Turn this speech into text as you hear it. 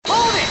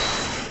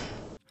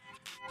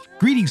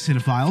Greetings,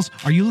 cinephiles.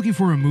 Are you looking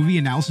for a movie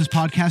analysis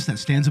podcast that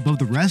stands above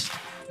the rest?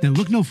 Then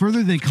look no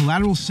further than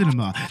Collateral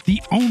Cinema, the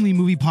only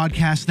movie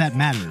podcast that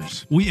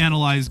matters. We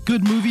analyze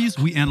good movies,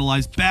 we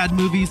analyze bad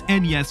movies,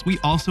 and yes, we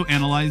also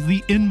analyze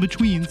the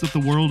in-betweens of the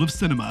world of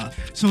cinema.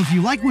 So if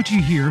you like what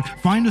you hear,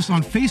 find us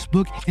on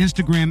Facebook,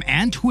 Instagram,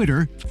 and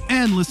Twitter.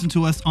 And listen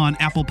to us on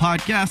Apple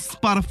Podcasts,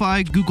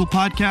 Spotify, Google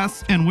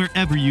Podcasts, and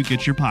wherever you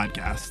get your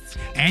podcasts.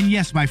 And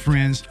yes, my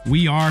friends,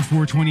 we are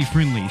 420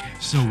 friendly.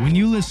 So when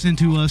you listen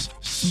to us,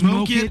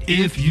 smoke it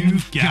if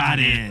you've got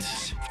it.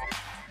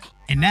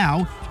 And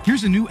now,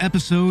 here's a new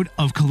episode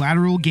of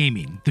Collateral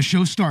Gaming. The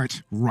show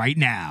starts right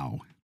now.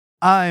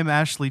 I'm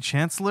Ashley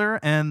Chancellor,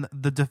 and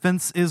the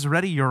defense is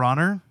ready, Your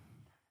Honor.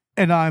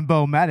 And I'm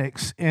Bo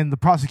Maddox, and the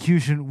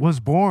prosecution was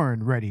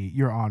born ready,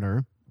 Your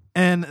Honor.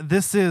 And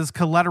this is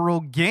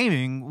Collateral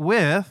Gaming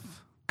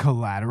with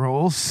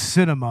Collateral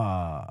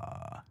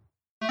Cinema.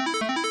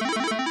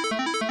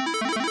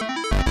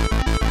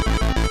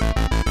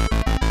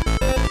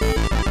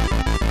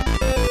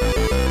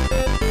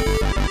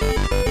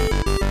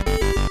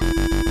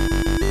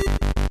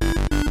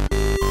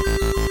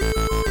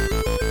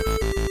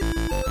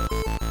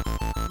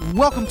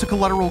 Welcome to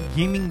Collateral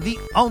Gaming, the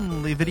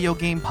only video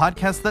game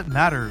podcast that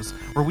matters,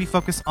 where we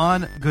focus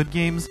on good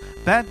games,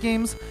 bad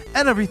games,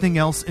 and everything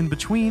else in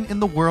between in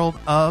the world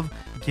of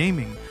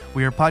gaming.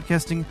 We are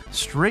podcasting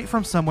straight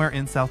from somewhere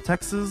in South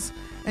Texas,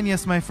 and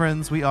yes, my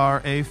friends, we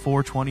are a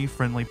 420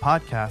 friendly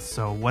podcast,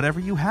 so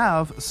whatever you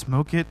have,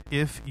 smoke it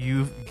if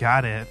you've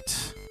got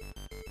it.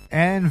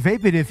 And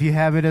vape it if you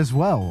have it as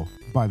well,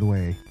 by the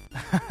way.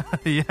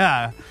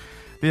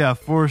 Yeah,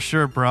 for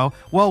sure, bro.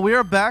 Well, we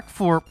are back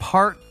for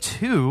part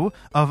 2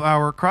 of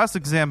our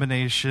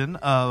cross-examination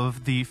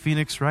of the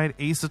Phoenix Wright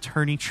Ace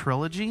Attorney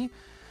Trilogy.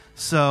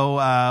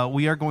 So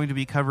we are going to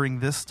be covering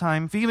this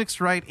time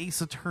Phoenix Wright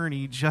Ace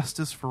Attorney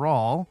Justice for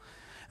All,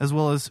 as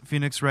well as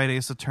Phoenix Wright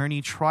Ace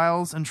Attorney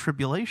Trials and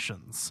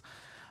Tribulations.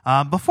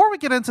 Before we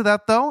get into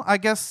that, though, I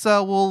guess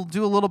we'll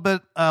do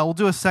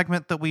a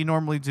segment that we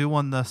normally do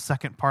on the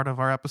second part of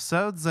our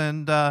episodes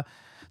and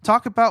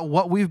talk about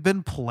what we've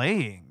been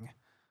playing.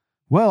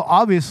 Well,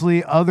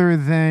 obviously, other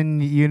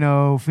than,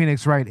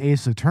 Phoenix Wright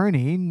Ace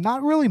Attorney,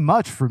 not really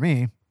much for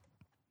me.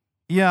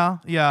 Yeah.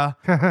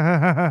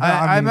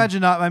 I imagine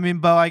not. I mean,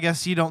 Bo, I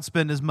guess you don't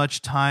spend as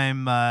much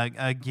time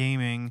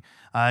gaming,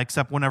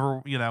 except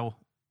whenever,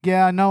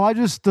 Yeah, no, I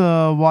just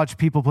watch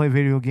people play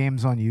video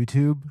games on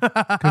YouTube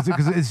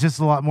because it's just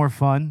a lot more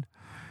fun.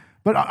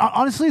 But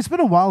honestly, it's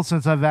been a while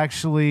since I've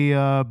actually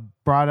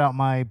brought out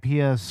my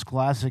PS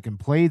Classic and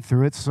played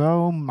through it,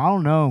 so I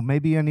don't know.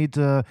 Maybe I need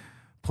to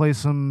play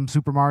some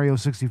Super Mario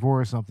 64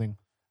 or something.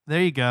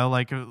 There you go,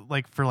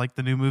 like for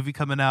the new movie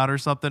coming out or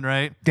something,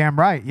 right? Damn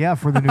right, yeah,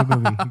 for the new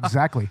movie,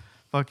 exactly.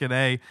 Fucking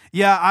A.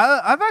 Yeah,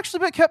 I've actually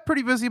been kept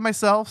pretty busy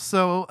myself,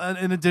 so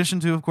in addition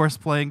to, of course,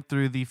 playing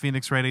through the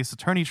Phoenix Wright Ace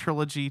Attorney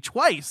trilogy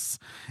twice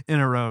in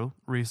a row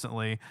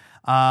recently,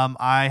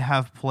 I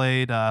have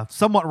played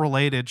somewhat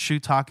related Shu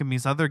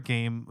Takami's other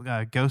game,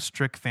 Ghost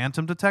Trick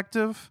Phantom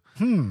Detective.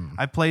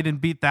 I played and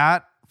beat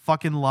that.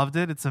 Fucking loved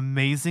it. It's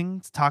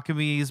amazing.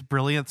 Takami's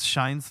brilliance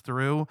shines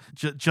through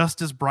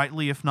just as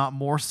brightly, if not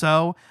more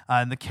so.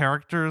 And the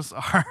characters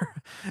are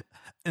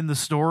in the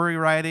story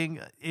writing.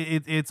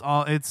 It's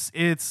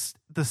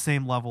the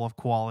same level of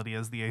quality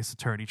as the Ace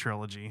Attorney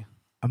trilogy.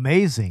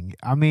 Amazing.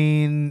 I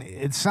mean,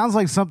 it sounds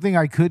like something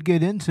I could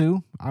get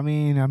into. I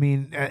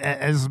mean,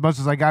 as much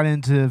as I got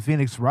into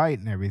Phoenix Wright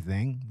and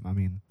everything.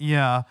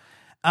 Yeah.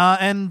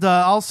 And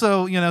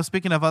also,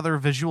 speaking of other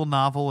visual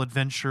novel,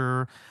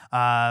 adventure,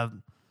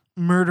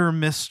 murder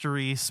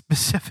mystery,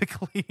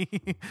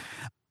 specifically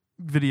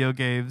video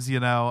games,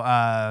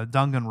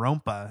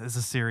 Danganronpa is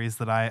a series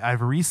that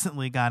I've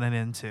recently gotten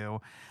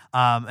into.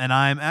 And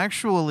I'm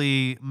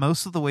actually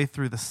most of the way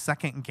through the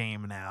second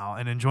game now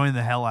and enjoying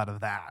the hell out of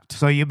that.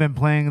 So you've been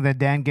playing the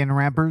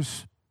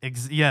Danganronpers?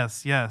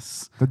 Yes.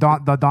 The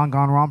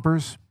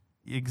Danganronpers?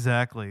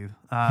 Exactly.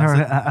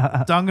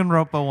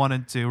 Danganronpa 1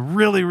 and 2.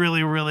 Really,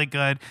 really, really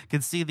good. Can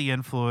see the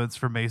influence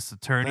from Ace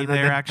Attorney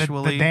there,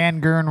 actually. The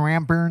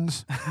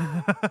Danganronpers.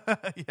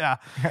 Yeah.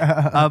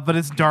 But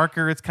it's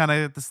darker. It's kind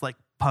of this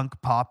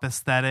punk pop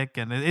aesthetic,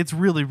 and it's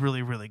really,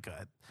 really, really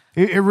good.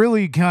 It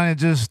really kind of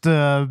just...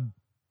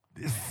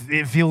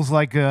 it feels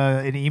like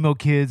an emo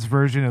kid's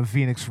version of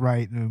Phoenix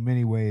Wright in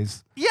many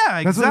ways. Yeah,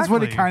 exactly. That's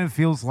what it kind of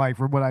feels like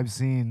from what I've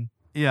seen.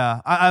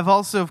 Yeah, I've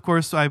also, of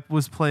course, I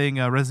was playing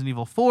Resident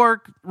Evil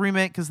 4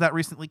 remake because that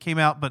recently came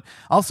out, but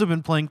also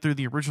been playing through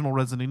the original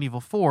Resident Evil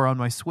 4 on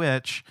my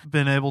Switch.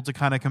 Been able to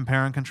kind of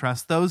compare and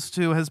contrast those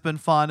two has been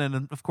fun,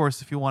 and of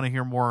course, if you want to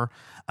hear more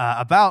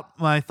about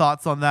my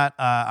thoughts on that,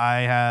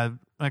 I had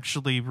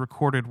actually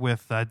recorded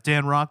with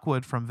Dan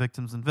Rockwood from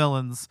Victims and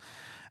Villains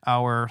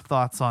our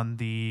thoughts on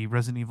the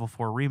Resident Evil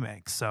 4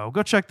 remake. So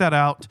go check that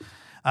out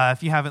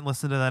if you haven't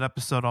listened to that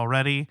episode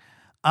already.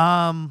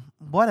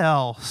 What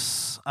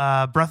else?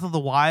 Breath of the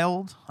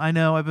Wild. I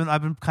know I've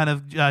been kind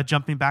of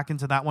jumping back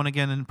into that one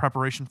again in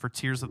preparation for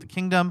Tears of the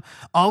Kingdom.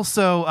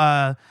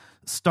 Also,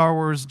 Star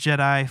Wars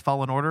Jedi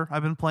Fallen Order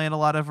I've been playing a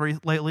lot of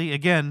lately,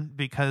 again,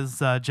 because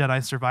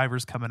Jedi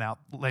Survivor's coming out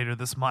later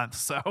this month.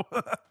 So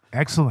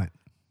Excellent.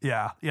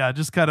 yeah,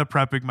 just kind of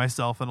prepping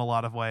myself in a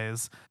lot of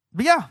ways.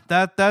 But yeah,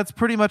 that's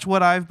pretty much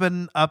what I've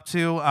been up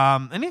to.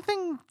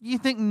 Anything you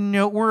think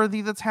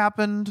noteworthy that's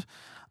happened,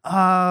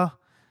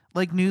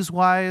 like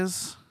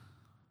news-wise?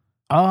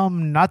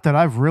 Not that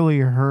I've really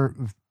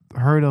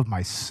heard of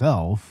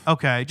myself.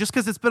 Okay, just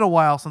because it's been a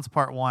while since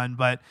part 1,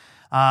 but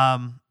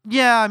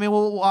yeah, I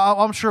mean,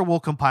 I'm sure we'll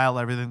compile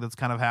everything that's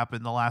kind of happened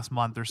in the last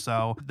month or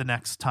so the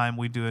next time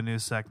we do a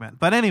news segment.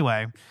 But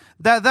anyway,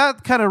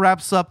 that kind of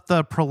wraps up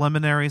the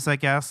preliminaries, I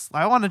guess.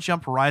 I want to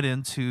jump right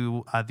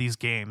into these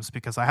games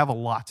because I have a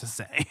lot to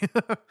say.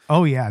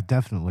 Oh, yeah,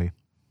 definitely.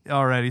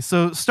 Alrighty,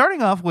 so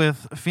starting off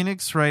with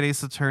Phoenix Wright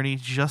Ace Attorney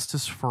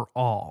Justice for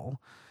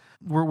All.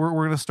 We're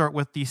going to start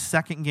with the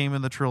second game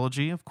in the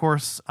trilogy. Of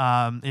course,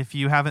 if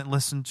you haven't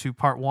listened to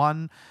part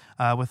 1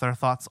 with our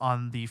thoughts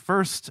on the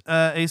first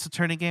Ace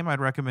Attorney game, I'd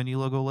recommend you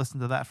go listen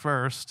to that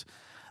first.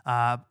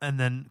 And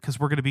then, because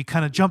we're going to be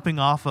kind of jumping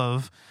off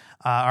of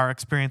our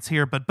experience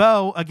here. But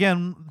Bo,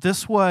 again,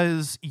 this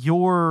was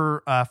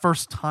your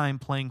first time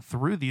playing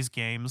through these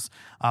games.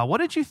 What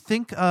did you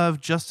think of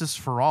Justice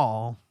for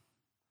All?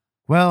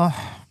 Well,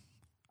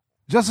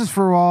 Justice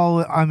for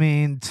All, I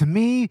mean, to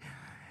me,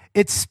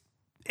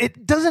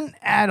 it doesn't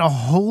add a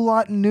whole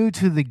lot new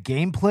to the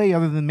gameplay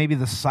other than maybe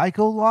the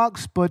psycho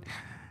locks, but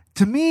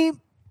to me,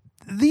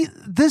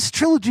 this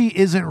trilogy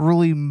isn't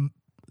really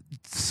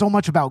so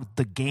much about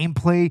the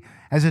gameplay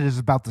as it is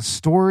about the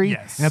story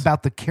and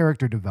about the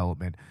character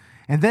development.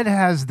 And then it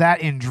has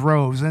that in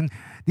droves. And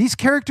these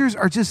characters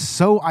are just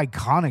so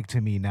iconic to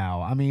me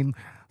now. I mean,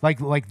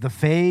 like the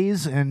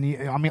Fays, and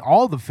I mean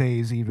all the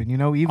Fays, even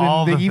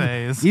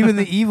even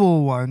the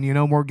evil one,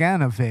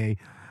 Morgana Faye.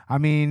 I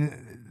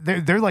mean,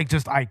 they're like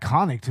just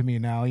iconic to me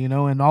now,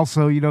 and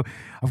also,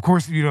 of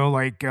course,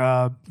 like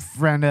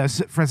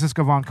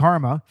Franziska von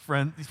Karma.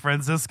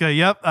 Franziska,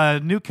 yep,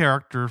 a new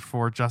character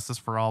for Justice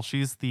for All.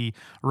 She's the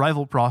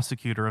rival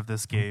prosecutor of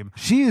this game.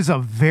 She is a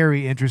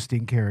very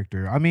interesting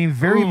character. I mean,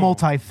 very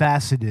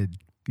multifaceted,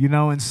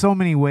 in so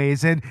many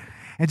ways, and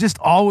just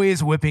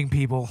always whipping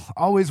people,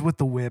 always with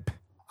the whip.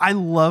 I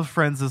love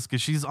Franziska.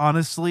 She's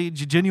honestly,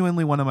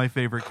 genuinely one of my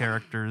favorite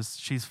characters.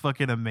 She's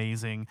fucking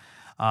amazing.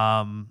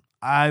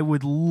 I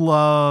would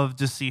love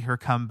to see her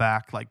come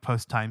back like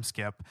post time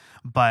skip.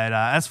 But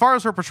as far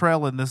as her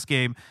portrayal in this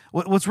game,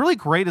 what's really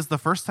great is the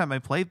first time I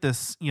played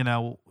this,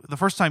 the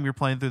first time you're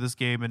playing through this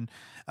game and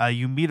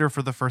you meet her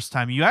for the first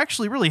time, you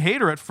actually really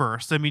hate her at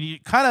first. I mean, you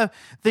kind of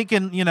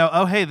thinking,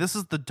 oh, hey, this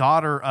is the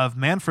daughter of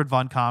Manfred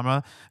von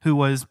Kama, who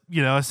was,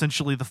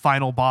 essentially the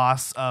final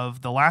boss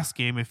of the last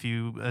game, if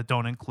you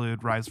don't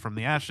include Rise from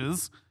the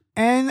Ashes.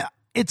 And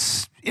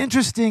it's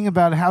interesting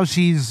about how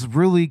she's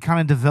really kind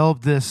of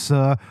developed this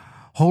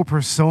whole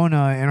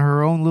persona and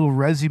her own little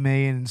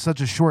resume in such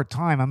a short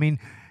time. I mean,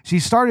 she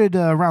started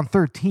around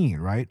 13,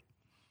 right?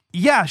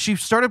 Yeah, she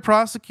started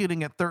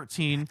prosecuting at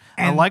 13,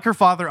 and like her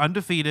father,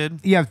 undefeated.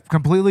 Yeah,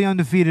 completely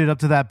undefeated up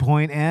to that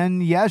point.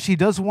 And yeah, she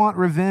does want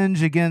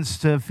revenge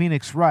against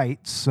Phoenix Wright,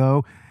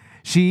 so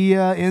she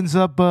ends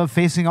up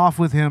facing off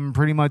with him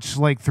pretty much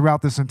like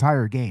throughout this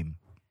entire game.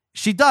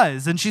 She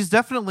does, and she's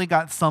definitely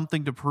got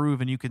something to prove,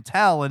 and you can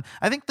tell. And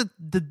I think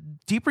the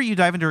deeper you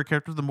dive into her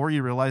character, the more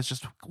you realize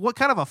just what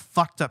kind of a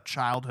fucked up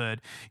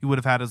childhood you would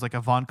have had as like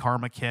a Von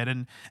Karma kid.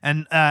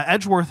 And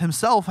Edgeworth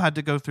himself had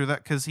to go through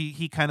that because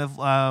he kind of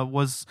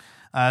was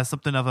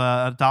something of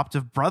an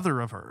adoptive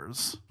brother of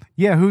hers.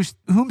 Yeah,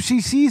 whom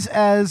she sees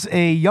as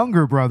a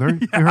younger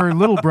brother, her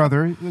little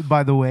brother,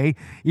 by the way,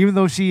 even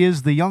though she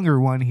is the younger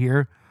one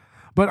here.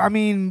 But I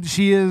mean,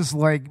 she is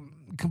like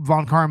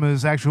Von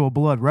Karma's actual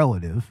blood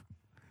relative.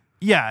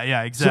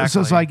 Yeah,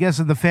 exactly. So I guess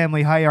in the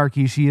family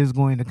hierarchy, she is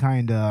going to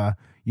kind of,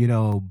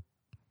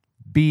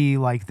 be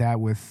like that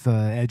with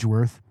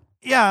Edgeworth.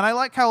 Yeah, and I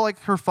like how, like,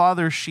 her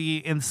father,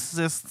 she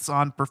insists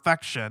on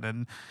perfection,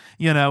 and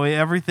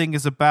everything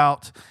is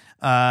about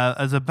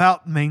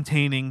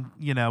maintaining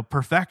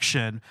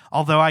perfection.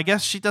 Although I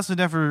guess she doesn't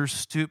ever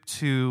stoop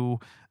to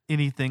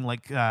anything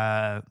like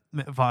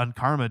Von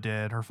Karma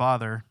did, her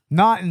father.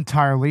 Not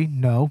entirely,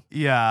 no.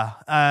 Yeah,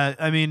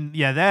 I mean,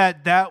 yeah,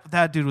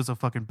 that dude was a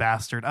fucking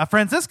bastard.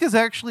 Franziska's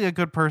actually a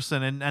good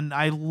person, and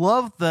I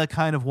love the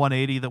kind of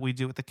 180 that we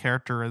do with the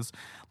character. Is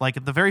like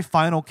at the very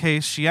final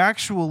case, she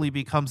actually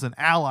becomes an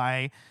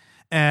ally,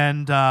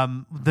 and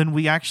then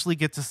we actually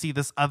get to see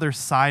this other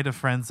side of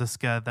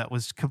Franziska that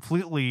was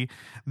completely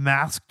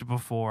masked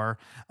before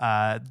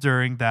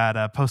during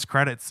that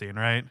post-credit scene,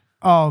 right?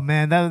 Oh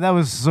man, that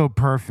was so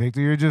perfect.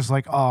 You're just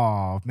like,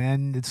 oh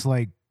man, it's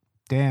like,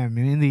 damn.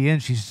 In the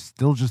end, she's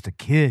still just a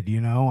kid,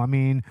 I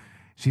mean,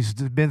 she's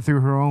been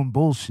through her own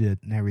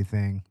bullshit and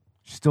everything.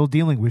 She's still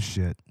dealing with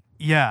shit.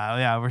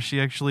 Yeah, where she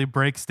actually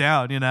breaks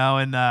down,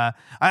 and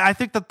I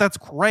think that's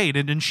great,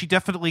 and she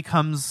definitely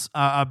comes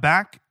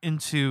back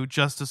into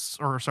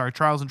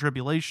Trials and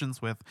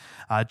Tribulations with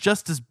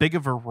just as big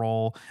of a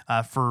role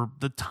for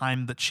the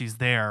time that she's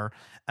there,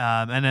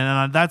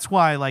 and that's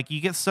why like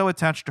you get so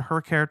attached to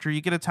her character,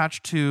 you get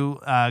attached to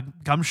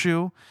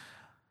Gumshoe.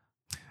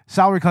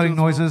 Salary cutting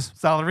noises.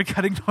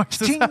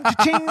 Ching,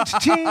 ching,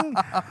 ching.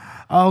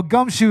 Oh,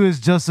 Gumshoe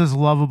is just as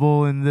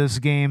lovable in this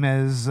game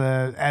as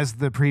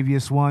the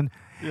previous one.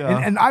 Yeah.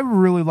 And I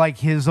really like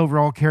his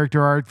overall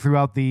character arc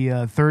throughout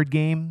the third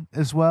game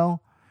as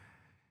well.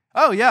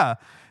 Oh, yeah.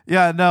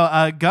 Yeah, no,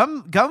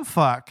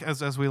 Gumfuck,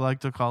 as we like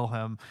to call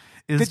him,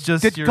 is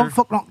did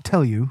Gumfuck not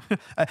tell you?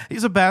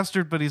 He's a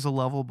bastard, but he's a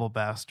lovable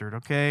bastard,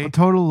 okay? A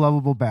total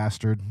lovable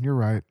bastard. You're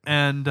right.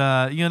 And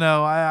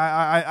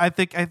I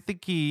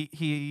think he's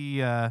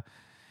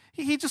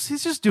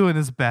just doing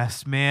his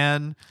best,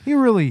 man. He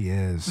really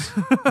is.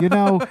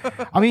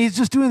 I mean, he's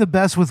just doing the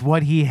best with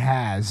what he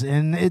has,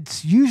 and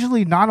it's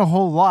usually not a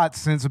whole lot,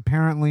 since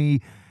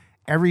apparently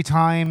every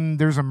time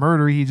there's a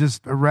murder, he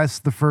just arrests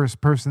the first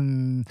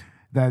person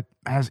that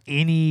has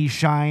any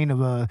shine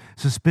of a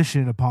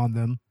suspicion upon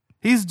them.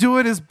 He's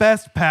doing his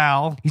best,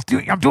 pal.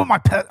 I'm doing my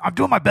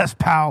best,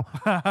 pal.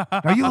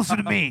 Now you listen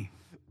to me.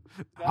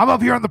 I'm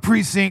up here on the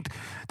precinct.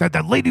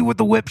 That lady with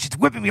the whip, she's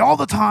whipping me all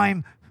the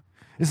time.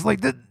 It's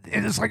like that.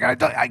 It's like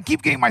I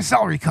keep getting my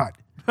salary cut.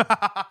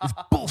 It's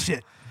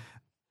bullshit.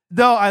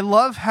 No, I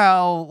love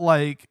how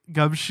like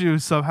Gumshoe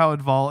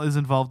somehow is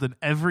involved in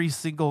every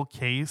single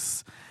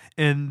case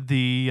in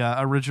the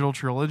original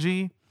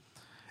trilogy.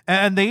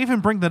 And they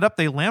even bring that up.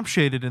 They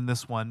lampshaded in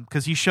this one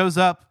because he shows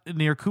up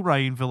near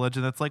Kurain village,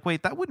 and it's like,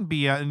 wait, that wouldn't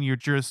be in your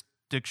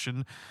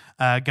jurisdiction,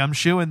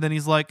 Gumshoe. And then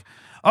he's like,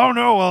 oh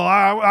no, well,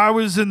 I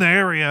was in the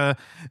area.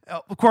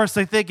 Of course,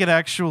 I think it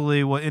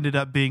actually what ended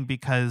up being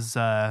because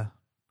my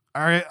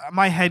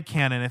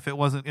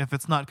headcanon, if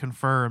it's not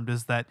confirmed,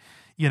 is that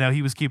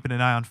he was keeping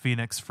an eye on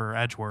Phoenix for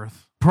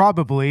Edgeworth.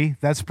 Probably.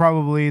 That's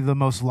probably the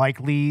most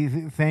likely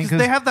thing. Because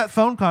they have that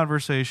phone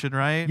conversation,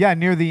 right? Yeah,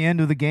 near the end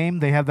of the game,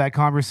 they have that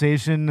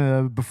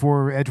conversation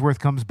before Edgeworth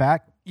comes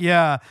back.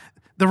 Yeah,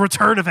 the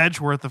return of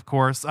Edgeworth, of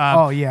course.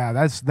 Oh, yeah,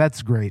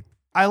 that's great.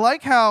 I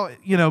like how,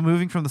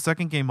 moving from the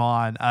second game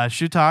on,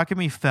 Shu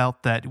Takumi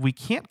felt that we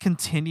can't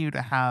continue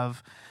to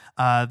have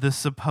this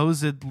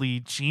supposedly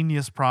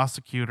genius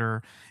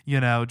prosecutor,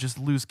 just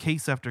lose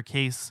case after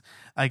case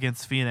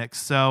against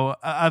Phoenix. So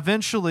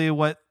eventually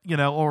what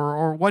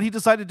he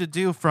decided to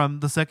do from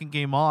the second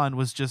game on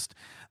was just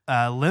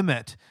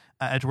limit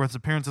Edgeworth's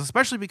appearance,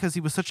 especially because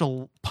he was such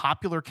a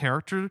popular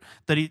character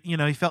that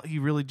he felt he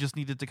really just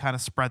needed to kind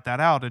of spread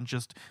that out and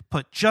just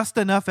put just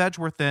enough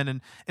Edgeworth in.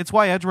 And it's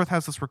why Edgeworth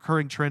has this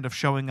recurring trend of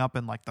showing up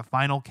in like the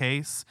final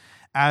case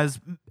as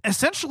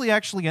essentially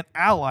actually an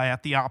ally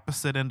at the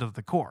opposite end of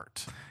the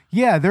court.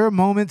 Yeah, there are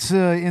moments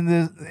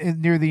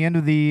near the end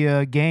of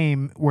the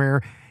game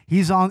where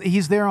he's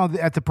there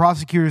at the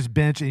prosecutor's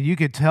bench, and you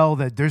could tell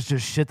that there's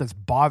just shit that's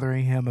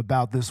bothering him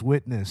about this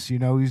witness.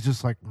 He's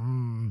just like,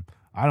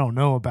 I don't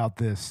know about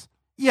this.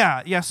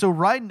 Yeah. So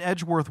Wright and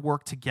Edgeworth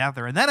work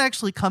together, and that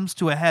actually comes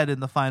to a head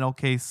in the final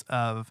case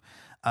of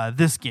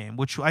this game,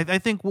 which I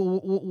think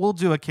we'll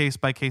do a case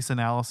by case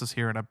analysis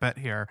here in a bit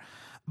here,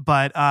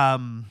 but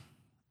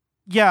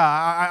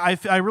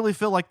I really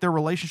feel like their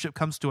relationship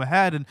comes to a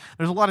head, and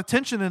there's a lot of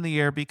tension in the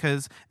air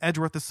because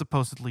Edgeworth is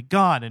supposedly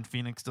gone, and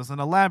Phoenix doesn't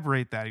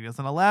elaborate that. He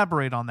doesn't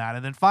elaborate on that.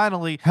 And then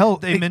finally,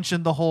 they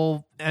mentioned the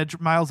whole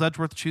Miles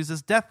Edgeworth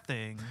chooses death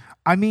thing.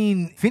 I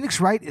mean, Phoenix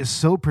Wright is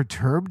so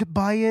perturbed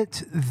by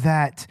it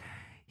that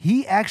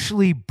he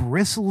actually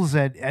bristles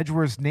at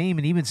Edgeworth's name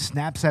and even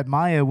snaps at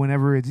Maya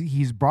whenever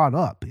he's brought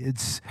up.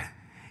 It's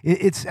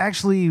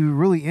actually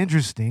really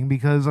interesting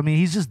because, I mean,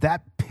 he's just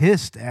that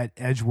pissed at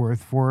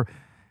Edgeworth for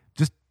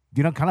just,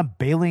 kind of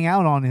bailing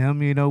out on him,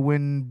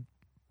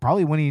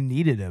 when he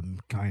needed him,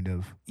 kind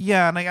of.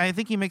 Yeah, and I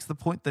think he makes the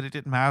point that it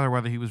didn't matter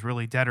whether he was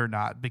really dead or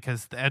not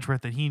because the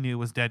Edgeworth that he knew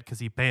was dead because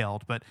he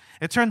bailed. But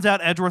it turns out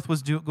Edgeworth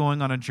was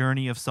going on a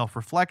journey of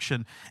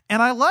self-reflection.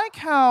 And I like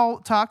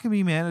how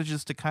Takumi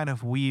manages to kind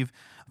of weave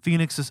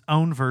Phoenix's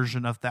own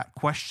version of that,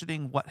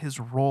 questioning what his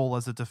role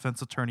as a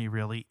defense attorney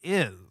really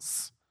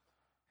is.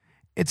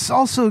 It's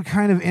also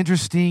kind of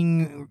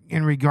interesting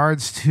in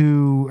regards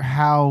to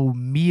how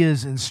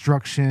Mia's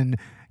instruction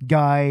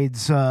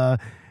guides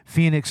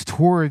Phoenix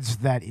towards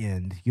that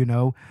end,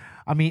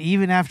 I mean,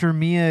 even after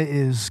Mia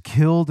is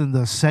killed in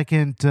the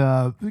second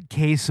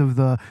case of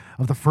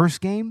the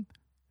first game,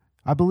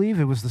 I believe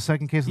it was the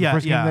second case of the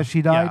first game that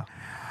she died.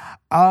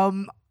 Yeah.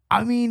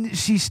 I mean,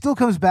 she still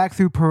comes back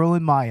through Pearl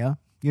and Maya,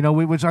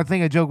 which I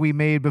think a joke we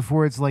made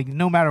before. It's like,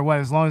 no matter what,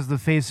 as long as the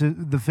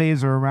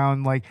Fays are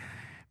around, like,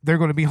 they're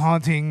going to be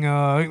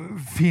haunting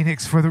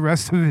Phoenix for the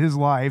rest of his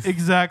life.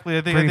 Exactly.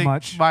 I think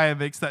much. Maya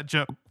makes that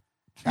joke.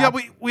 Yeah,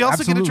 we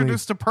also get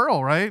introduced to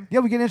Pearl, right? Yeah,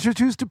 we get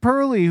introduced to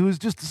Pearlie, who's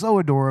just so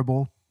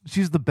adorable.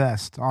 She's the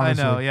best,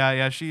 honestly. I know,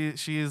 yeah.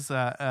 She's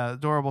an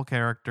adorable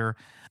character.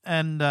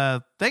 And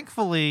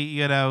thankfully,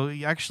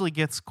 he actually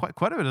gets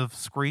quite a bit of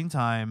screen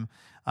time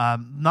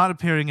not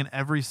appearing in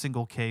every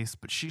single case,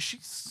 but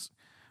she's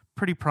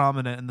pretty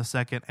prominent in the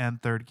second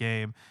and third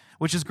game,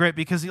 which is great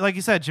because, like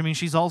you said, I mean,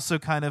 she's also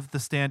kind of the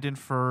stand-in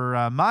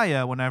for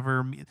Maya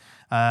whenever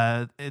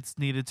it's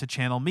needed to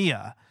channel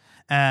Mia.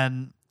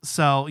 And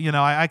so,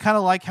 I kind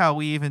of like how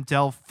we even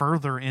delve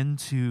further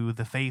into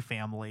the Faye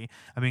family.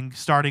 I mean,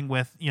 starting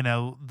with,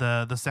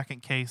 the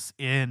second case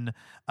in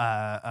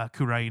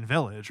Kurain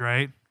Village,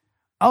 right?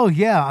 Oh,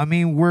 yeah. I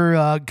mean,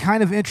 we're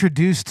kind of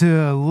introduced to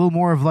a little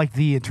more of like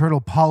the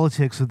internal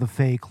politics of the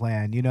Faye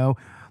clan,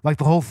 like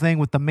the whole thing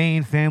with the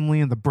main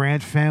family and the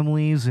branch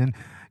families and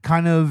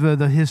kind of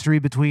the history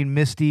between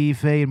Misty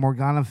Faye and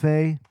Morgana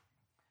Faye.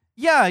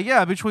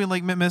 Yeah, between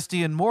like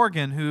Misty and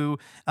Morgan, who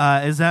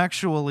is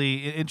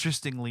actually,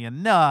 interestingly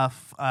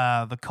enough,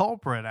 the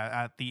culprit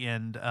at the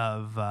end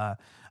of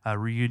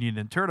Reunion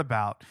and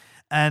Turnabout.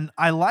 And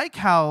I like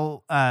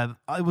how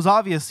it was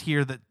obvious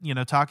here that,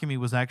 Takumi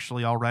was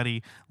actually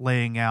already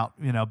laying out,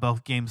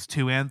 both games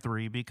 2 and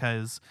 3,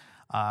 because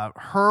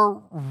her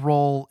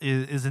role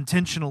is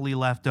intentionally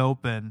left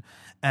open.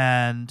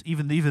 And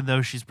even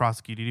though she's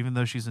prosecuted, even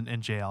though she's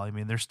in jail, I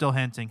mean, they're still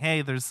hinting,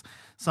 hey, there's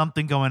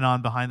something going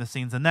on behind the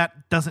scenes. And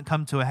that doesn't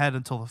come to a head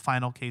until the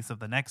final case of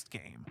the next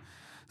game.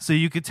 So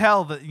you could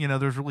tell that,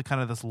 there's really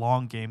kind of this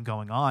long game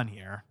going on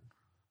here.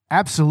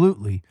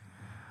 Absolutely.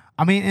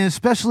 I mean, and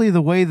especially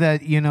the way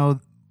that,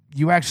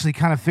 you actually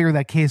kind of figure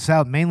that case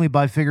out, mainly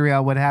by figuring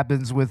out what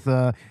happens with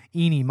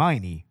Eenie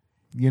Miney,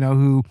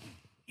 who...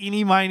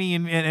 Eenie Miney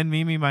and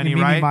Mimi Miney,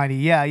 Mimi right? Miney,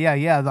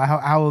 yeah.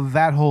 How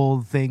that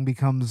whole thing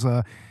becomes,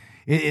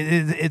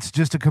 it's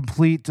just a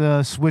complete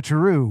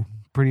switcheroo,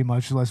 pretty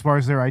much, as far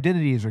as their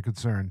identities are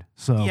concerned.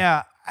 So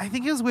yeah, I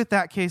think it was with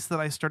that case that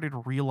I started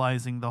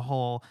realizing the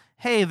whole,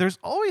 hey, there's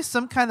always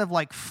some kind of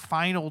like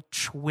final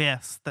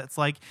twist that's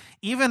like,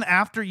 even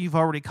after you've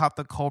already caught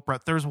the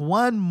culprit, there's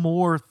one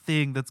more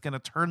thing that's going to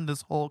turn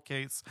this whole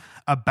case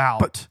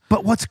about.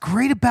 But what's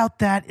great about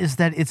that is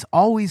that it's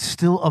always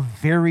still a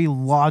very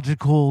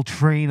logical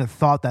train of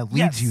thought that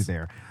leads you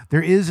there.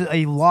 There is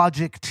a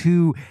logic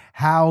to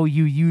how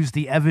you use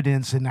the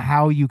evidence and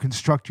how you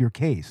construct your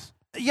case.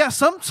 Yeah,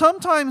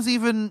 sometimes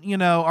even,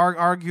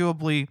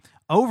 arguably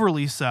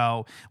overly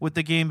so, with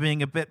the game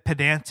being a bit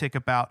pedantic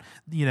about,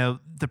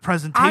 the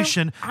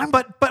presentation.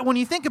 But when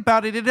you think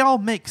about it, it all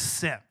makes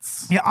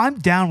sense. Yeah, I'm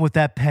down with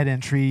that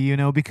pedantry,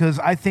 because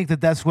I think that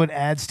that's what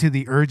adds to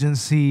the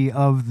urgency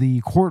of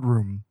the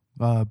courtroom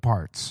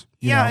parts.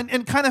 Yeah,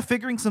 and kind of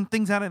figuring some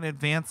things out in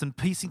advance and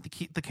piecing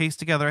the case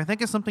together, I think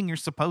is something you're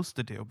supposed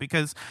to do,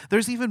 because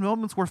there's even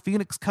moments where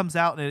Phoenix comes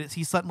out and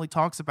he suddenly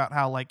talks about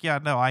how, like, yeah,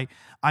 no,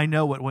 I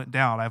know what went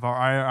down.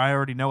 I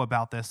already know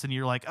about this. And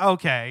you're like,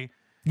 okay.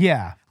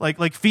 Yeah.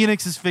 Like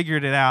Phoenix has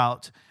figured it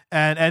out.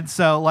 And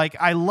so, like,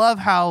 I love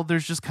how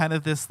there's just kind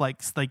of this like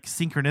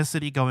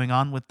synchronicity going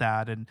on with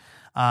that. And,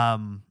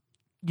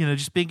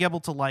 just being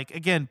able to, like,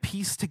 again,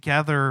 piece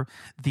together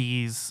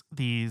these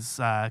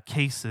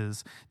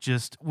cases,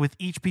 just with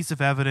each piece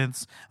of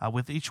evidence,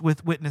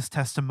 with witness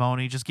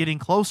testimony, just getting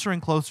closer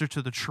and closer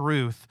to the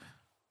truth.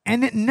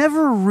 And it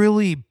never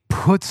really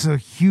puts a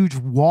huge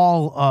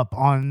wall up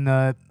on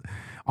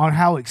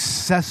how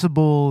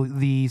accessible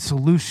the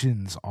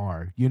solutions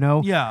are,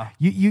 Yeah.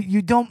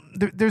 You don't,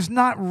 there's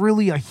not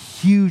really a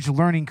huge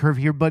learning curve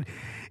here, but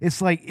it's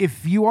like,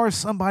 if you are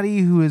somebody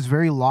who is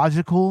very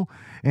logical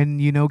and,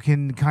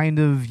 can kind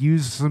of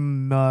use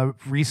some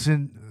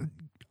recent,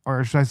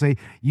 or should I say,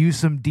 use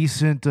some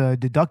decent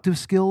deductive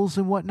skills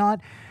and whatnot,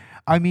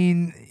 I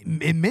mean,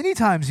 many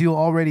times you'll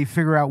already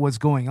figure out what's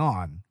going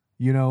on,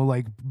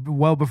 like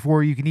well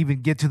before you can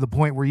even get to the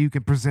point where you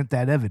can present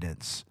that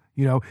evidence.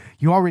 You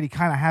already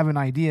kind of have an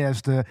idea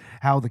as to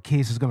how the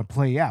case is going to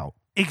play out.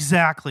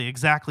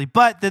 Exactly.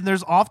 But then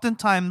there's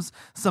oftentimes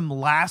some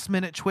last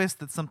minute twist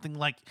that's something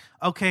like,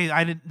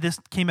 okay, this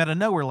came out of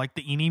nowhere, like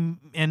the Eenie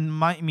and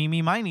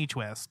Mimi Miney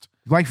twist.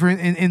 Like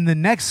in the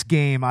next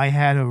game, I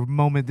had a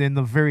moment in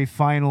the very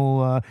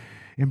final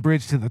in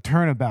Bridge to the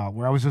Turnabout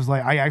where I was just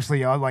like,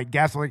 I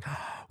gasped, like,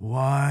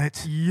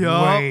 what?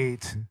 Yup.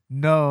 Wait,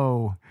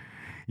 no.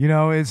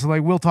 It's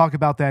like, we'll talk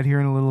about that here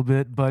in a little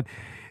bit, but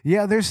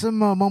yeah, there's some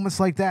moments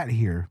like that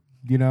here,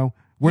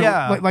 Where,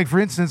 yeah. Like for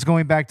instance,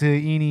 going back to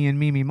Eenie and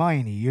Mimi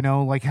Miney,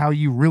 like how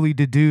you really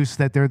deduce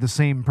that they're the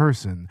same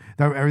person.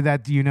 Or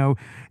that,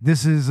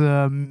 this is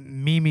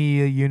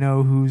Mimi,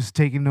 who's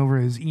taking over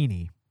as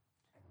Eenie.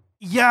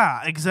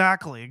 Yeah,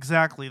 exactly.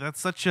 That's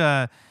such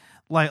a,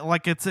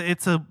 like it's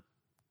a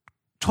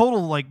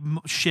total, like,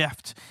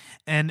 shift.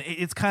 And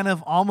it's kind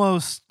of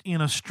almost,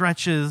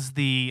 stretches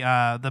the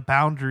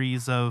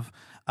boundaries of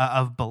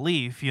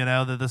belief,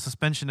 the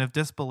suspension of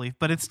disbelief,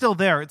 but it's still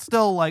there. It's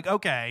still like,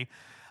 okay.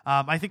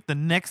 I think the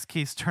next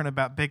case,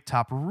 Turnabout Big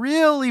Top,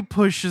 really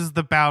pushes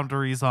the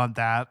boundaries on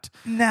that.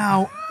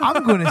 Now,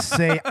 I'm going to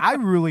say I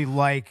really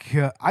like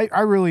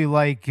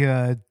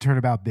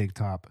Turnabout Big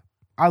Top.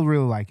 I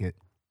really like it.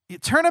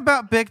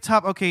 Turnabout Big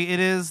Top, okay, it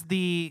is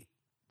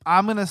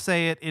I'm going to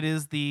say it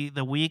is the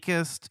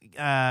weakest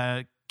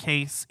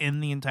case in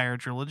the entire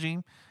trilogy.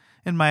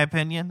 in my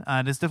opinion.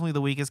 It is definitely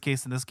the weakest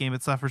case in this game.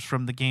 It suffers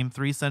from the Game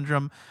 3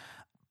 syndrome.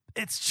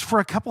 It's for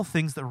a couple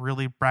things that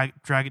really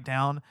drag it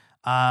down.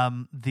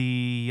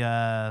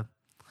 The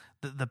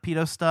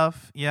pedo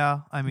stuff.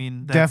 Yeah, I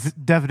mean,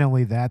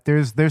 definitely that.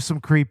 There's some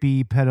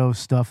creepy pedo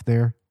stuff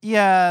there.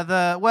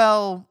 Yeah,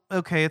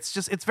 okay,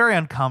 it's very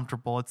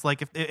uncomfortable. It's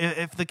like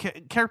if the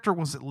character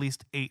was at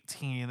least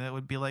 18, it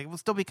would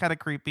still be kind of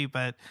creepy,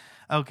 but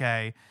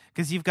okay.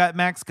 Because you've got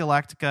Max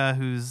Galactica,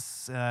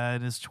 who's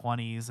in his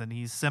 20s, and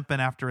he's simping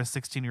after a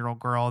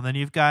 16-year-old girl. And then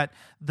you've got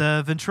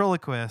the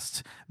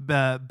ventriloquist,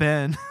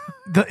 Ben.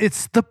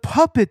 It's the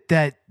puppet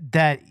that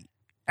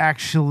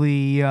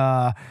actually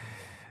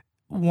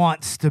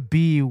wants to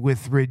be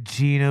with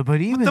Regina,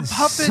 but even the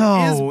puppet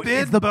so, is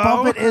Ben, the Bo.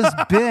 puppet is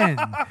Ben.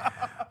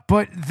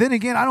 But then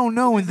again, I don't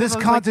know in this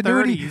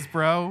continuity, 30s,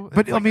 bro.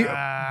 But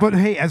but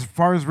hey, as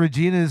far as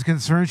Regina is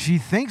concerned, she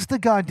thinks the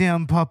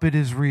goddamn puppet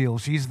is real.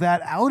 She's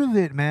that out of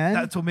it, man.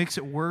 That's what makes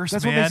it worse.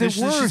 That's man. what makes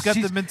it worse. She's got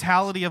the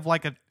mentality of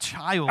like a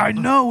child. I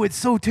know, it's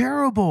so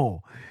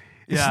terrible.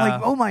 It's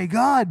like, oh my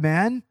god,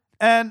 man.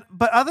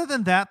 But other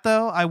than that,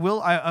 though, I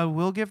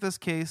will give this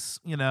case,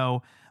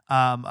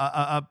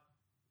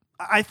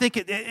 I think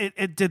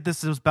it did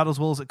this about as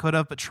well as it could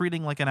have, but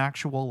treating like an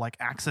actual like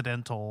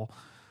accidental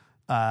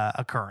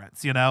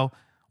occurrence,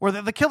 where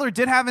the killer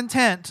did have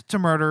intent to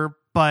murder,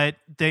 but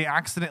they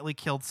accidentally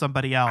killed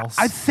somebody else.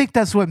 I think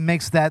that's what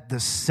makes that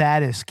the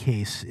saddest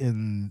case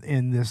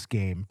in this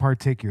game,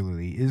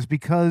 particularly, is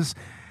because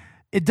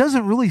it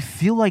doesn't really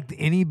feel like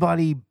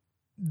anybody.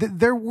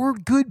 There were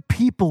good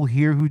people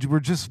here who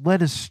were just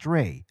led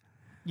astray.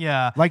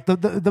 Yeah, like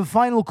the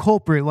final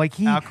culprit, like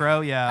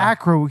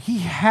Acro, he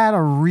had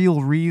a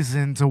real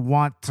reason to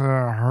want to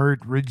hurt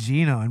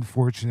Regina,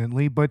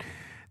 unfortunately. But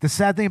the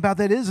sad thing about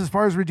that is, as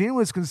far as Regina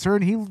was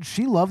concerned,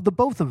 she loved the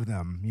both of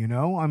them.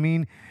 I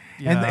mean,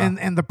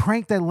 and the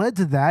prank that led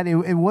to that,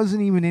 it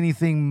wasn't even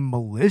anything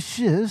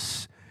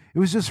malicious. It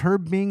was just her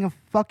being a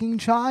fucking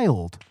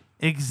child.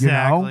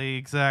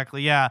 Exactly.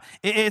 Yeah,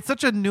 it's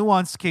such a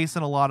nuanced case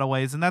in a lot of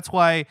ways, and that's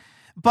why.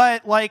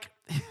 But like,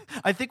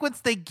 I think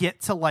once they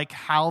get to like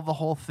how the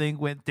whole thing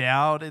went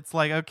down, it's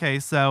like, okay,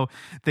 so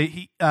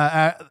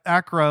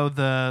Acro,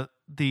 the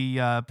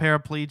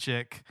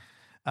paraplegic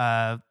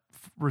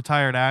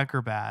retired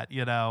acrobat,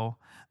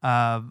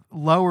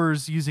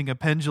 lowers using a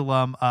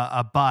pendulum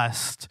a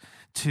bust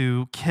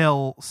to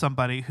kill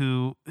somebody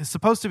who is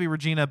supposed to be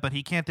Regina, but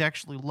he can't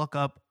actually look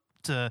up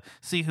to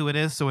see who it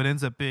is, so it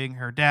ends up being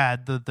her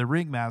dad, the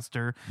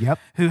ringmaster,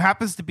 who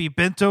happens to be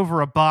bent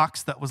over a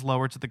box that was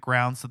lowered to the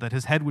ground so that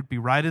his head would be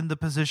right in the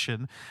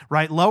position.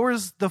 Right,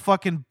 lowers the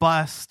fucking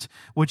bust,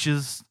 which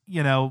is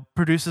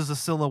produces a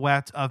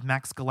silhouette of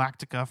Max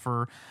Galactica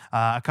for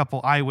a couple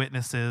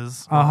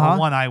eyewitnesses, or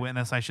one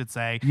eyewitness, I should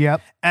say.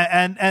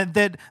 And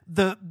then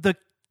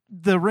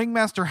the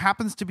ringmaster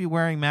happens to be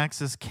wearing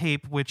Max's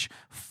cape, which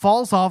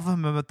falls off of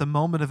him at the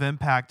moment of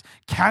impact,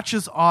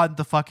 catches on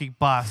the fucking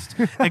bust,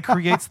 and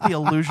creates the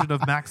illusion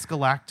of Max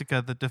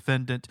Galactica, the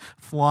defendant,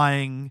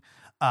 flying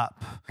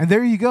up. And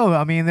there you go.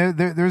 I mean,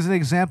 there's an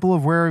example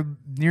of where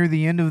near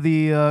the end of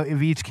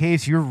of each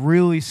case, you're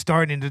really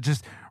starting to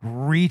just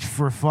reach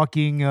for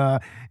fucking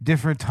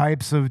different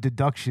types of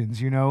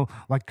deductions,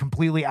 like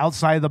completely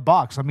outside the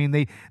box. I mean,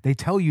 they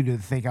tell you to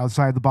think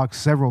outside the box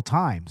several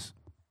times.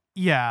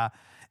 Yeah.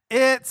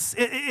 It's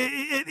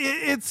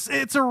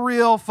a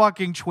real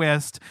fucking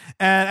twist,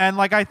 and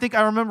like I think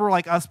I remember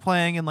like us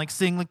playing and like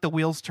seeing like the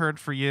wheels turn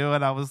for you,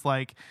 and I was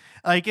like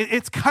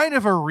it's kind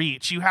of a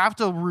reach. You have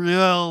to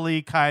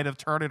really kind of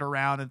turn it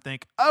around and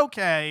think,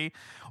 okay,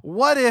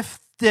 what if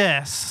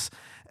this?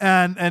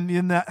 And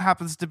that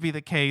happens to be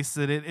the case.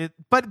 That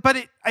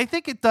but I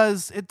think it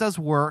does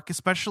work,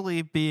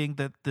 especially being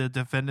that the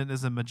defendant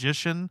is a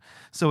magician.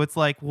 So it's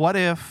like, what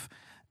if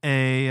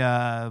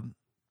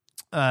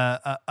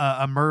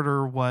a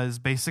murder was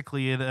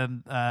basically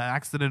an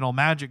accidental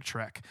magic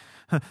trick?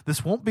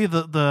 This won't be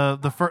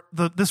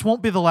this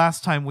won't be the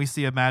last time we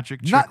see a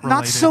magic trick.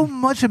 Not so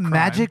much a crime.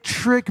 Magic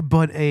trick,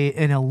 but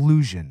an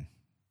illusion.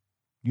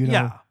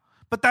 Yeah,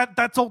 but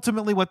that's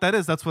ultimately what that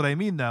is. That's what I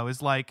mean, though.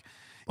 Is like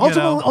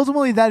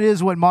ultimately that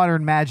is what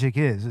modern magic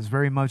is. It's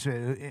very much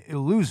an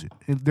illusion.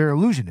 They're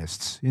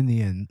illusionists in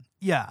the end.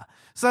 Yeah,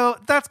 so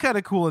that's kind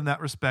of cool in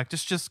that respect.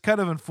 It's just kind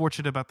of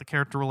unfortunate about the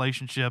character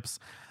relationships.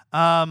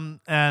 And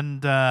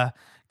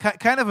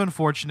kind of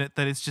unfortunate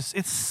that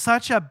it's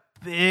such a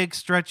big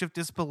stretch of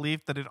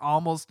disbelief that it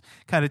almost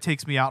kind of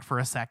takes me out for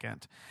a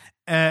second.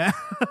 And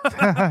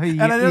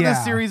I know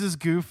this series is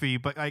goofy,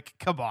 but like,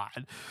 come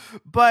on.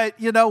 But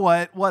you know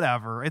what?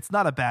 Whatever. It's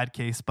not a bad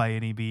case by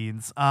any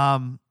means.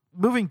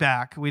 Moving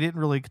back, we didn't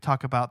really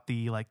talk about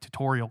the like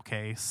tutorial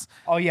case.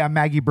 Oh yeah,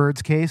 Maggie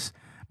Bird's case.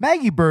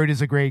 Maggie Bird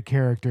is a great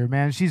character,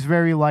 man. She's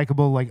very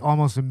likable, like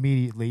almost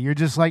immediately. You're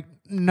just like,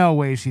 no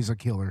way she's a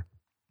killer.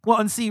 Well,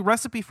 and see,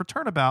 Recipe for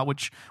Turnabout,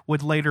 which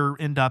would later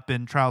end up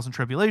in Trials and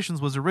Tribulations,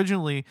 was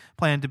originally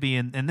planned to be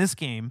in this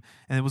game,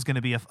 and it was going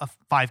to be a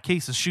 5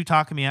 cases. Shu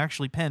Takumi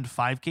actually penned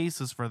 5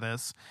 cases for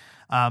this,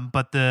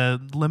 but the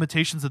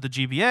limitations of the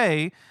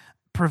GBA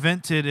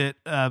prevented it.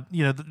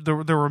 There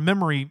were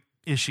memory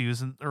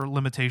issues or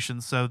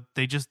limitations, so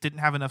they just didn't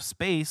have enough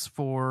space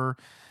for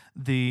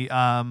the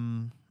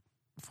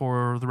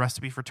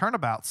recipe for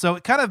turnabout. So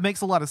it kind of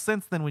makes a lot of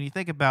sense then when you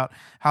think about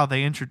how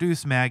they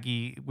introduce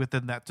Maggie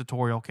within that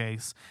tutorial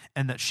case,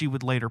 and that she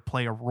would later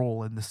play a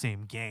role in the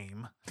same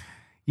game.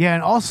 Yeah,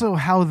 and also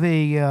how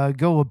they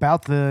go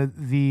about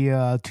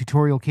the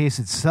tutorial case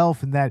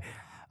itself, and that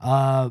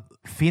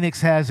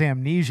Phoenix has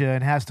amnesia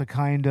and has to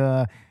kind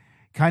of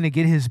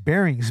get his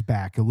bearings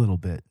back a little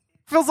bit.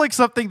 Feels like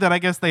something that I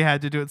guess they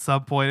had to do at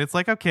some point. It's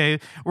like, okay,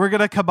 we're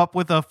gonna come up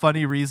with a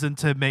funny reason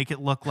to make it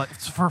look like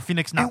for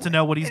Phoenix not to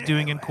know what he's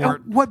doing in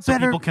court, so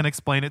people can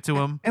explain it to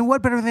him. And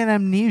what better than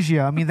amnesia?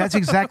 I mean, that's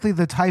exactly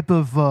the type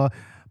of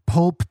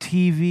pulp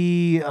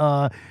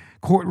TV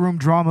courtroom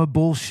drama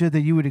bullshit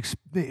that you would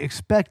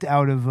expect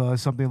out of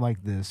something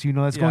like this. You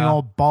know, that's going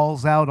all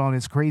balls out on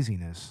its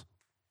craziness.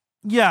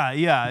 Yeah,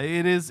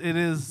 it is,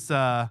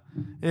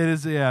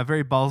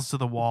 very balls to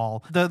the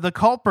wall. The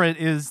culprit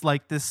is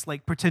like this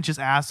like pretentious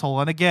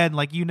asshole, and again,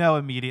 like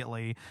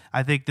immediately.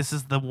 I think this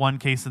is the one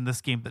case in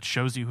this game that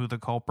shows you who the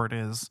culprit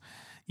is,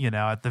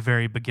 at the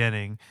very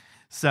beginning.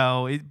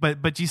 So,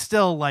 but you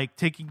still like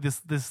taking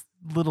this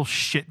little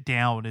shit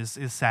down is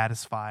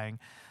satisfying.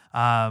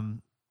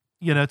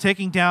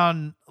 Taking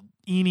down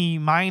Eeny,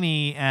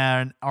 Miny,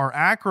 or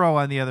Acro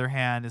on the other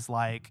hand is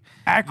like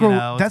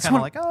Acro. That's kind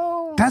of like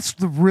That's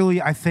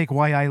I think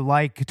why I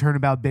like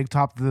Turnabout Big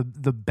Top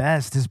the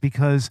best, is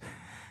because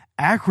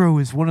Acro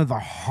is one of the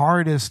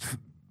hardest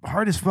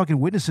fucking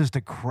witnesses to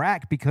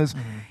crack, because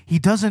he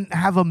doesn't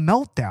have a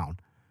meltdown.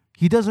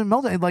 He doesn't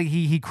melt. Like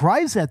he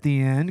cries at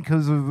the end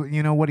because of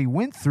what he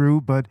went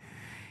through, but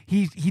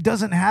he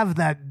doesn't have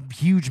that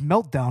huge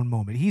meltdown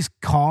moment. He's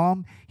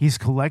calm, he's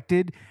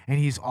collected, and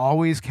he's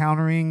always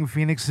countering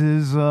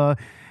Phoenix's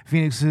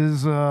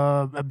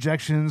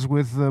objections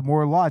with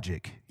more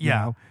logic. You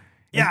know?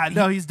 Yeah,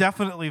 no, he's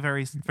definitely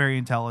very, very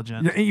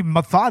intelligent.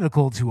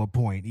 Methodical to a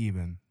point,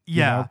 even.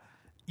 Yeah.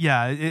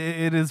 Yeah,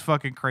 it is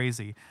fucking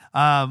crazy.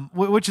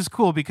 Which is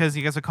cool, because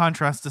he has a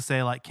contrast to,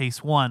 say, like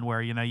case one,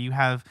 where, you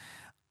have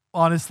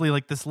honestly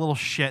like this little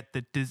shit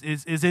that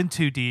is in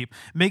too deep,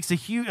 makes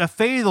a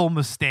fatal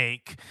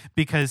mistake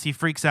because he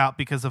freaks out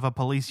because of a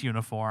police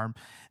uniform.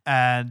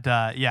 And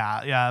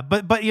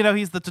but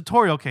he's the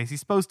tutorial case. He's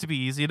supposed to be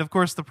easy, and of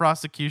course the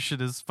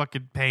prosecution is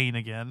fucking Payne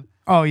again.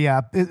 Oh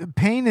yeah,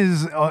 Payne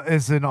is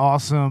an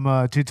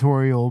awesome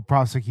tutorial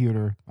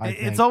prosecutor. I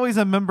think. It's always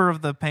a member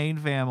of the Payne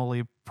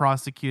family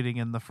prosecuting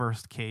in the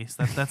first case.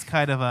 That's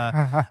kind of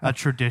a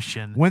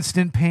tradition.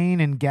 Winston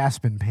Payne and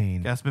Gaspin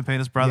Payne. Gaspin Payne,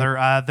 his brother.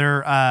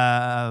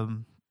 Yeah.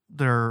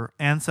 Their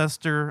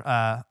ancestor,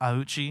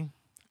 Auchi.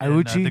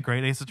 The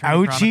Great Ace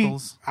Attorney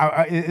Chronicles.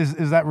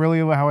 Is that really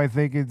how I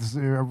think it's a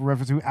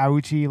reference to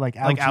Auchi? Like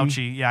Ouchie? Like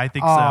Ouchie, yeah, I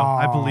think so.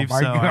 I believe so,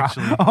 God.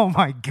 Actually. Oh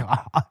my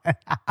God.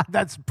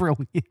 That's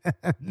brilliant.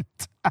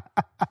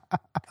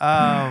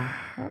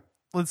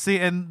 Let's see,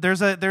 and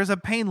there's a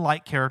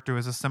Payne-like character who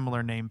has a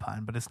similar name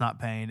pun, but it's not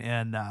Payne,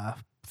 and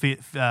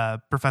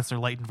Professor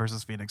Layton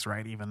versus Phoenix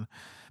Wright even.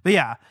 But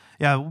yeah,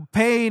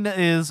 Payne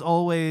is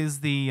always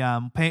the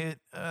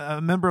a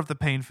member of the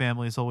Payne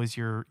family is always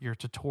your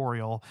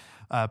tutorial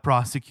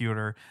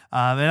prosecutor,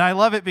 and I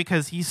love it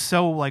because he's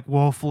so like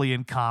woefully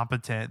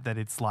incompetent that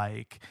it's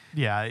like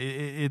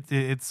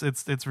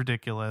it's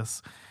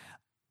ridiculous.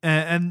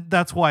 And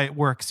that's why it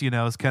works,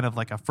 it's kind of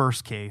like a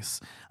first case.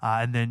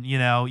 And then,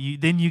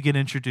 you get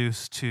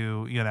introduced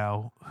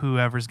to,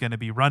 whoever's going to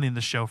be running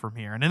the show from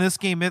here. And in this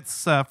game,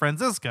 it's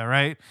Franziska,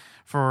 right?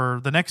 For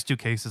the next two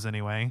cases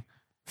anyway.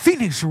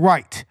 Phoenix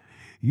Wright,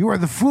 you're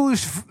the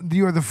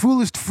foolishly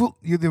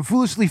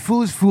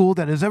foolish fool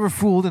that has ever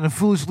fooled in a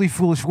foolishly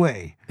foolish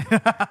way.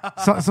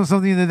 so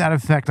something to that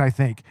effect, I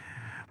think.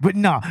 But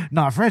no,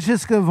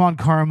 Franziska von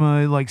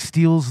Karma like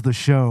steals the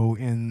show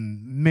in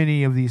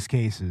many of these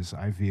cases,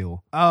 I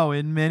feel. Oh,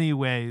 in many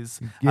ways.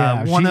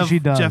 Yeah, she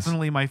does.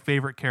 Definitely my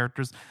favorite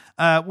characters.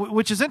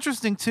 Which is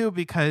interesting too,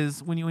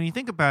 because when you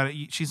think about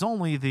it, she's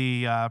only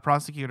the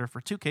prosecutor for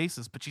two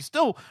cases, but you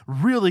still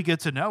really get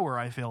to know her,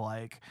 I feel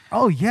like.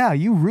 Oh yeah,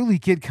 you really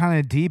get kind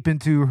of deep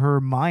into her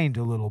mind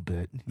a little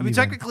bit. I mean,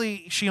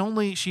 technically, she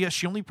only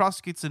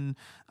prosecutes in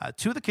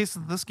two of the cases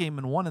of this game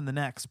and one in the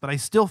next, but I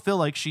still feel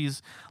like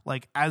she's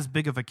like as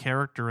big of a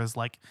character as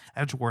like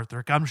Edgeworth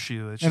or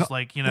Gumshoe. It's just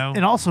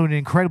and also an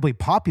incredibly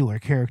popular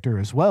character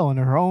as well in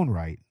her own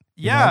right.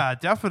 Yeah,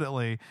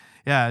 definitely.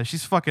 Yeah,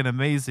 she's fucking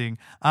amazing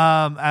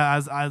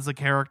as a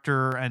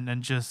character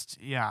and just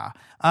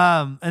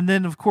and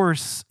then of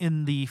course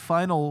in the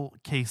final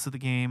case of the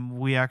game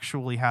we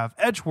actually have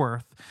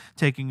Edgeworth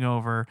taking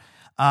over,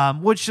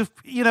 which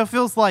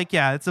feels like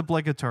it's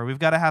obligatory. We've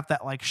got to have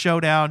that like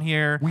showdown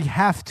here. We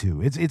have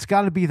to. It's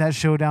got to be that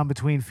showdown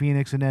between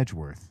Phoenix and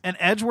Edgeworth. And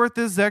Edgeworth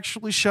is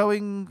actually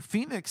showing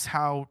Phoenix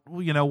how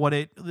what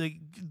it.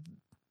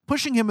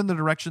 Pushing him in the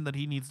direction that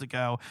he needs to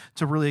go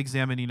to really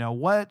examine,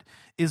 what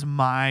is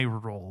my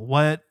role?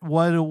 What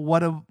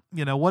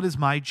what is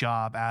my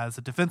job as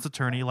a defense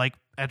attorney, like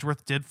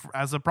Edgeworth did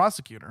as a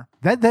prosecutor.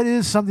 That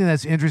is something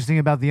that's interesting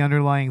about the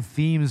underlying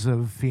themes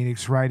of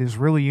Phoenix Wright is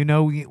really,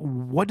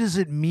 what does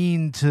it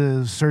mean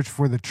to search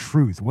for the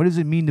truth? What does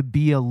it mean to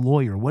be a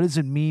lawyer? What does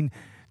it mean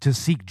to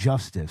seek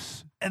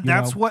justice? And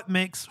that's what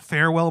makes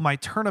Farewell My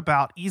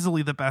Turnabout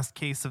easily the best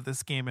case of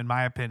this game, in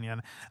my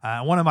opinion.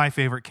 One of my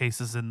favorite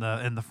cases in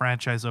the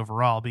franchise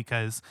overall,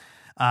 because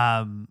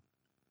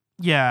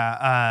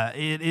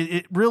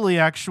it really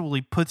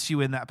actually puts you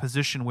in that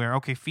position where,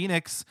 okay,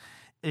 Phoenix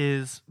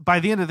is,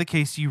 by the end of the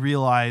case, you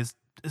realize,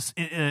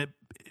 in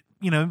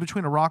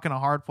between a rock and a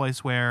hard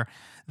place, where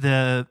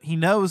he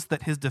knows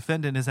that his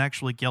defendant is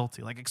actually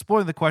guilty. Like,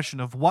 exploring the question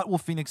of what will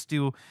Phoenix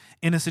do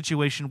in a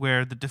situation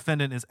where the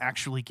defendant is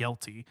actually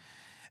guilty.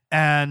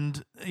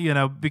 And,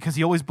 because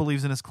he always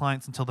believes in his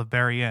clients until the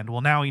very end.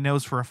 Well, now he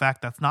knows for a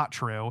fact that's not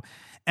true.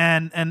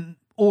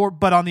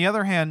 But on the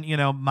other hand,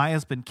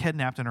 Maya's been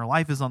kidnapped and her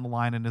life is on the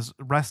line and is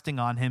resting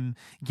on him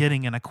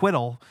getting an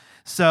acquittal.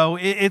 So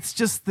it's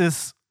just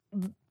this,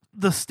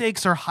 the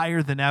stakes are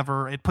higher than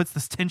ever. It puts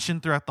this tension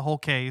throughout the whole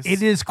case.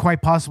 It is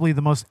quite possibly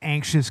the most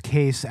anxious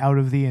case out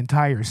of the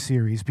entire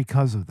series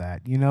because of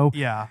that,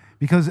 Yeah.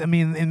 Because, in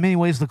many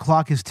ways the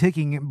clock is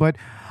ticking, but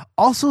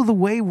also the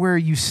way where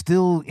you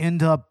still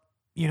end up,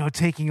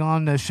 taking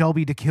on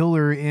Shelby the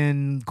Killer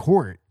in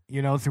court,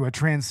 through a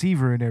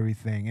transceiver and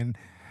everything. And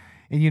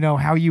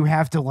how you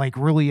have to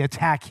really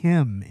attack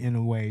him in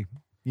a way,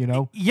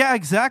 Yeah,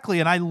 exactly.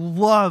 And I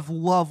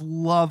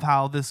love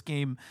how this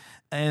game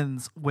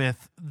ends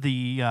with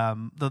the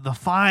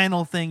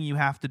final thing you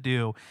have to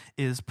do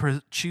is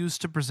choose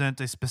to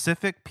present a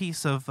specific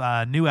piece of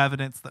new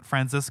evidence that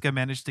Franziska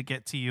managed to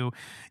get to you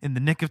in the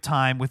nick of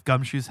time with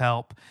Gumshoe's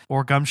help,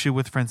 or Gumshoe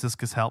with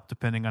Franziska's help,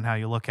 depending on how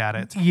you look at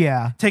it.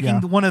 Yeah.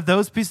 Taking one of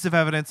those pieces of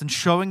evidence and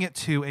showing it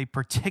to a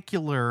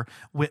particular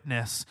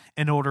witness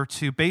in order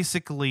to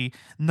basically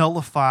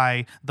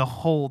nullify the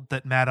hold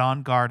that Matt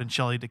Ongard and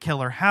Shelley the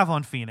Killer have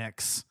on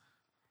Phoenix.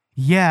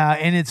 Yeah,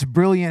 and it's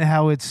brilliant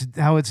how it's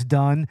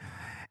done,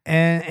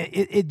 and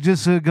it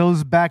just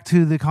goes back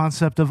to the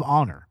concept of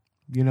honor.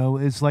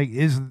 It's like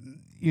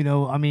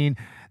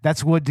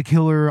that's what the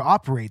killer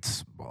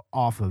operates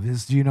off of,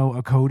 is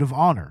a code of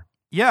honor.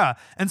 Yeah,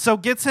 and so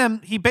gets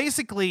him. He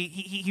basically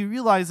he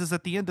realizes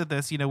at the end of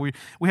this,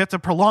 we have to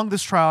prolong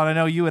this trial. And I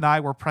know you and I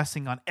were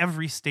pressing on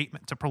every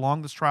statement to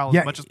prolong this trial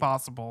as much as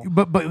possible.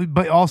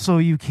 But also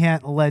you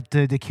can't let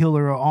the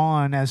killer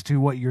on as to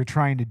what you're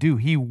trying to do.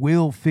 He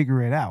will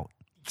figure it out.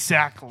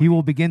 Exactly. He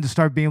will begin to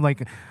start being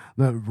like,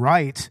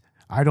 right,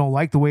 I don't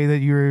like the way that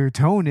your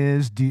tone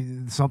is.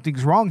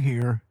 Something's wrong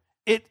here.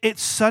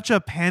 It's such a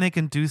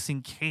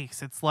panic-inducing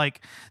case. It's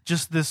like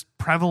just this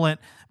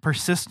prevalent,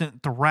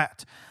 persistent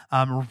threat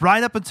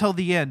right up until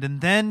the end.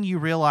 And then you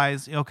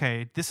realize,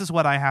 okay, this is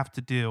what I have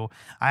to do.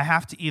 I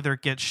have to either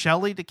get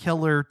Shelley the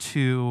Killer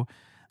to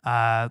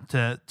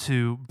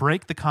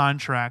break the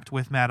contract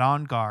with Matt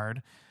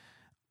Ongard,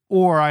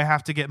 or I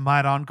have to get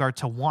Matt Ongard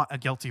to want a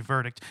guilty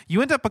verdict.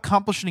 You end up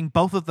accomplishing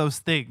both of those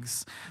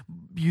things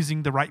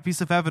using the right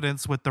piece of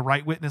evidence with the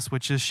right witness,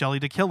 which is Shelley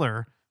the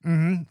Killer.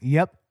 Mm-hmm.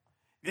 Yep.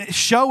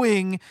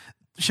 Showing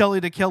Shelley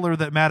the Killer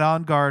that Matt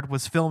Ongard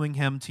was filming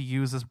him to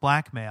use as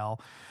blackmail,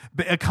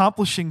 but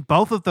accomplishing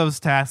both of those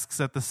tasks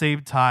at the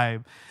same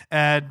time.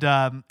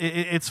 And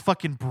it's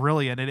fucking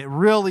brilliant. And it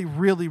really,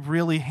 really,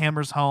 really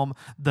hammers home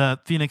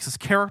the Phoenix's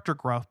character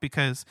growth,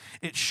 because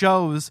it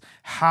shows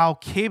how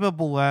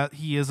capable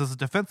he is as a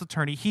defense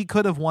attorney. He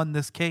could have won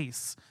this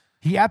case.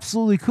 He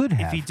absolutely could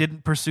have. If he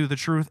didn't pursue the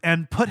truth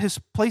and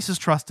place his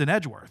trust in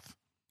Edgeworth.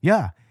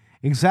 Yeah,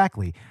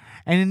 exactly.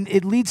 And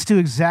it leads to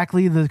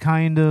exactly the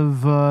kind of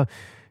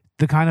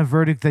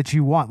verdict that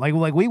you want.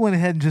 Like we went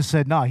ahead and just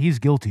said, nah, he's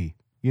guilty.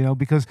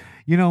 Because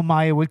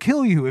Maya would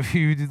kill you if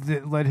you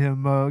let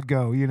him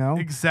go.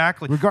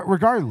 Exactly.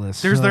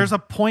 Regardless, there's a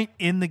point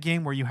in the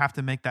game where you have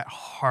to make that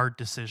hard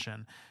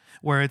decision,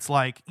 where it's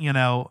like,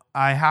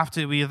 I have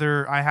to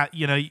either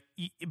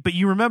but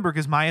you remember,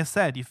 because Maya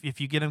said, if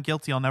you get him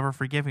guilty, I'll never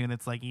forgive you. And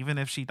it's like, even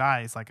if she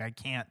dies, like, I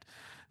can't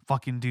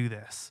fucking do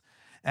this.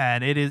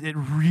 And it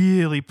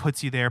really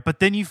puts you there.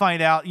 But then you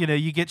find out,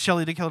 you get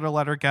Shelley the Killer to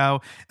let her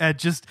go, and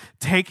just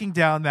taking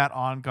down that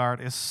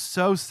Ongard is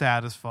so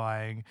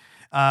satisfying.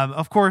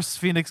 Of course,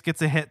 Phoenix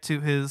gets a hit to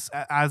his,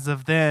 as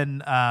of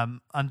then,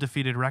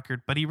 undefeated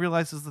record, but he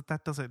realizes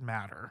that doesn't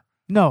matter.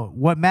 No,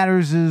 what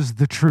matters is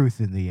the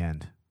truth in the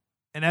end.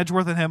 And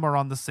Edgeworth and him are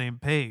on the same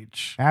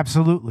page.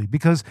 Absolutely,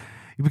 because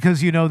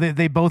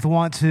they both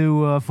want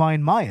to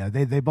find Maya.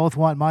 They both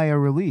want Maya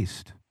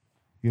released.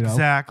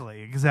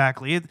 Exactly.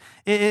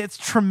 It's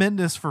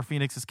tremendous for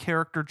Phoenix's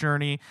character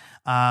journey.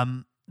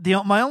 My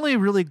only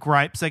really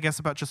gripes, I guess,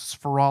 about Justice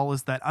for All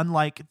is that,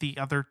 unlike the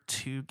other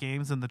two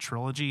games in the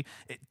trilogy,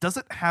 it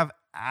doesn't have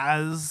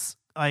as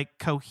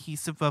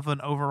cohesive of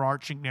an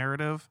overarching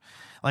narrative.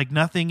 Like,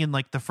 nothing in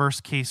the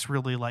first case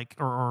really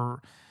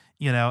or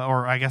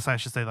I guess I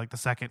should say the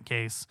second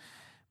case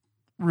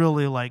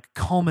really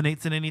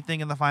culminates in anything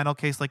in the final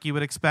case like you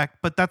would expect.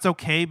 But that's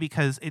okay,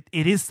 because it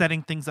is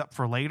setting things up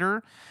for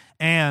later.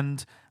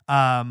 And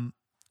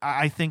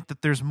I think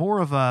that there's more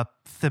of a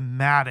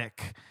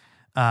thematic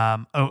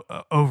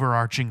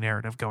overarching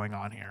narrative going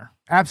on here.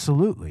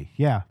 Absolutely.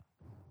 Yeah.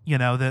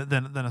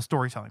 Than a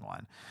storytelling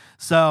one.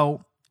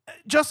 So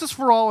Justice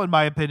for All, in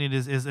my opinion,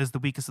 is the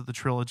weakest of the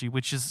trilogy,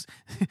 which is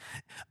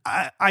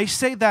I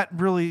say that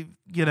really,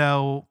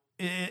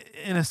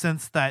 in a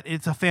sense that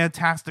it's a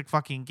fantastic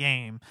fucking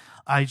game.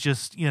 I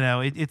just,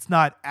 it's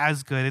not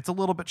as good. It's a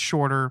little bit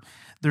shorter.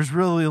 There's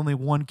really only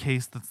one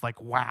case that's like,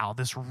 wow,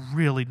 this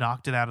really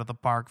knocked it out of the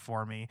park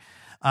for me.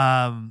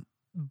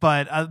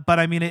 But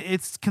I mean,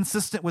 it's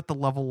consistent with the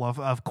level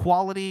of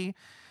quality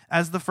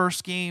as the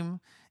first game,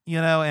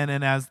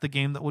 and as the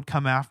game that would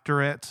come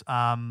after it,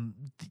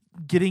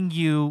 getting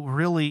you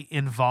really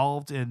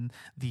involved in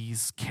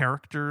these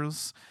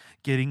characters,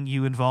 getting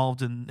you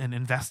involved and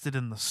invested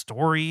in the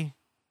story.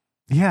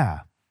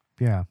 Yeah.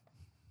 Yeah.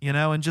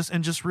 And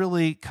just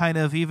really kind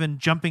of even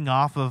jumping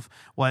off of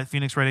what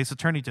Phoenix Wright Ace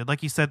Attorney did.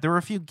 Like you said, there were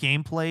a few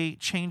gameplay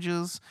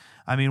changes.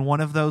 I mean, one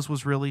of those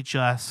was really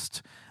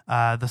just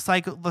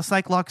the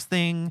Cyclops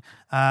thing,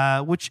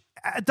 which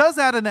does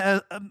add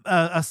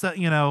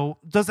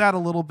does add a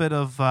little bit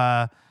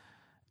of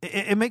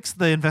it makes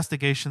the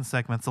investigation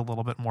segments a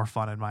little bit more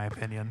fun, in my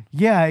opinion.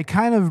 Yeah, it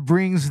kind of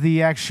brings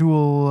the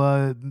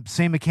actual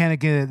same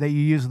mechanic that you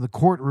use in the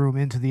courtroom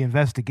into the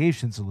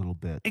investigations a little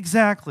bit.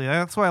 Exactly.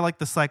 That's why I like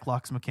the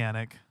Cyclops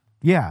mechanic.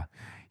 Yeah.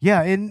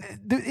 Yeah, and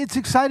it's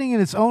exciting in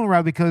its own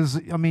right because,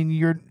 I mean,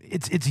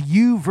 it's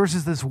you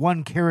versus this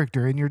one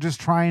character, and you're just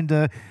trying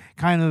to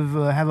kind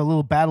of have a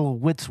little battle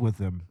of wits with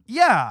them.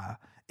 Yeah.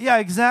 Yeah,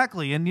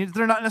 exactly. And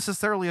they're not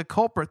necessarily a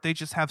culprit. They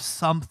just have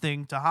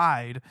something to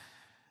hide.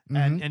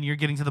 And you're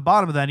getting to the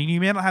bottom of that, and you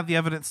may not have the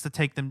evidence to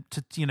take them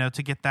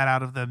to get that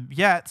out of them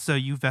yet. So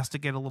you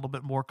investigate a little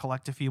bit more,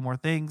 collect a few more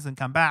things, and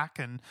come back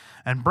and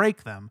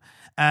break them.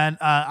 And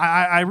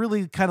I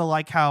really kind of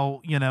like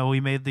how we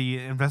made the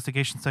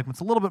investigation segments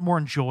a little bit more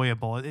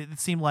enjoyable. It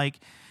seemed like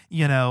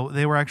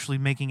they were actually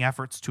making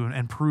efforts to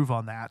improve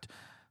on that.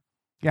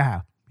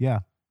 Yeah, yeah.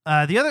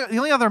 The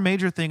only other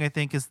major thing I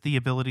think is the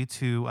ability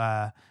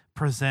to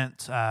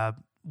present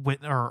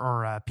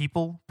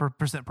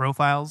present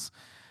profiles.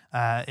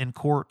 In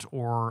court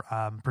or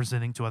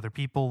presenting to other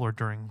people or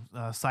during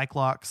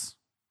Cyclops.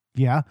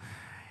 Yeah.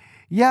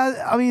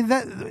 Yeah, I mean,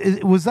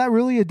 was that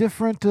really a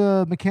different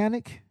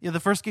mechanic? Yeah, the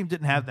first game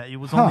didn't have that. It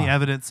was only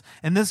evidence.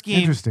 And this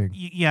game, interesting.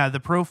 Yeah, the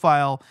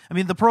profile. I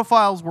mean, the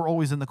profiles were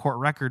always in the court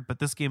record, but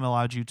this game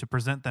allowed you to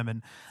present them,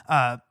 and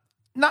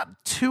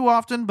not too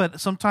often, but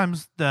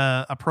sometimes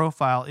a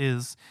profile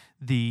is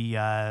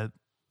the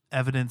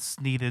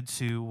evidence needed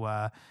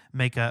to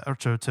make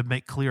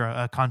clear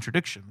a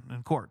contradiction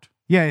in court.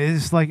 Yeah,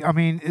 it's like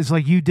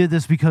you did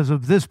this because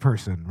of this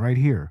person right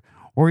here.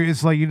 Or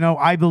it's like,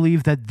 I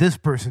believe that this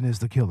person is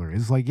the killer.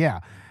 It's like,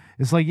 yeah.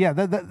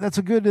 That's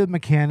a good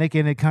mechanic,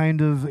 and it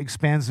kind of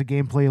expands the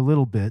gameplay a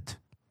little bit.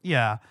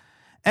 Yeah.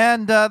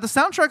 And the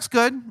soundtrack's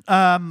good.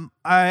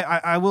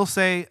 I will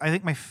say, I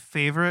think my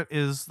favorite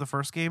is the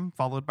first game,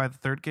 followed by the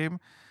third game.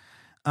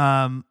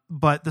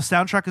 But the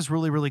soundtrack is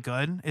really, really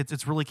good.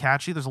 It's really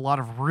catchy. There's a lot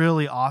of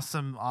really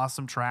awesome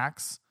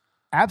tracks.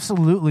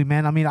 Absolutely,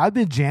 man. I mean, I've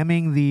been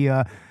jamming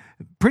the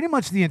pretty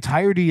much the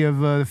entirety of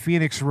the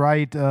Phoenix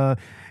Wright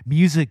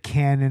music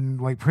canon,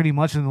 like pretty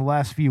much in the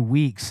last few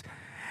weeks.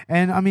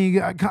 And I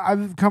mean,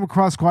 I've come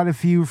across quite a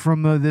few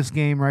from this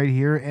game right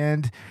here,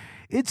 and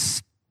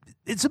it's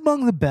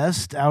among the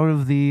best out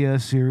of the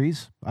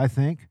series, I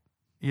think.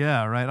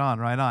 Yeah, right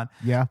on.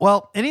 Yeah.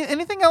 Well,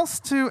 anything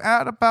else to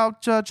add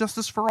about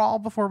Justice for All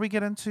before we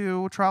get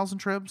into Trials and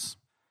Tribs?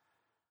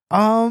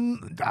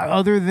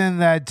 Other than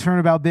that,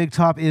 Turnabout Big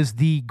Top is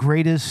the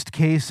greatest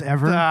case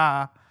ever.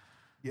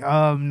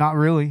 Not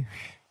really.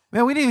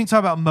 Man, we didn't even talk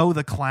about Mo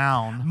the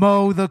Clown.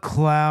 Mo the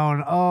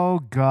Clown. Oh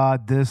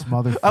God, this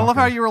motherfucker. I love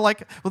how you were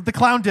like, well, the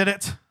clown did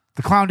it.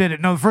 The clown did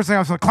it. No, the first thing I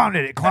was like, clown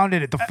did it. Clown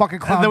did it. The fucking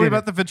clown did it. And then we did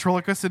met the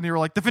ventriloquist, and you were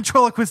like, the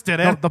ventriloquist did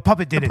it. No, the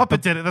puppet did it. The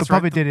puppet did it. That's the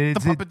puppet right. did it. The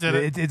puppet did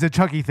it. It's a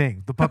Chucky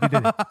thing. The puppet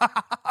did it.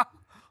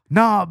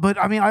 No, but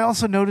I mean, I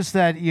also noticed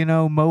that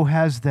Mo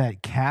has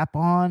that cap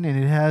on,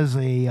 and it has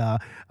a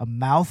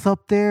mouth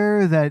up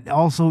there that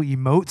also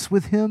emotes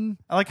with him.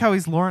 I like how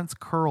he's Lawrence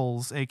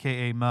Curls,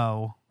 aka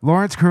Mo.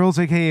 Lawrence Curls,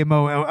 aka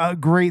Mo, a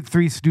great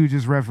Three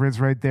Stooges reference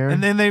right there.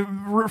 And then they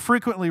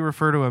frequently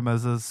refer to him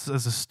as a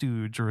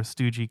stooge or a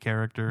stoogey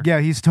character. Yeah,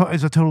 he's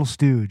a total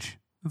stooge.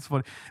 That's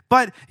funny,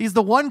 but he's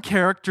the one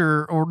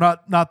character, or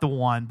not the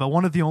one, but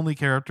one of the only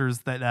characters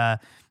that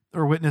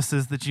or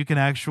witnesses that you can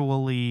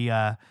actually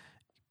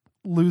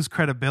lose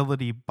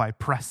credibility by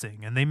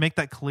pressing, and they make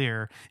that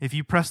clear. If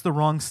you press the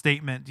wrong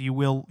statement, you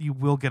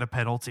will get a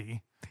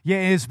penalty.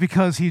 Yeah, it's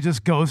because he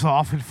just goes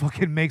off and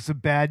fucking makes a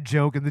bad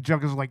joke, and the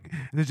judge is like,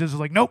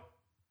 nope,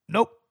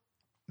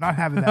 not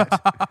having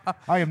that.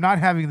 I am not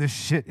having this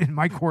shit in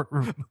my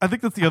courtroom. I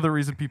think that's the other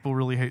reason people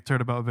really hate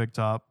Turnabout Big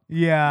Top.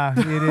 Yeah,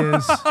 it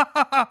is.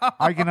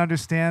 I can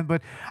understand,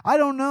 but I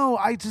don't know.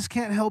 I just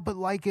can't help but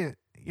like it,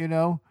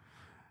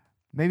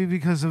 Maybe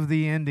because of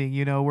the ending,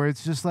 where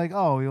it's just like,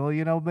 oh,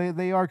 well,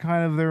 they are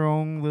kind of their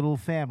own little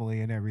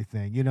family and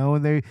everything,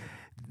 and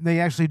they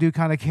actually do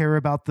kind of care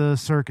about the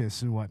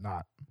circus and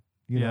whatnot,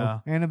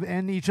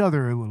 and each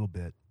other a little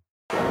bit.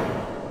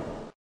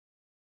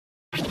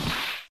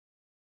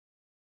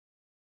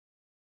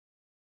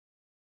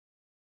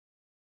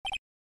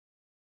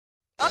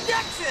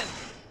 Objection!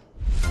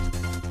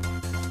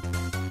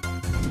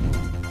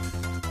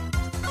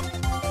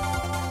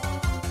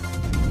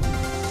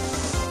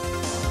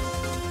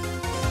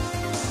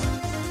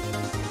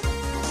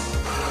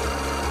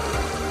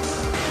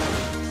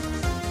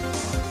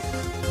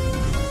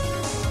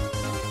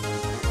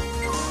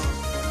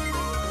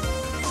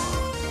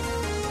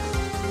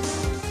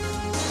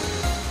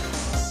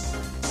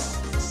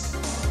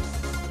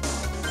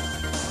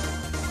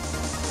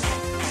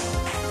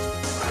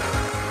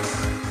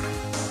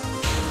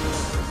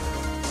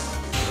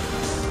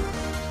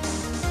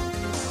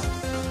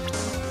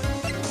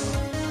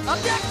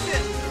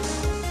 Objection!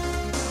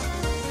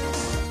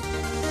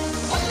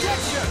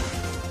 Objection!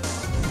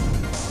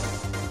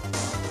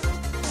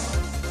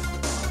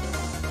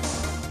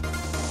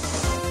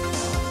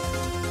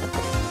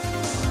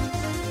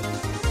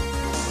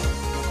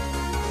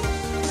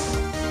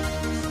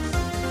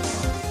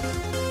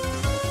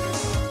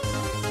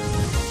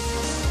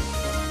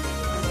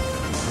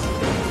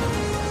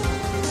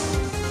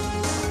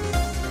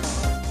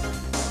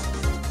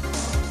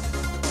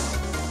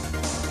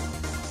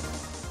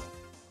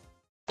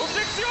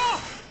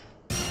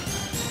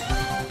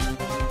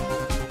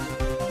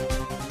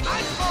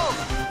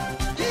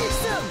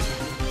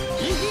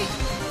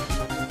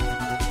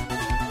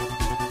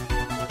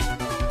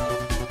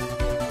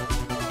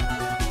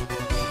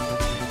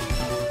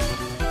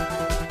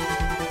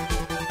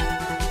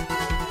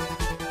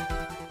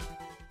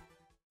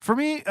 For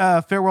me,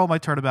 Farewell My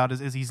Turnabout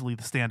is easily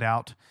the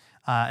standout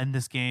in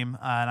this game,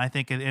 and I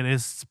think it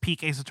is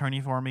peak Ace Attorney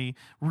for me.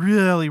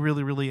 Really,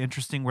 really, really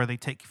interesting where they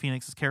take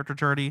Phoenix's character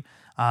journey,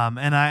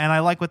 and I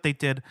like what they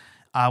did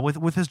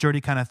with his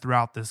journey kind of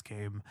throughout this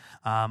game.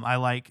 I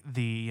like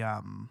the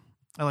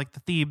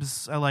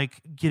themes. I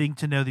like getting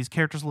to know these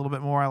characters a little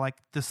bit more. I like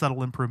the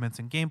subtle improvements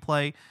in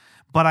gameplay,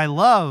 but I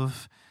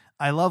love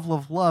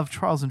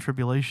Trials and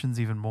Tribulations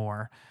even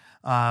more.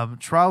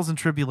 Trials and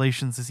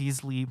Tribulations is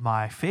easily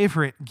my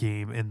favorite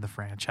game in the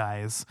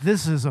franchise.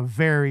 This is a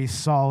very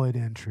solid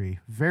entry.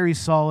 Very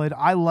solid.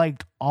 I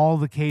liked all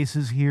the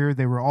cases here.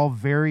 They were all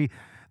they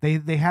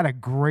had a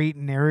great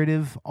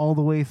narrative all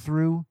the way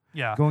through.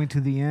 Yeah. Going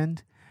to the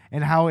end.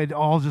 And how it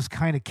all just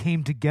kind of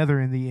came together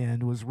in the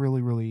end was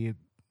really, really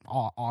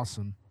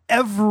awesome.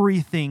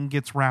 Everything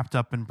gets wrapped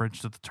up in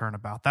Bridge to the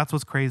Turnabout. That's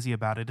what's crazy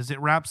about it, is it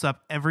wraps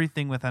up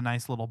everything with a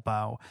nice little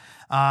bow.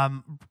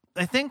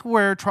 I think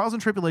where Trials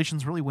and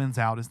Tribulations really wins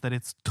out is that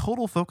it's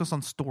total focus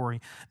on story.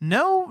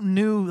 No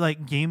new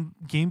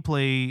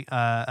gameplay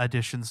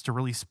additions to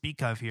really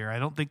speak of here. I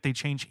don't think they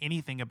change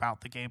anything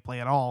about the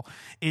gameplay at all.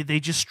 They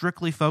just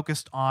strictly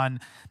focused on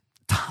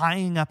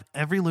tying up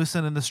every loose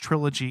end in this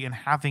trilogy and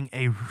having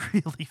a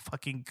really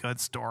fucking good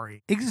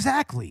story.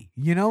 Exactly.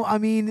 I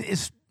mean,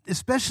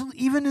 especially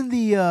even in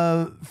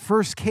the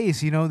first case,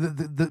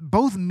 the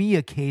both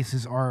Mia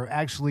cases are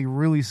actually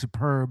really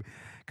superb,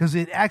 because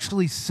it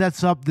actually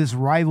sets up this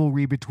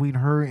rivalry between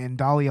her and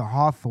Dahlia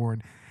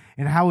Hawthorne,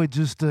 and how it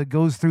just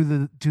goes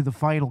through to the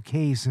final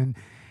case, and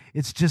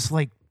it's just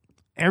like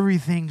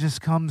everything just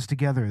comes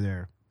together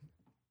there.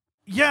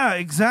 Yeah,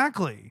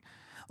 exactly.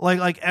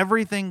 Like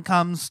everything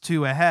comes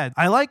to a head.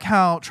 I like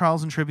how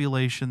Trials and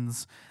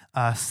Tribulations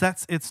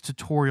sets its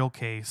tutorial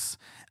case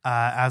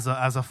as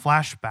a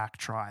flashback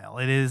trial.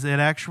 It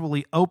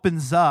actually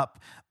opens up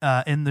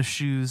in the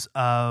shoes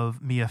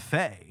of Mia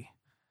Fey.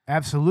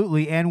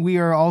 Absolutely, and we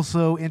are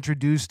also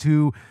introduced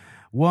to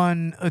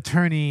one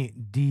attorney,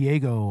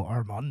 Diego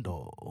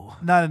Armando.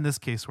 Not in this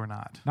case, we're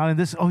not. Not in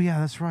this. Oh yeah,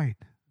 that's right.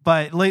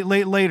 But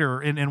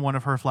later in one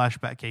of her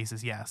flashback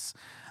cases, yes.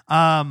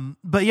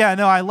 But yeah,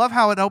 no, I love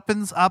how it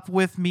opens up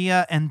with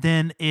Mia, and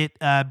then it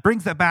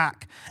brings that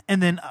back,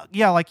 and then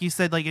like you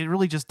said, like it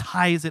really just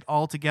ties it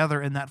all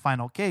together in that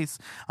final case.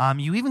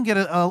 You even get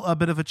a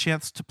bit of a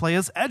chance to play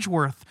as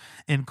Edgeworth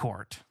in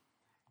court.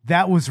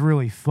 That was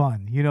really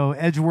fun.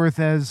 Edgeworth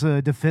as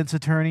a defense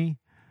attorney.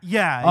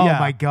 Yeah. Oh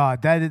my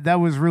God, that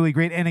was really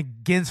great, and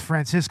against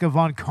Franziska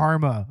von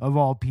Karma of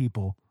all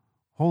people.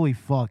 Holy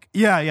fuck.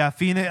 Yeah.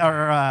 Phoenix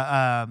or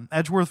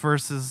Edgeworth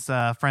versus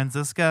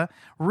Franziska.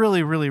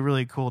 Really, really,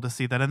 really cool to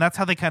see that. And that's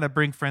how they kind of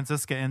bring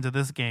Franziska into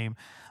this game.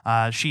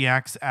 She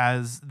acts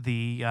as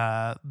the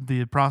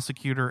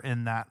prosecutor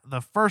in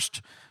the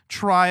first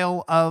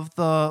trial of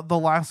the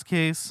last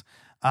case.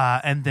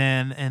 And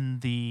then in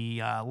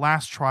the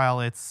last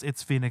trial,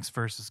 it's Phoenix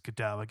versus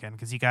Godot again,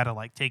 because you got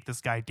to take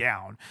this guy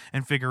down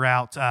and figure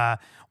out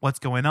what's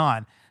going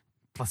on.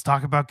 Let's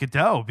talk about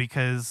Godot,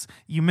 because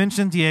you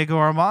mentioned Diego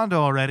Armando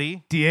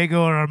already.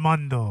 Diego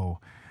Armando.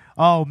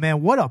 Oh,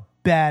 man, what a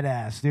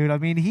badass, dude. I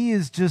mean,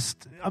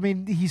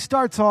 he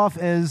starts off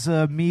as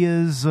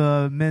Mia's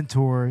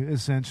mentor,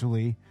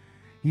 essentially.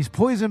 He's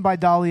poisoned by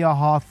Dahlia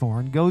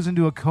Hawthorne, goes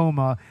into a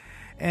coma,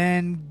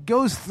 and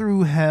goes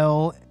through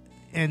hell,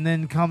 and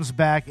then comes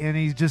back, and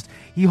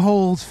he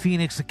holds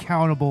Phoenix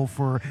accountable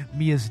for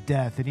Mia's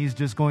death, and he's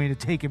just going to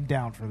take him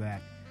down for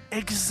that.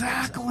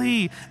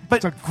 Exactly.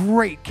 But It's a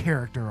great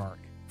character arc.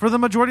 for the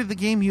majority of the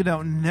game, you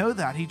don't know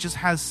that. He just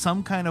has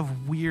some kind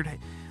of weird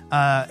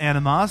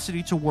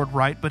animosity toward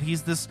Wright, but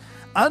he's this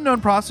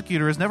unknown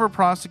prosecutor, has never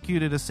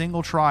prosecuted a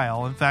single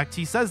trial. In fact,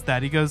 he says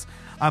that. He goes,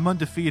 I'm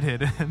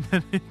undefeated. And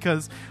then he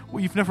goes,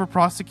 well, you've never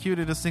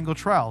prosecuted a single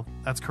trial.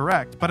 That's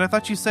correct. But I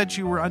thought you said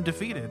you were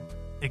undefeated.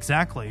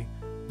 Exactly.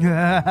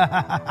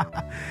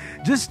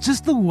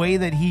 just the way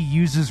that he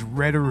uses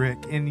rhetoric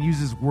and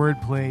uses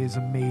wordplay is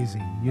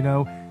amazing, you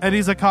know? And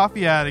he's a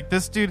coffee addict.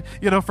 This dude,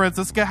 friends,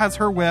 this guy has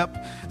her whip.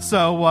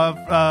 So,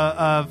 Godot,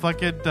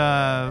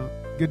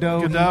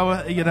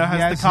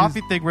 has the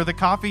coffee thing where the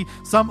coffee,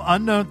 some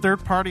unknown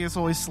third party is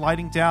always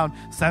sliding down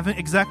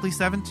exactly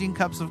 17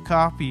 cups of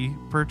coffee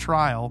per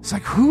trial. It's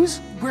like,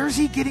 where's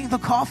he getting the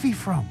coffee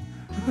from?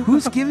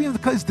 Who's giving him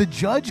is the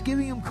judge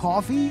giving him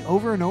coffee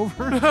over and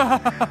over?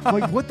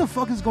 Like, what the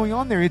fuck is going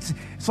on there? It's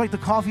like the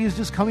coffee is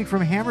just coming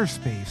from hammer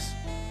space.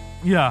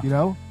 Yeah. You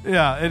know?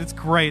 Yeah, and it's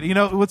great. You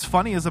know, what's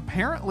funny is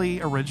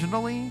apparently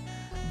originally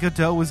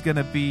Godot was going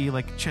to be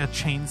like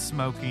chain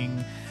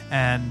smoking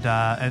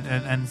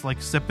and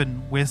like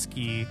sipping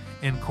whiskey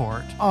in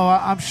court. Oh,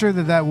 I'm sure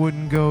that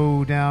wouldn't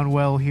go down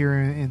well here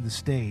in the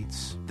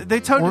States. They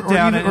toned it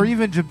down. Or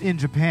even in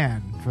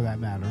Japan, for that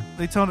matter.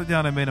 They toned it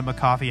down and made him a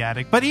coffee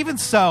addict. But even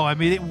so, I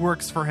mean, it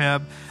works for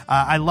him.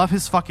 I love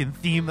his fucking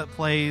theme that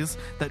plays,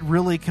 that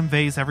really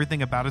conveys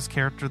everything about his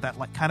character, that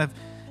like kind of,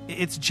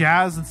 it's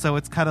jazz, and so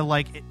it's kind of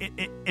like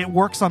it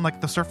works on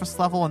like the surface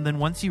level, and then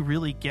once you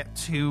really get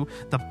to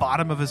the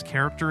bottom of his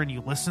character and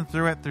you listen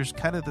through it, there's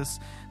kind of this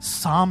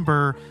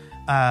somber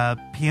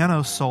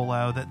piano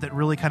solo that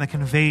really kind of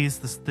conveys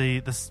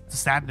the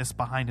sadness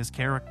behind his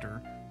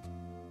character.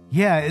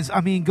 Yeah,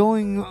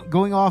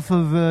 going off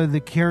of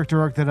the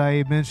character arc that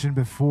I mentioned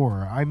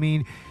before. I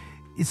mean,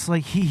 it's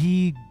like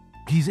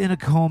he's in a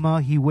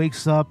coma. He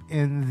wakes up,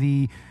 and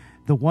the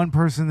one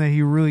person that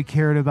he really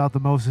cared about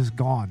the most is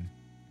gone.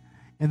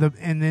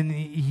 And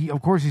then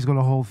of course he's going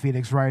to hold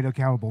Phoenix Wright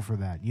accountable for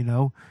that, you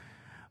know.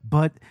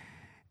 But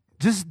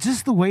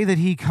just the way that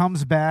he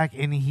comes back,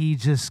 and he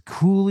just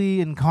coolly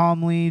and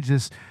calmly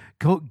just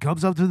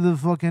comes into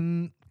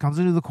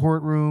the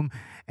courtroom,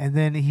 and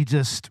then he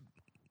just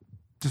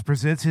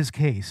presents his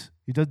case.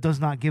 He does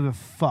not give a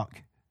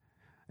fuck,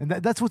 and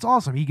that's what's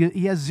awesome.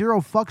 He has zero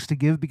fucks to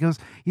give because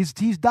he's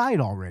died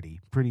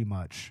already, pretty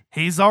much.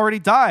 He's already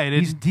died.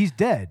 He's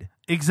dead.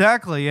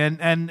 Exactly,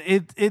 and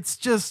it's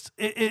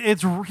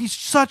he's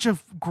such a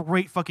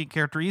great fucking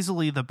character,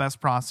 easily the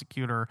best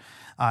prosecutor,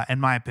 in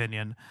my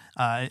opinion,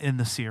 in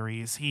the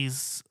series.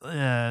 He's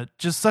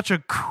just such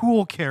a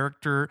cool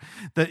character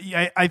that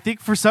I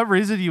think for some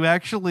reason you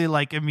actually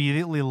like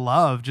immediately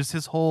love just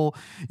his whole,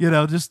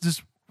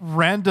 just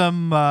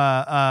random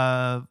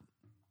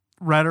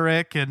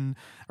rhetoric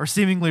or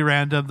seemingly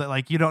random, that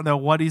like you don't know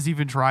what he's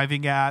even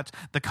driving at.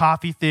 The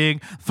coffee thing,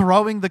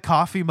 throwing the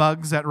coffee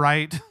mugs at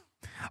Wright.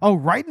 Oh,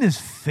 right in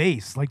his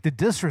face, like the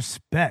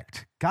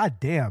disrespect. God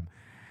damn.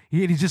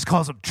 He just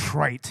calls him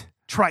trite.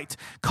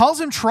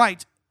 Calls him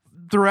trite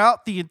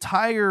throughout the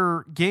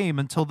entire game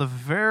until the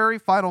very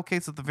final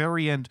case at the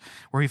very end,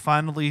 where he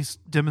finally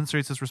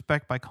demonstrates his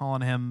respect by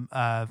calling him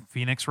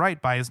Phoenix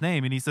Wright by his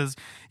name. And he says,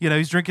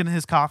 he's drinking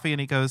his coffee,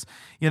 and he goes,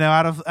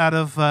 out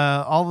of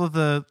all of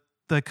the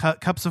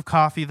cups of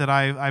coffee that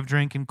I've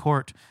drank in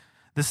court,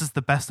 this is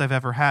the best I've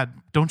ever had.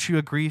 Don't you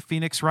agree,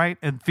 Phoenix Wright?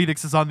 And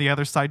Phoenix is on the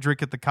other side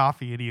drinking the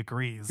coffee, and he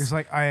agrees. It's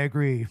like, I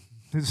agree.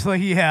 It's like,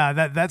 yeah,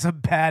 that's a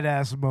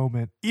badass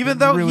moment. Even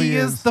though really he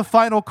is the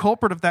final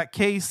culprit of that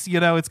case,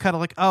 it's kind of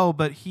like, oh,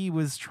 but he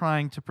was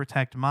trying to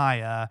protect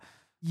Maya.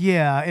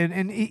 Yeah,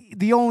 and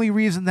the only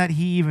reason that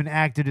he even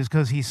acted is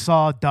because he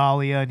saw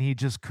Dahlia, and he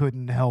just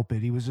couldn't help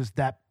it. He was just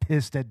that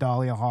pissed at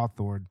Dahlia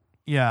Hawthorne.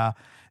 Yeah,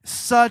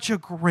 such a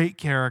great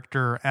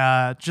character,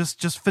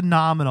 just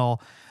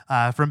phenomenal.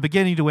 From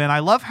beginning to end. I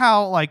love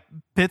how like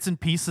bits and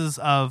pieces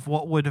of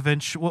what would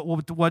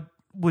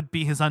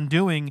be his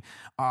undoing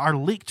are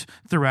leaked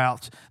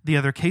throughout the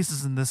other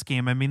cases in this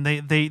game. I mean,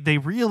 they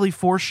really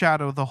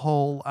foreshadow the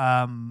whole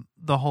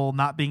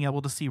not being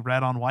able to see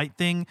red on white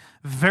thing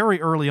very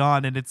early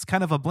on, and it's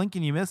kind of a blink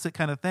and you miss it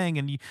kind of thing,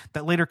 and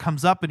that later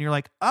comes up, and you're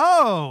like,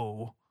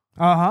 oh.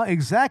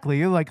 Exactly.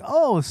 You're like,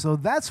 oh, so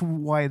that's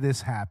why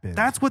this happened.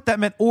 That's what that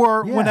meant.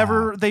 Or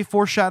whenever they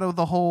foreshadow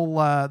the whole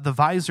the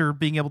visor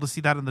being able to see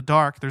that in the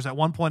dark. There's at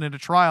one point in a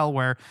trial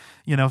where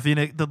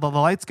Phoenix, the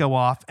lights go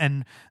off,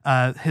 and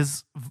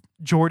his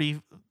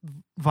Geordie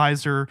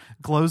visor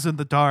glows in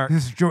the dark.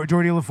 His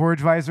Geordie LaForge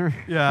visor.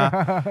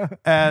 Yeah,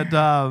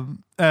 and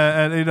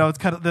it's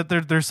kind of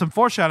that there's some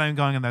foreshadowing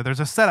going in there.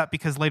 There's a setup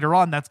because later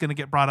on that's going to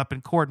get brought up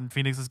in court, and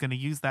Phoenix is going to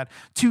use that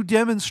to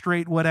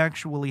demonstrate what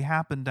actually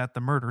happened at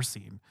the murder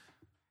scene.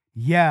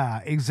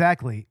 Yeah,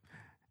 exactly.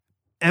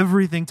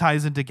 everything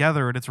ties in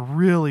together, and it's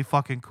really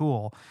fucking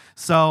cool.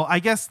 So I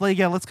guess,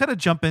 let's kind of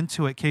jump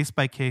into it case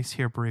by case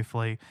here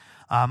briefly.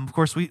 Of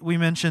course, we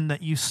mentioned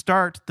that you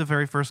start the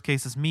very first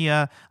case as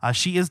Mia.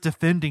 She is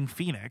defending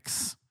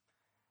Phoenix.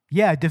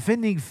 Yeah,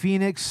 defending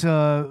Phoenix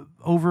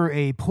over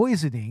a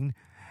poisoning.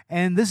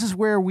 And this is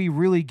where we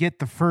really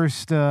get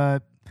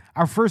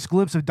our first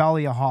glimpse of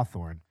Dahlia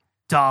Hawthorne.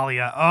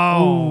 Dahlia.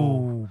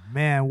 Oh,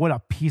 man, what a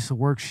piece of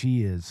work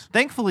she is.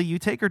 Thankfully, you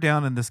take her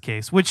down in this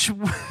case, which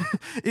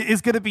is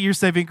going to be your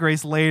saving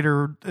grace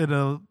later in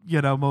a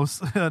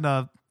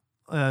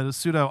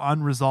pseudo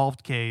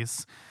unresolved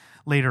case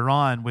later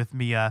on with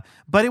Mia.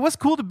 But it was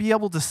cool to be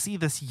able to see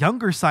this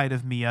younger side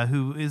of Mia,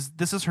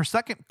 this is her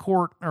second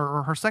court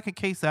or her second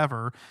case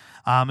ever,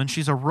 and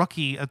she's a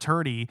rookie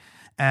attorney.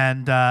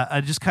 And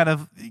just kind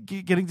of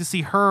getting to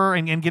see her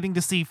and getting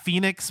to see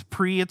Phoenix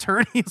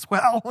pre-attorney as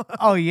well.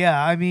 Oh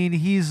yeah, I mean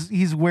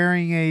he's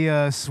wearing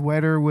a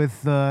sweater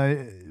with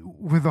a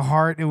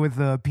heart and with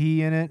a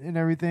P in it and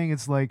everything.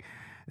 It's like,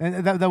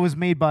 and that was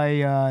made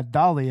by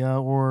Dahlia,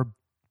 or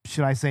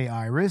should I say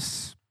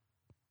Iris?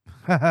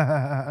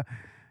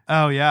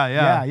 Oh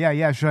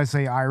yeah. Should I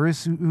say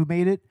Iris who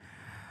made it?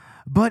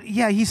 But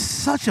yeah, he's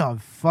such a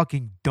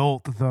fucking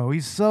dolt, though.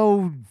 He's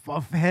so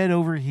head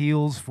over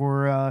heels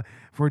for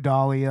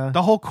Dahlia.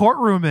 The whole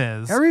courtroom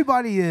is.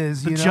 Everybody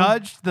is. The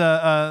judge,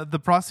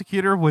 the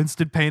prosecutor,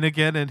 Winston Payne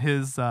again, and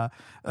his a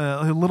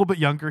little bit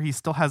younger. He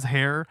still has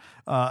hair.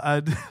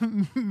 And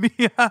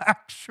Mia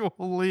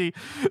actually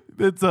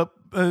ends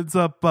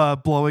up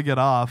blowing it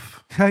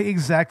off.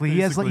 Exactly.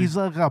 Basically. He's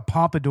like a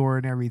pompadour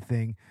and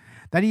everything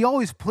that he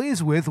always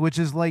plays with, which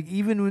is like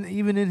even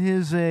in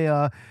his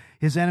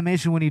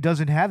animation when he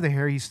doesn't have the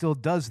hair, he still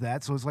does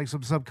that. So it's like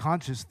some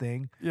subconscious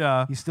thing.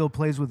 Yeah. He still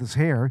plays with his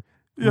hair,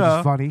 which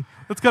is funny.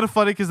 That's kind of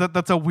funny because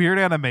that's a weird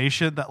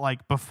animation that,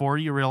 like, before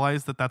you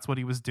realize that that's what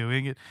he was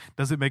doing, it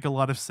doesn't make a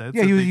lot of sense.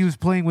 Yeah, he was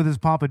playing with his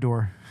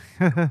pompadour.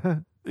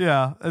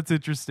 Yeah, that's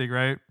interesting,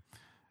 right?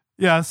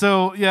 Yeah,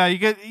 so yeah,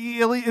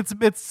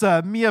 it's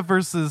Mia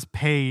versus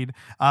Payne,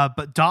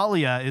 but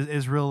Dahlia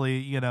is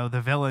really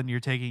the villain you're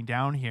taking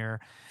down here,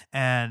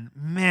 and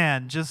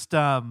man, just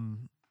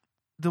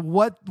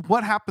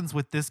what happens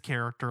with this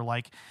character?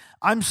 Like,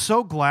 I'm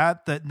so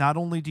glad that not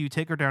only do you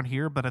take her down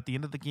here, but at the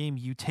end of the game,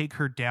 you take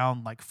her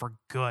down like for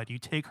good. You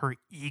take her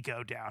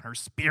ego down. Her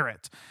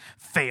spirit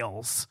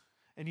fails,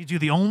 and you do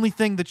the only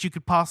thing that you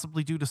could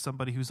possibly do to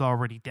somebody who's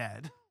already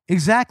dead.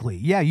 Exactly.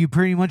 Yeah, you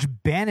pretty much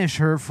banish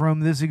her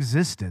from this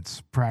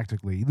existence,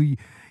 practically.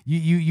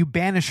 You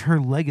banish her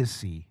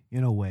legacy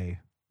in a way.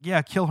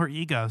 Yeah, kill her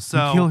ego.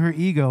 So you kill her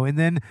ego, and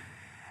then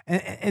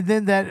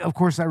that, of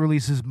course, that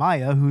releases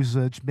Maya, who's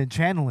been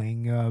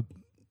channeling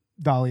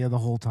Dahlia the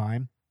whole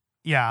time.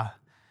 Yeah,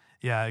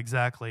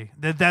 exactly.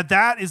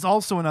 That is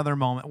also another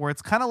moment where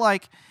it's kind of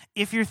like,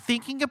 if you're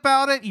thinking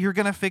about it, you're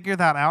gonna figure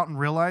that out and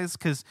realize,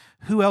 because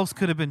who else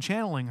could have been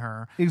channeling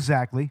her?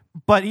 Exactly.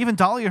 But even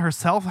Dahlia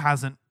herself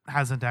hasn't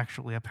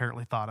actually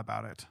apparently thought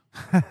about it.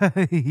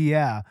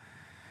 Yeah.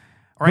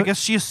 Or I guess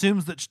she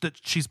assumes that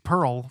she's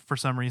Pearl for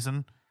some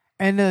reason.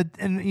 And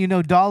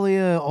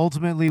Dahlia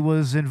ultimately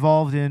was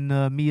involved in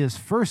Mia's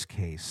first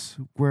case,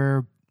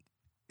 where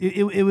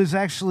it was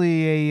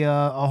actually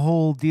a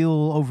whole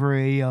deal over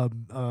a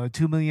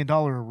 $2 million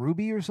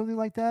ruby or something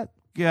like that.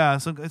 Yeah,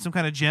 some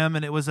kind of gem,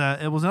 and it was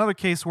another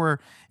case where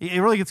it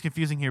really gets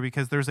confusing here,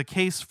 because there's a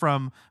case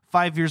from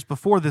 5 years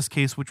before this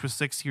case, which was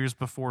 6 years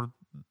before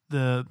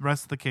the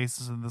rest of the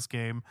cases in this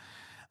game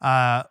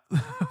that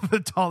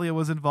Dahlia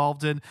was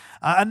involved in,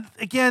 and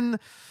again,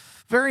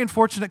 very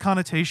unfortunate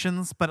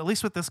connotations. But at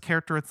least with this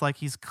character, it's like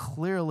he's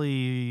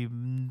clearly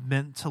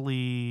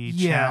mentally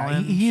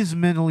challenged. He's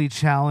mentally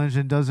challenged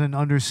and doesn't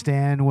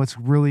understand what's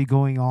really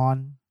going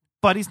on.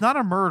 But he's not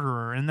a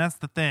murderer, and that's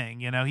the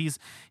thing.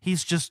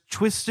 He's just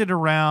twisted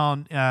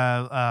around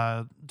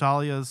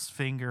Dahlia's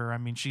finger. I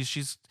mean, it's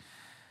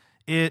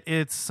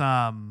really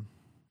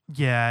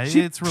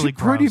she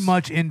pretty gross.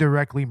 much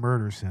indirectly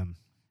murders him.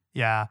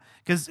 Yeah,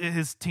 because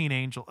his teen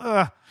angel.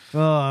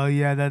 Oh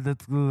yeah,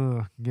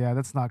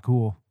 that's not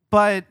cool.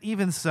 But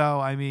even so,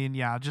 I mean,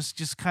 yeah,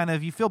 just kind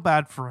of, you feel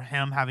bad for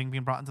him having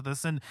been brought into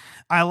this. And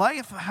I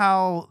like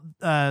how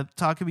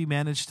Takumi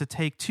managed to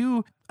take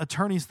two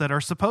attorneys that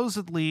are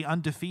supposedly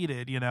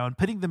undefeated, and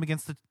pitting them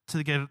against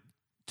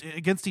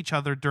each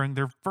other during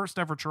their first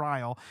ever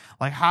trial.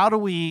 Like, how do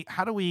we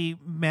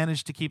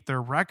manage to keep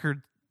their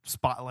record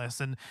spotless?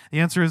 And the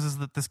answer is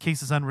that this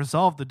case is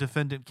unresolved. The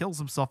defendant kills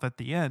himself at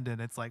the end, and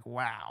it's like,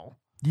 wow.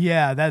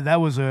 Yeah, that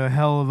was a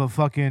hell of a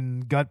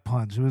fucking gut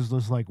punch. It was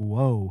just like,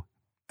 whoa.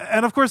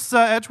 And of course,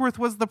 Edgeworth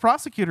was the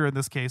prosecutor in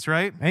this case,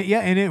 right?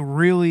 And it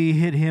really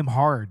hit him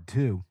hard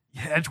too.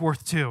 Yeah,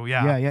 Edgeworth too.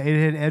 Yeah, it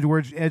hit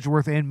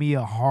Edgeworth and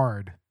Mia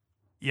hard.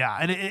 Yeah,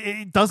 and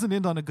it doesn't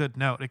end on a good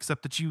note,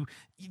 except that you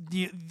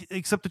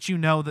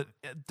know that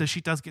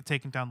she does get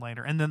taken down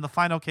later, and then the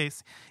final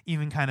case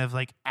even kind of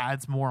like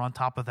adds more on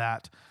top of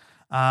that.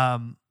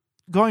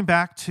 Going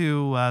back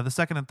to the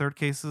second and third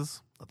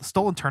cases, the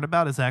Stolen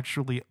Turnabout is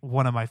actually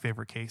one of my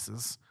favorite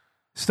cases.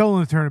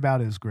 Stolen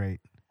Turnabout is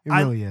great. It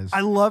really is.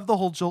 I love the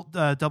whole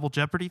double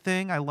jeopardy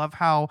thing. I love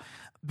how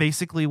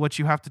basically what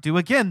you have to do,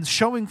 again,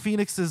 showing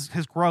Phoenix's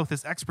his growth,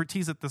 his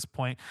expertise at this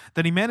point,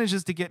 that he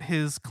manages to get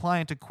his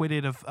client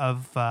acquitted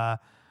of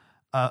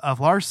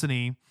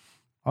larceny.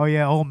 Oh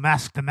yeah,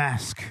 mask the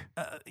mask.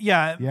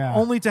 Yeah, Yeah.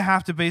 only to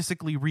have to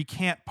basically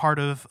recant part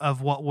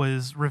of what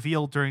was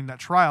revealed during that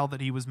trial, that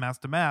he was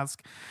mask to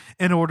mask,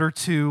 in order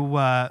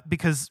to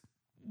because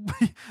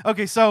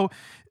okay, so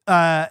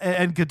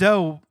and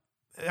Godot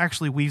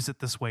actually weaves it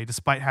this way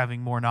despite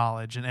having more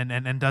knowledge,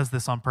 and does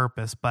this on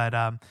purpose, but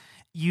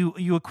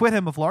you acquit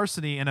him of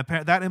larceny, and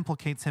that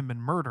implicates him in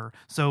murder.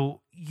 So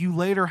you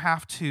later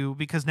have to,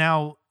 because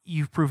now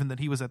you've proven that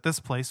he was at this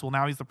place. Well,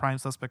 now he's the prime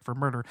suspect for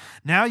murder.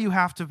 Now you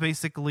have to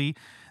basically,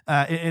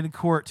 in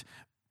court,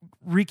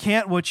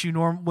 recant what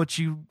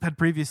you had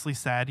previously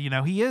said. You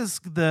know, he is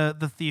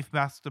the thief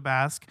mask to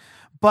mask,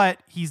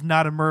 but he's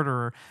not a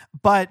murderer.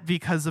 But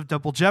because of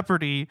double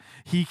jeopardy,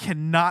 he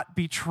cannot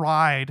be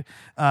tried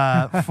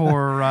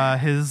for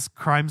his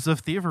crimes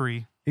of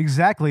thievery.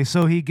 Exactly.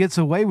 So he gets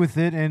away with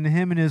it, and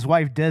him and his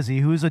wife Desi,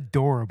 who is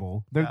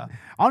adorable.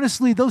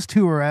 Honestly, those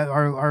two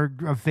are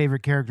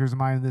favorite characters of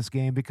mine in this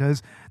game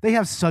because they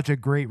have such a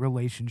great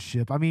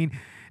relationship. I mean,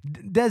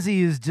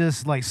 Desi is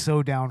just like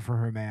so down for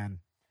her man.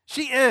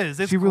 She is.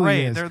 It's she really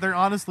great. Is. They're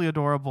honestly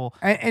adorable.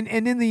 And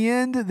in the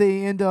end,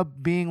 they end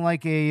up being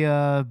like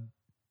a.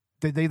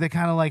 They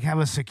kind of like have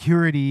a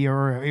security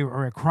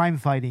or a crime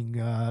fighting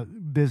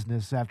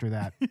business after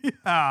that.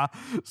 Yeah,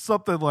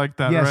 something like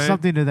that. Yeah, right?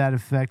 something to that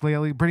effect. Like,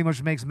 it pretty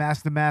much makes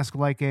Mask the Mask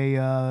like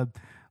a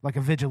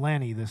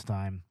vigilante this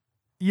time.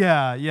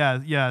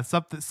 Yeah.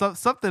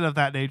 Something of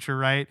that nature,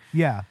 right?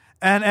 Yeah.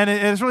 And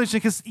it's really interesting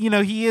because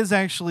he is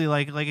actually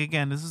like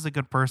again, this is a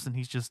good person.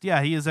 He's just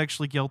he is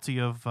actually guilty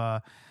of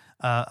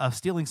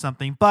stealing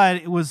something, but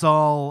it was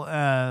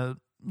all.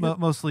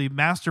 Mostly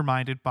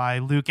masterminded by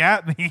Luke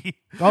Atme.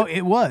 Oh,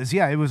 it was.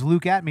 Yeah, it was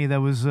Luke Atme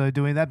that was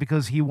doing that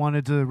because he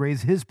wanted to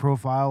raise his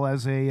profile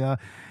as a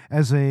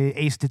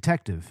ace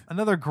detective.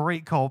 Another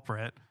great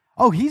culprit.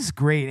 Oh, he's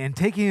great, and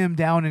taking him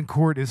down in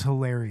court is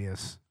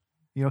hilarious.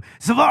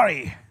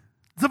 Zavari.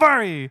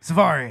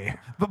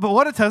 But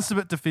what a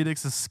testament to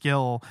Phoenix's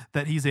skill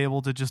that he's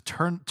able to just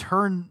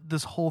turn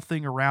this whole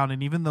thing around.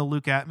 And even though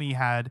Luke Atme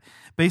had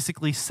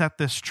basically set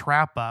this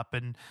trap up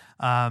and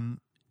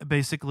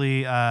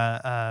basically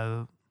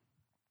masterminded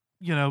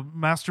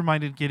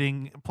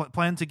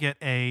planned to get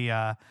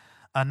a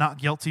not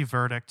guilty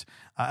verdict,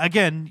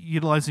 again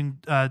utilizing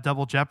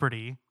double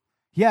jeopardy.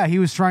 Yeah, he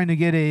was trying to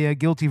get a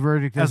guilty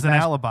verdict as an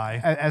alibi,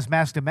 as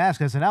mask to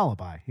mask as an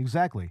alibi.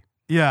 Exactly.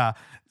 Yeah.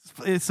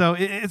 So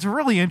it's a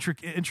really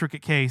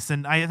intricate case,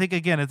 and I think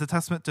again it's a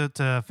testament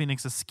to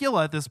Phoenix's skill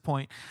at this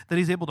point that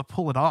he's able to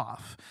pull it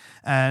off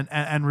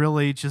and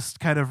really just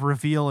kind of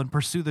reveal and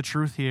pursue the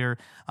truth here.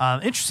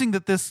 Interesting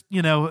that this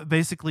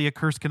basically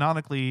occurs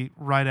canonically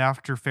right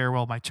after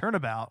Farewell My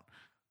Turnabout.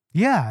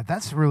 Yeah,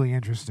 that's really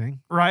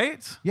interesting.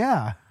 Right?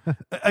 Yeah.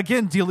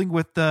 Again, dealing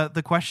with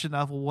the question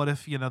of, well, what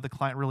if, the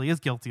client really is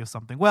guilty of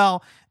something?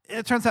 Well,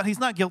 it turns out he's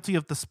not guilty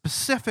of the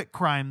specific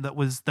crime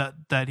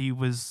that he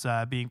was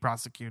being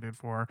prosecuted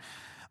for,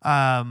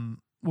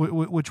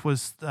 which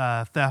was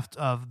theft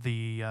of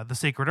the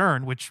sacred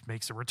urn, which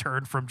makes a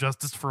return from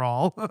Justice for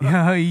All.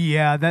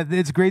 Yeah. That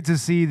it's great to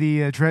see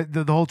the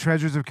whole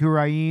Treasures of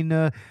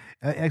Kurain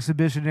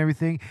exhibition and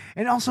everything,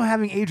 and also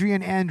having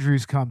Adrian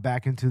Andrews come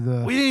back into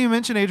the. We didn't even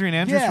mention Adrian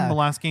Andrews from the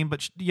last game,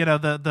 but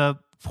the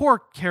poor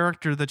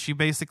character that she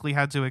basically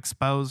had to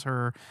expose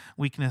her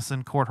weakness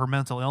in court, her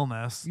mental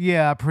illness.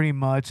 Yeah, pretty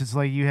much. It's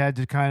like you had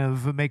to kind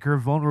of make her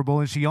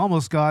vulnerable, and she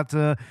almost had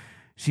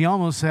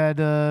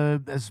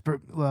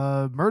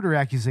murder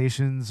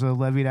accusations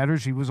levied at her.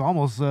 She was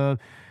almost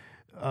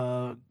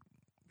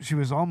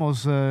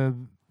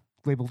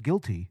labeled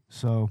guilty.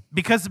 So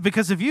because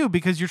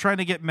you're trying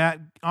to get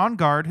Matt on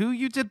guard, who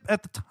you did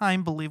at the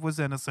time believe was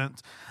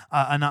innocent,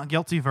 a not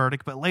guilty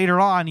verdict, but later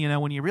on,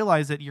 when you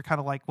realize it, you're kind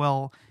of like,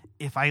 well,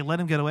 if I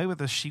let him get away with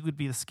this, she would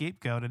be the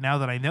scapegoat. And now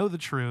that I know the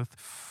truth,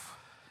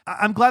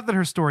 I'm glad that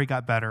her story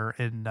got better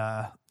in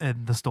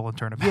the Stolen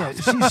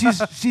Turnabout.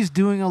 Yeah, she's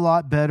doing a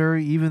lot better,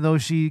 even though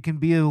she can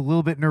be a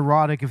little bit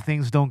neurotic if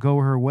things don't go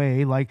her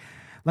way.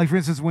 Like for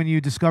instance, when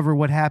you discover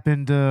what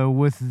happened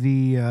with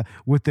the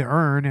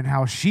urn and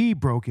how she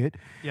broke it,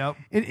 yep,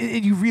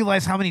 and you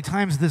realize how many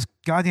times this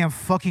goddamn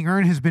fucking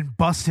urn has been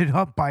busted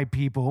up by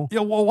people. Yeah,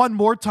 well, one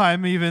more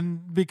time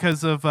even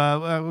because of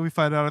we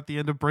find out at the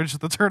end of Bridge of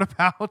the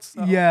Turnabout.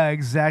 So. Yeah,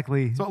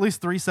 exactly. So at least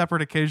 3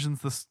 separate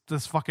occasions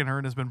this fucking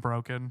urn has been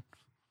broken.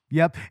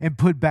 Yep, and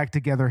put back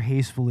together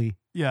hastefully.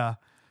 Yeah.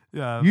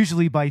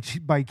 Usually by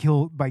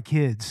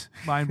kids.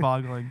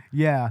 Mind-boggling.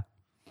 Yeah.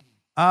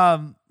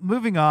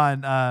 Moving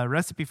on,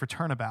 recipe for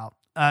Turnabout.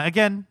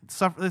 Again,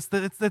 it's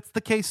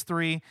the case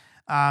 3.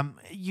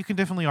 You can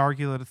definitely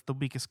argue that it's the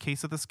weakest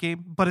case of this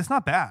game, but it's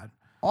not bad.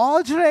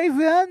 Oh,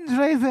 Draven.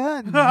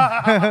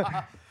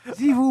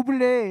 S'il vous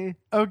plaît.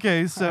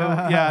 Okay, so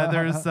yeah,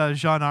 there's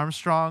Jean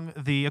Armstrong.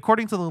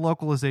 According to the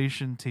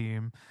localization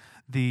team,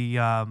 the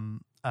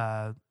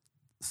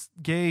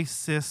gay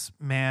cis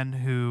man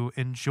who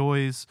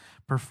enjoys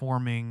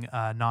performing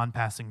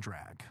non-passing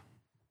drag.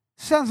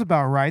 Sounds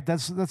about right.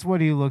 That's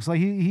what he looks like.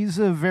 He's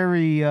a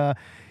very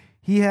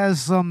he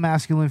has some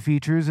masculine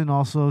features and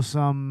also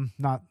some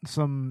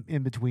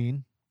in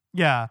between.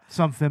 Yeah,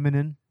 some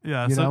feminine.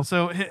 Yeah. You know?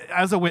 So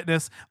as a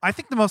witness, I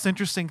think the most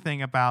interesting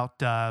thing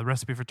about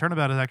Recipe for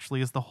Turnabout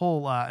is the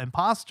whole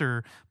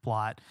imposter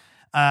plot.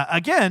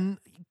 Again,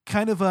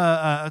 kind of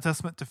a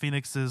testament to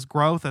Phoenix's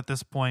growth at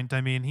this point. I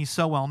mean, he's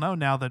so well known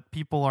now that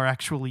people are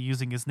actually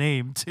using his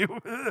name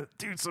to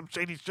do some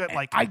shady shit.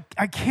 Like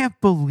I can't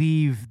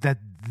believe that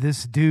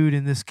this dude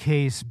in this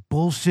case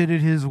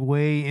bullshitted his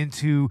way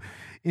into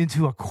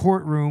a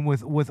courtroom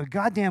with a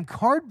goddamn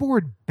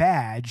cardboard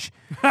badge.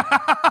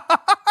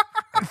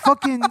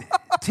 Fucking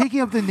taking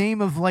up the name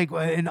of like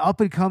an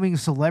up and coming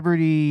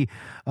celebrity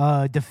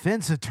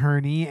defense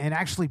attorney and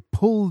actually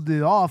pulled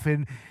it off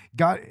and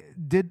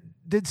did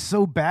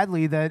so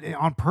badly that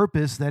on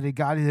purpose that it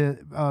got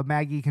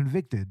Maggie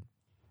convicted.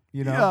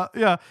 You know?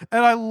 Yeah.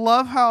 And I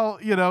love how,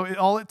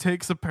 all it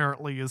takes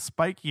apparently is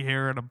spiky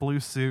hair and a blue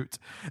suit.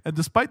 And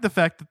despite the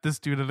fact that this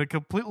dude had a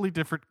completely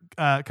different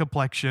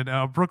complexion,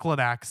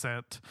 Brooklyn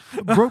accent.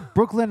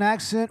 Brooklyn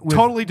accent with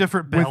totally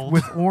different build.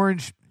 With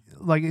orange,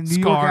 like in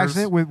New York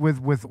accent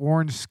with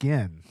orange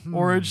skin.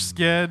 Orange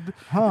skin.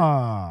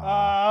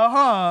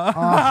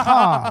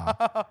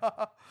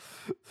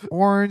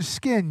 Orange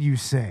skin, you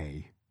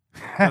say?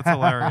 That's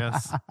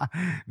hilarious.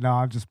 No,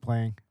 I'm just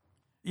playing.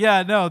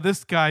 Yeah, no,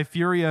 this guy,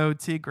 Furio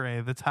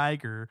Tigre, the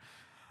tiger.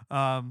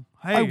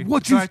 Hey,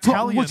 what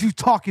you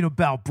talking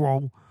about,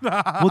 bro?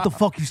 What the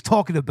fuck you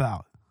talking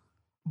about?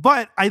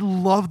 But I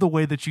love the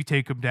way that you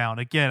take him down.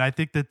 Again, I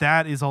think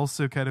that is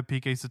also kind of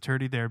PK's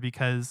attorney there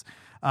because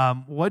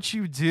what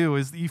you do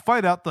is you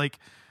find out like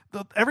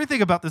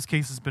everything about this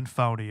case has been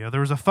phony. There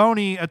was a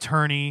phony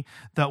attorney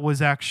that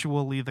was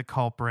actually the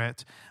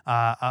culprit,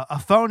 a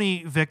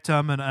phony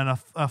victim, and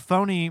a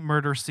phony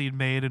murder scene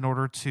made in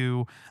order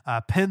to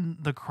pin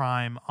the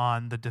crime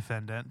on the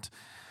defendant.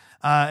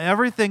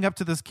 Everything up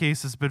to this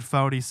case has been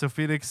phony, so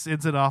Phoenix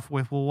ends it off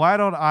with, well, why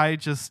don't I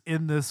just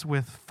end this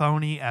with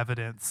phony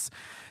evidence?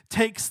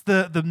 Takes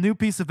the new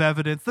piece of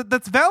evidence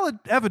that's valid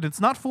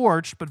evidence, not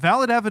forged, but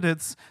valid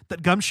evidence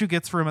that Gumshoe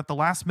gets for him at the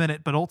last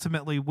minute, but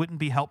ultimately wouldn't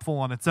be helpful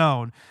on its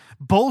own.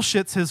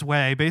 Bullshits his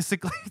way,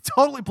 basically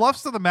totally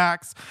bluffs to the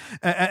max,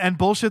 and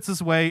bullshits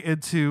his way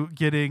into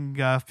getting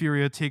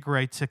Furio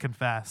Tigre to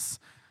confess.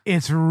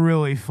 It's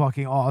really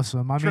fucking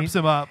awesome. Trips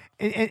him up.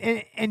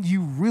 And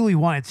you really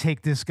want to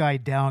take this guy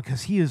down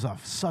because he is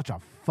such a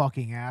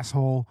fucking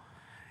asshole.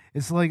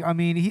 It's like,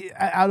 he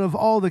out of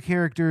all the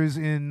characters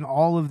in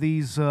all of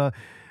these,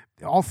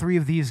 all three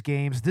of these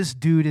games, this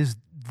dude is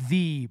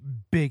the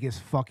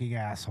biggest fucking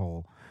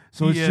asshole.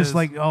 So it's just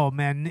like, oh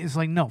man, it's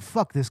like, no,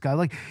 fuck this guy.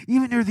 Like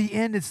even near the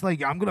end, it's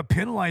like, I'm gonna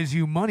penalize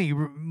you, money,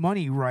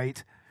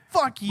 right?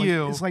 Fuck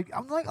you. It's like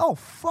I'm like, oh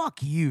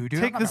fuck you,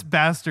 dude. Take this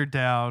bastard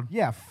down.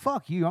 Yeah,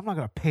 fuck you. I'm not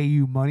gonna pay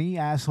you money,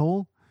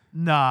 asshole.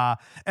 Nah.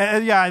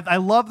 And yeah, I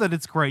love that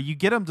it's great. You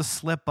get him to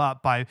slip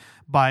up by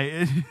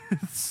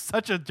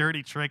such a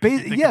dirty trick.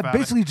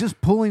 Basically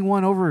just pulling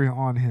one over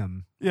on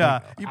him. Yeah.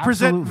 Like, you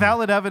present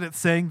valid evidence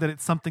saying that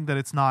it's something that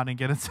it's not and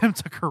get him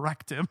to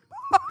correct him.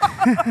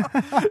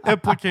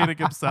 Implicating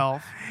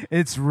himself.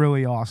 It's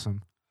really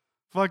awesome.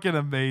 Fucking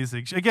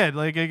amazing. Again,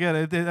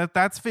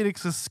 that's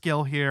Phoenix's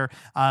skill here.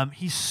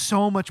 He's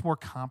so much more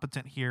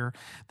competent here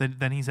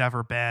than he's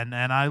ever been.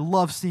 And I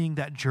love seeing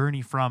that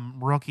journey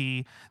from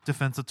rookie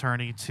defense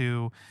attorney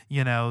to,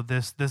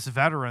 this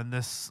veteran,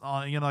 this,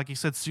 like you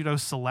said, pseudo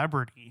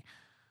celebrity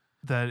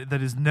that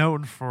is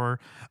known for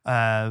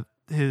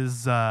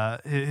his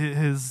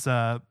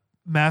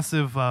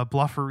massive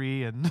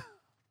bluffery and.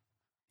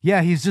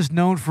 Yeah, he's just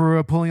known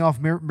for pulling off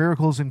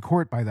miracles in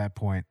court by that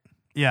point.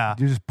 Yeah.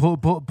 You're just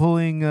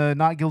pulling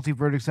not guilty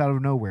verdicts out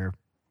of nowhere.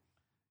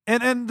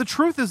 And the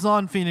truth is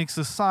on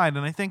Phoenix's side,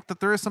 and I think that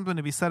there is something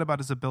to be said about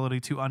his ability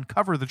to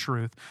uncover the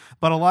truth.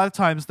 But a lot of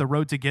times the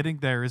road to getting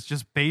there is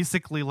just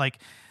basically like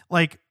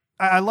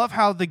I love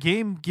how the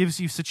game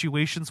gives you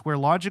situations where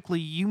logically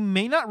you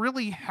may not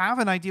really have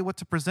an idea what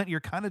to present.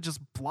 You're kind of just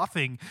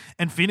bluffing,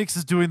 and Phoenix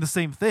is doing the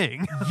same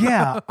thing.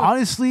 Yeah,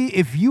 honestly,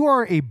 if you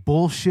are a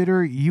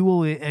bullshitter, you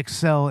will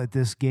excel at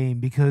this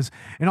game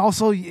and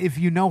also if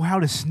you know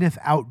how to sniff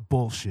out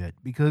bullshit,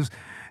 because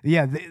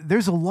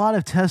there's a lot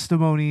of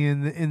testimony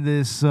in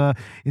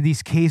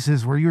these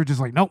cases where you're just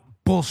like, nope,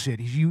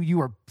 bullshit.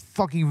 You are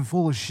fucking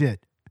full of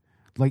shit,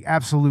 like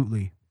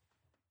absolutely.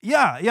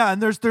 Yeah,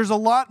 and there's a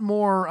lot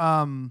more.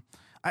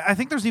 I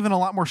think there's even a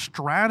lot more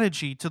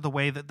strategy to the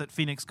way that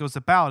Phoenix goes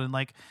about, and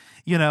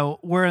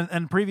where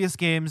in previous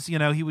games,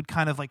 he would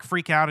kind of like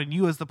freak out, and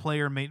you as the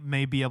player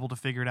may be able to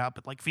figure it out,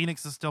 but like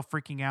Phoenix is still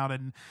freaking out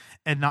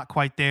and not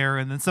quite there,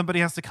 and then somebody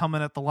has to come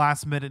in at the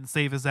last minute and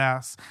save his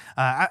ass.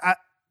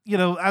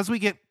 As we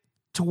get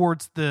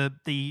towards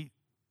the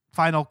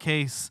final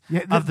case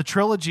of the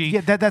trilogy. Yeah,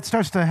 that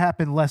starts to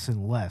happen less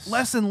and less.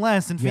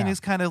 And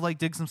Phoenix kind of like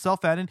digs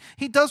himself out, and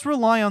he does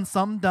rely on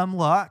some dumb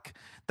luck.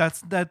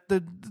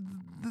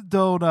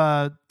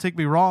 don't take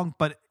me wrong,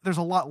 but there's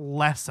a lot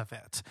less of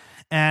it,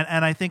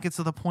 and I think it's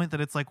to the point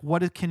that it's like,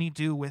 what can he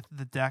do with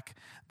the deck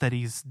that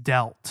he's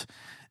dealt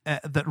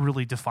that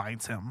really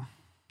defines him?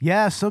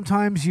 Yeah,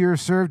 sometimes you're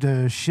served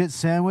a shit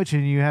sandwich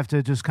and you have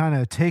to just kind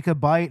of take a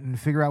bite and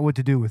figure out what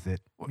to do with it.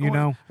 You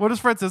know? What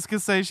does Francisca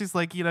say? She's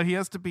like, he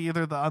has to be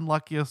either the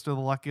unluckiest or the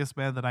luckiest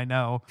man that I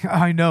know.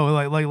 I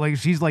know, like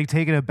she's like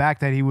taken aback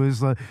that he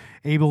was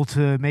able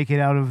to make it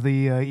out of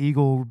the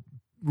Eagle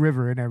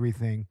River and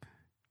everything.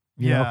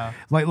 You know?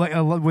 Like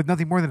with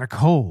nothing more than a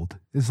cold.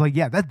 It's like,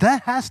 yeah,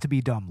 that has to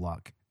be dumb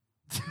luck.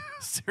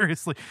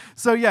 Seriously.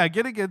 So yeah,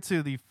 getting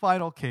into the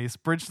final case,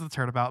 Bridge to the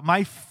Turnabout,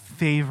 my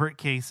favorite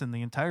case in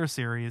the entire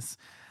series.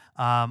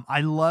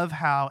 I love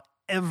how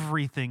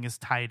everything is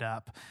tied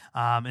up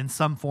in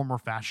some form or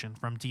fashion,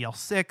 from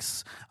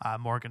DL6,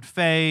 Morgan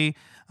Fay,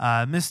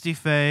 Misty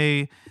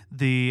Fay,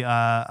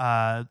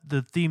 the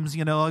themes,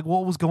 like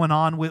what was going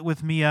on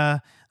with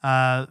Mia,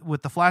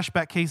 with the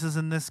flashback cases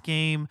in this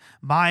game,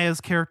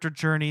 Maya's character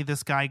journey,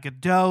 this guy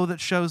Godot that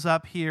shows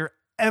up here.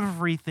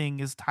 Everything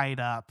is tied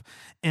up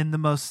in the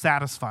most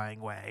satisfying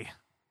way.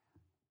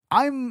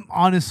 I'm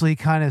honestly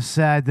kind of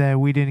sad that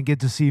we didn't get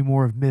to see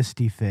more of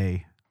Misty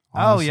Fay.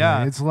 Honestly. Oh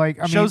yeah, it's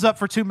like shows up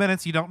for 2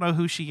 minutes. You don't know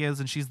who she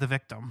is, and she's the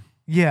victim.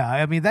 Yeah,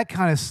 I mean that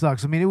kind of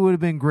sucks. I mean, it would have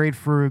been great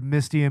for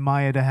Misty and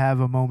Maya to have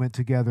a moment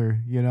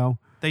together.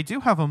 They do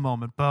have a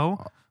moment,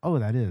 Bo. Oh,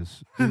 that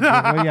is.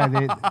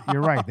 Yeah,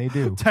 you're right. They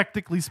do.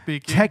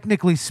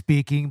 Technically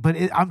speaking, but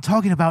I'm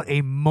talking about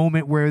a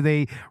moment where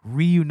they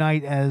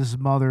reunite as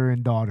mother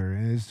and daughter,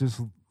 and it's just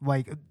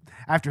like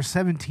after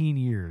 17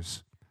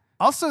 years.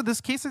 Also, this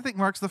case I think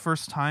marks the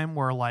first time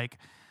where like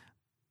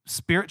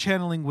spirit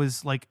channeling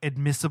was like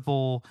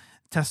admissible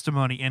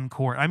testimony in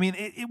court. I mean,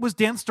 it was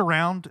danced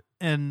around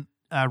in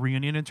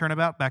Reunion and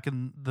Turnabout back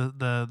in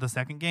the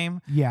second game.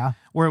 Yeah,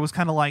 wwhere it was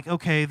kind of like,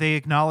 okay, they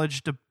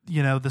acknowledged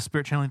the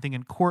spirit channeling thing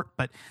in court,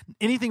 but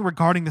anything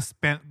regarding the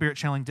spirit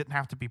channeling didn't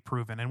have to be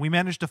proven. And we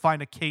managed to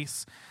find a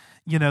case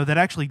that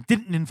actually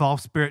didn't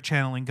involve spirit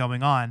channeling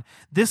going on.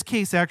 This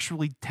case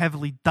actually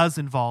heavily does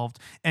involve,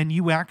 and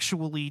you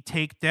actually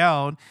take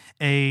down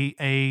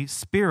a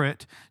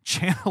spirit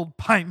channeled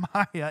by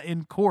Maya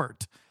in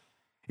court.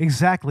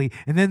 Exactly.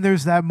 And then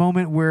there's that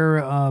moment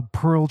where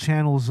Pearl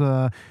channels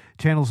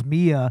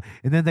Mia,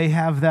 and then they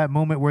have that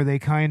moment where they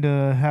kind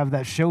of have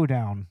that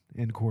showdown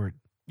in court.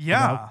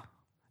 Yeah.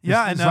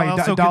 And like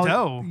also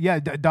Godot. Yeah,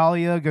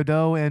 Dahlia,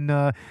 Godot,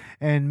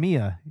 and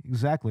Mia.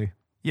 Exactly.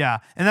 Yeah,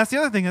 and that's the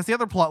other thing. That's the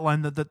other plot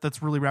line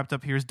that's really wrapped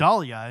up here is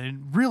Dahlia.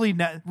 In really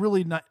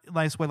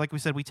nice way. Like we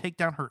said, we take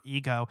down her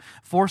ego,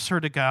 force her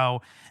to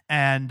go,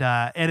 and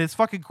it's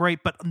fucking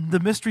great. But the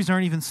mysteries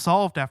aren't even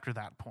solved after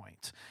that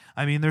point.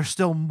 I mean, there's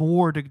still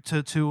more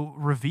to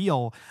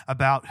reveal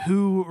about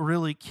who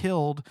really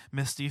killed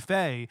Misty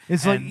Fay.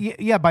 It's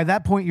by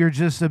that point you're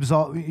just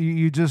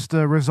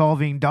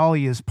resolving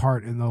Dahlia's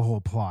part in the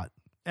whole plot.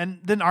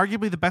 And then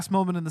arguably the best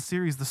moment in the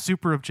series, the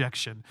super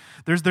objection.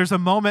 There's a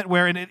moment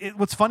where, and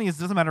what's funny is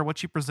it doesn't matter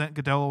what you present,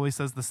 Godot always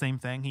says the same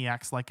thing. He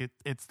acts like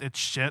it's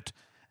shit,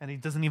 and he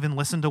doesn't even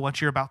listen to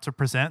what you're about to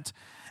present.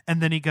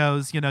 And then he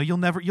goes, you'll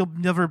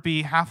never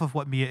be half of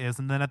what Mia is.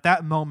 And then at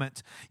that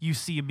moment, you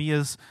see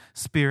Mia's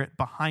spirit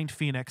behind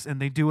Phoenix, and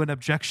they do an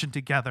objection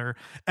together,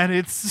 and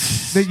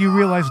it's that you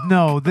realize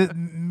that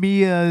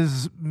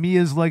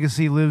Mia's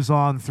legacy lives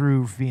on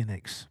through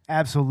Phoenix.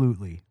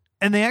 Absolutely.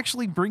 And they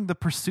actually bring the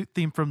Pursuit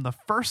theme from the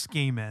first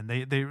game in.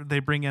 They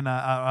bring in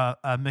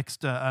a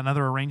mixed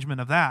another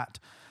arrangement of that.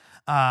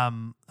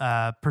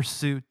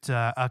 Pursuit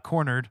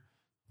Cornered.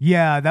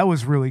 Yeah, that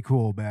was really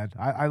cool, man.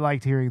 I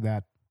liked hearing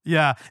that.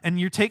 Yeah, and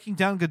you're taking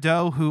down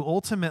Godot, who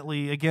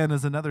ultimately, again,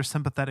 is another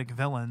sympathetic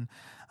villain.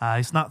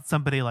 He's not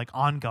somebody like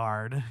on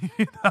guard.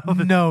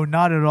 No,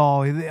 not at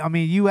all. I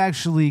mean, you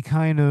actually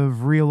kind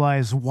of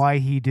realize why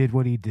he did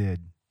what he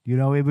did.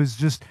 It was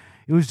just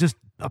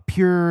a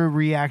pure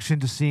reaction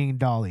to seeing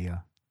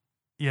Dahlia.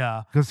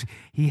 Yeah. Because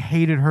he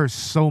hated her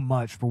so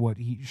much for what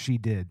she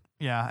did.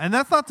 Yeah, and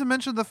that's not to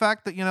mention the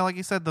fact that, like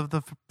you said,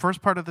 the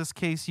first part of this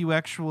case, you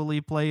actually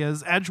play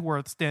as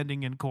Edgeworth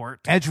standing in court.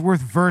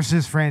 Edgeworth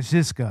versus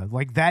Francisca.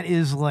 Like, that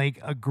is,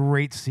 like, a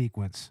great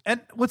sequence.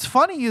 And what's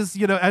funny is,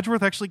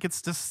 Edgeworth actually gets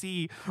to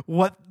see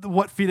what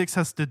Phoenix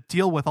has to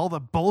deal with, all the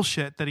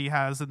bullshit that he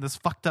has in this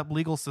fucked up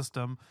legal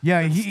system.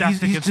 Yeah, he's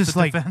just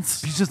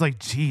like,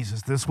 geez,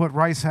 is this what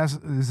Wright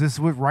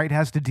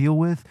has to deal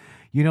with?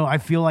 I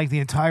feel like the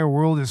entire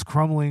world is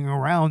crumbling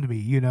around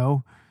me,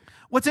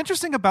 What's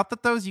interesting about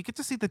that, though, is you get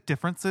to see the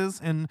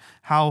differences in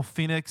how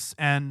Phoenix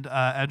and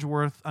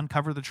Edgeworth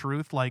uncover the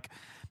truth. Like,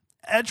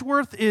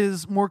 Edgeworth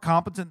is more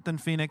competent than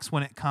Phoenix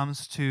when it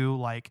comes to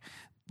like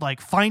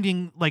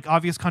finding like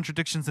obvious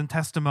contradictions in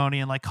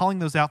testimony and like calling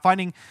those out,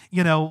 finding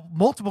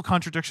multiple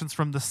contradictions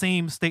from the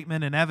same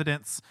statement and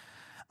evidence.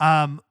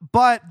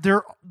 But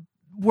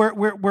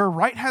where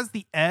Wright has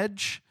the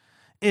edge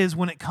is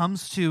when it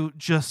comes to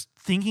just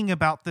thinking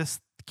about this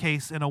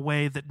case in a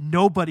way that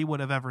nobody would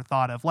have ever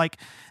thought of. Like,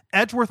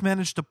 Edgeworth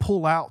managed to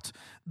pull out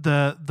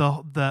the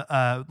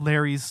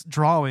Larry's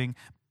drawing,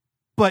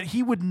 but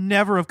he would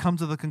never have come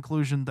to the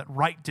conclusion that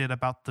Wright did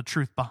about the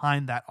truth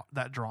behind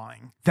that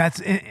drawing.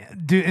 That's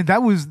dude, and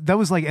that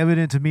was like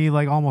evident to me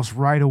like almost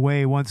right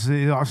away once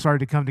it all started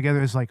to come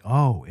together. It's like,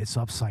 oh, it's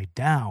upside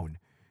down.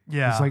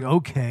 Yeah. It's like,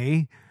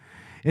 okay.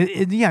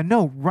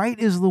 Wright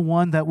is the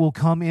one that will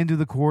come into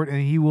the court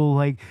and he will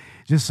like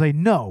just say,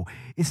 no,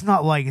 it's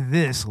not like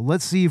this.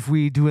 Let's see if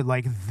we do it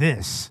like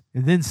this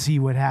and then see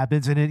what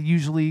happens. And it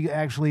usually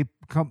actually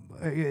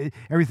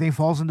everything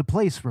falls into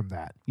place from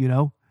that, you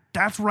know?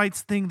 That's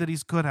Wright's thing that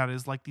he's good at,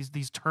 is like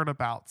these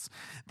turnabouts,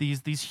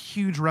 these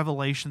huge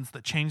revelations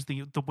that change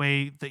the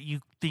way that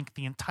you think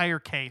the entire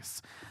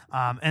case.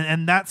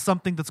 And that's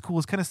something that's cool,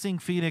 is kind of seeing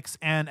Phoenix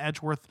and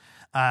Edgeworth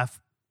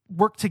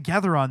work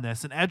together on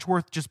this, and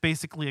Edgeworth just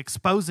basically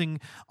exposing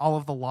all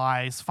of the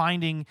lies,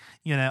 finding,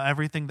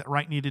 everything that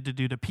Wright needed to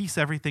do to piece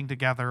everything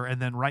together,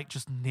 and then Wright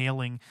just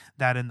nailing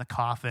that in the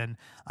coffin,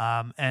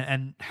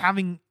 and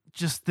having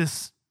just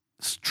this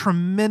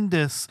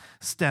tremendous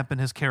step in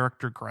his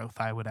character growth,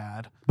 I would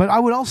add. But I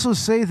would also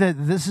say that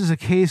this is a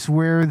case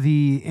where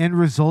the end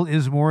result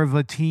is more of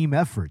a team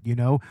effort,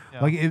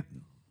 Yeah.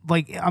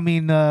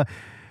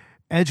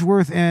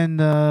 Edgeworth and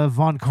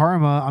Von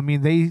Karma,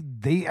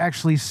 they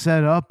actually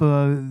set up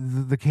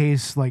the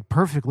case like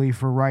perfectly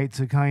for Wright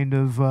to kind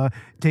of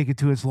take it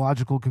to its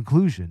logical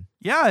conclusion.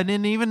 Yeah, and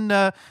then even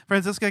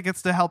Franziska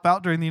gets to help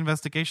out during the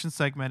investigation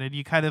segment, and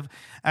you kind of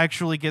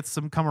actually get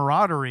some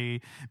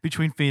camaraderie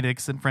between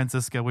Phoenix and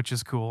Franziska, which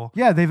is cool.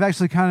 Yeah, they've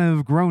actually kind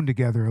of grown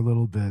together a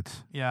little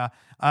bit. Yeah.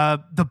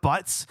 The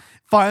Butts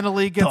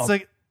finally gets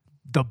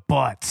the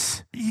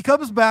Butts. He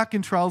comes back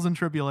in Trials and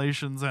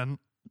Tribulations, and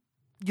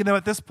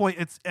at this point,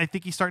 I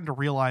think he's starting to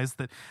realize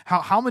that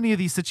how many of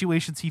these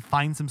situations he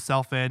finds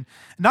himself in,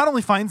 not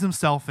only finds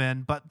himself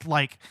in, but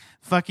like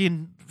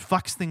fucking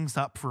fucks things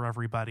up for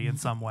everybody in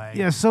some way.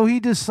 Yeah, so he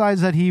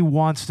decides that he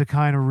wants to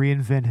kind of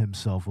reinvent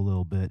himself a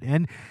little bit,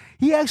 and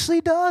he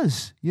actually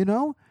does.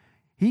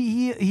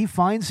 He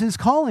finds his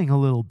calling a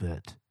little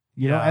bit,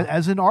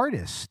 as an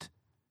artist.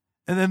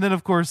 And then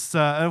of course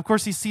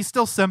he's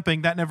still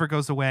simping. That never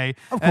goes away.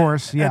 Of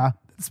course, yeah.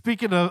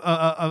 Speaking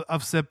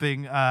of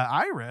sipping,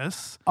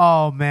 Iris.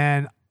 Oh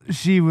man,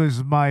 she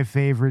was my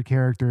favorite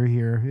character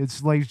here.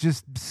 It's like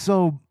just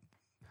so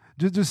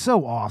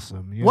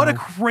awesome. What a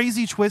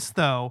crazy twist,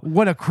 though.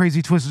 What a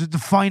crazy twist!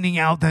 Just finding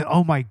out that,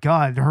 oh my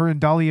god, her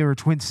and Dahlia are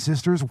twin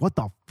sisters. What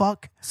the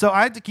fuck? So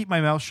I had to keep my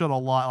mouth shut a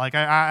lot. Like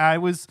I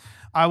was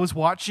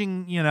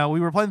watching. We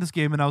were playing this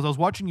game, and I was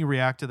watching you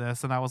react to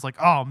this, and I was like,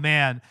 oh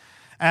man.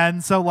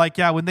 And so,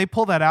 when they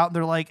pull that out, and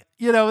they're like,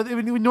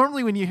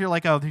 normally when you hear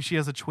like, oh, she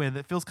has a twin,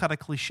 that feels kind of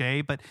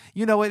cliche, but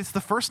it's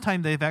the first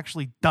time they've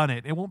actually done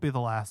it. It won't be the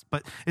last,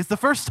 but it's the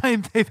first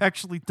time they've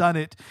actually done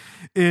it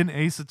in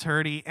Ace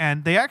Attorney,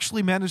 and they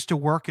actually managed to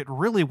work it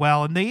really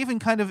well. And they even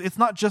it's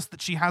not just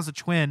that she has a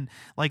twin,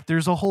 like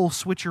there's a whole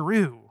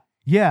switcheroo.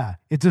 Yeah,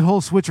 it's a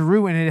whole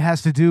switcheroo, and it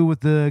has to do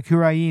with the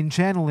Kurain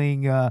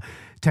channeling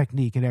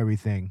technique and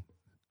everything.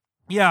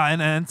 Yeah,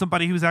 and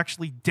somebody who's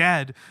actually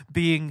dead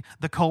being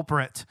the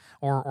culprit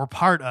or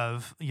part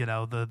of,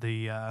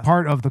 the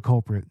part of the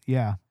culprit.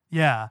 Yeah.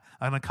 Yeah,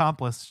 an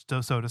accomplice,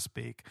 so to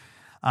speak.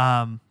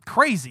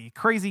 Crazy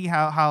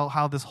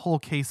how this whole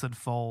case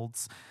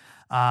unfolds.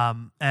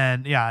 And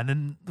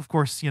then of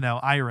course,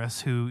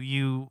 Iris, who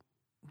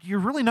you're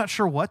really not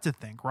sure what to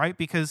think, right?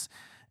 Because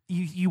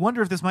you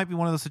wonder if this might be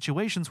one of those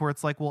situations where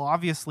it's like, well,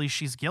 obviously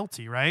she's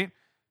guilty, right?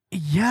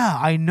 Yeah,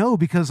 I know,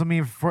 because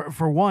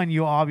for one,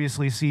 you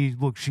obviously see,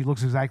 look, she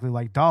looks exactly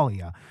like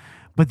Dahlia,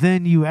 but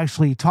then you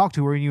actually talk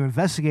to her and you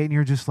investigate, and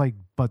you're just like,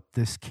 but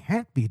this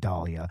can't be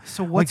Dahlia.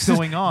 So what's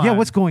going on? Yeah,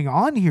 what's going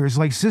on here is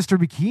like Sister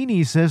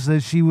Bikini says that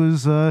she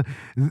was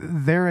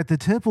there at the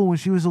temple when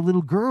she was a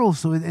little girl,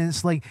 so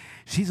it's like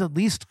she's at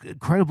least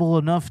credible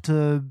enough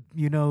to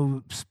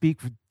speak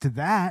to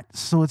that.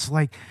 So it's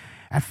like,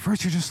 at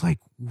first you're just like,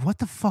 what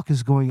the fuck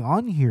is going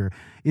on here?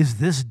 Is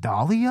this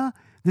Dahlia?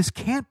 This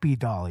can't be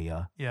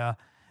Dahlia. Yeah.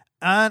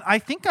 And I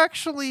think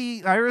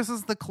actually Iris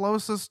is the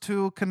closest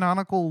to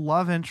canonical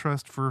love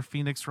interest for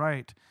Phoenix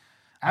Wright.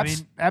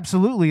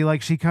 Absolutely.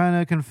 Like, she kind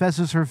of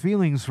confesses her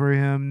feelings for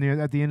him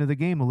at the end of the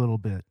game a little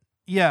bit.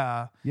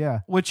 Yeah. Yeah.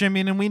 Which,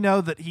 and we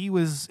know that he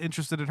was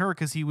interested in her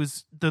because he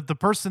was the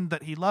person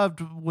that he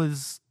loved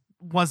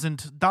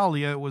wasn't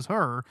Dahlia, it was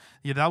her.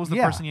 That was the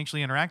person he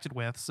actually interacted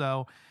with.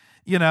 So,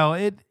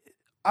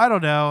 I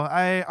don't know.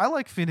 I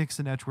like Phoenix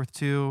and Edgeworth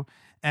too.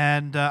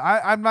 And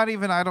I'm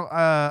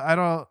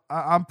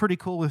pretty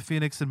cool with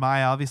Phoenix and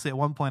Maya. Obviously, at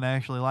one point, I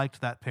actually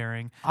liked that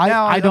pairing.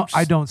 I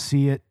don't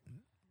see it.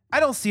 I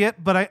don't see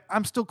it, but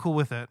I'm still cool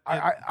with it.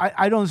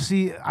 I don't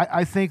see.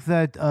 I think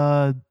that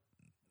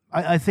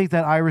I think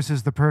that Iris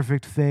is the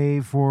perfect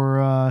Fae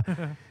for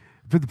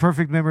the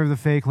perfect member of the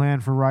Fae clan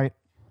for Wright.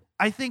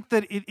 I think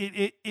that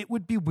it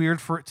would be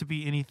weird for it to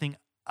be anything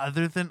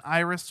other than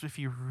Iris if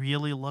you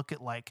really look at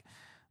like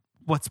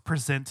what's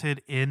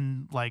presented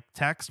in like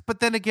text. But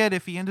then again,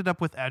 if he ended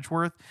up with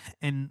Edgeworth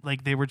and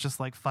like they were just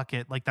like, fuck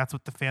it, like that's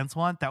what the fans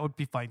want, that would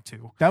be fine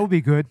too. That would be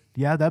good.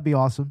 Yeah, that'd be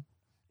awesome.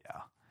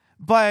 Yeah.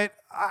 But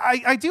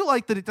I do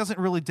like that it doesn't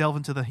really delve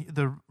into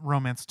the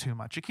romance too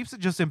much. It keeps it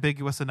just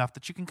ambiguous enough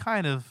that you can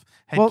kind of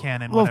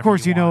headcanon. Well, of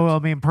course, you know,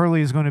 want. I mean,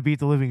 Pearlie is going to beat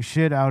the living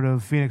shit out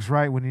of Phoenix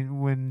Wright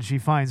when she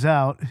finds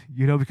out,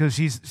 because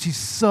she's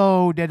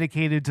so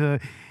dedicated to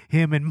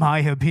him and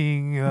Maya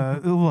being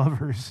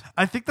lovers.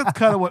 I think that's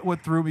kind of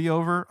what threw me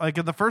over. Like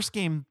in the first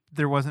game,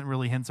 there wasn't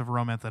really hints of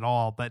romance at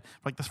all, but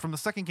like from the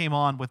second game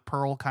on, with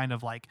Pearl kind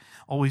of like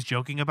always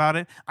joking about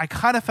it, I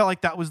kind of felt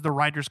like that was the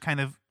writers kind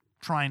of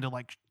trying to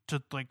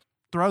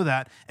throw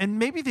that, and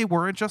maybe they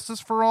were at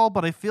Justice for All,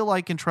 but I feel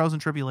like in Trials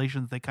and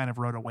Tribulations they kind of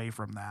rode away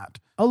from that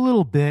a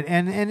little bit,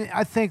 and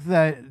I think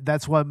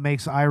that's what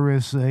makes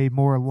Iris a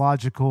more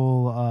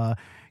logical,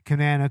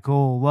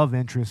 canonical love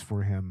interest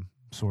for him,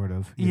 sort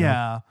of. You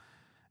know?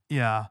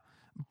 Yeah.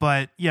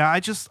 But yeah,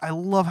 I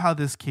love how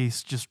this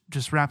case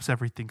just wraps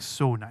everything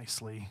so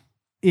nicely.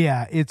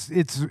 Yeah, it's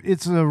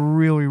a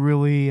really,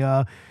 really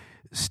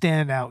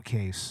standout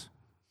case.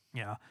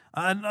 Yeah.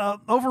 And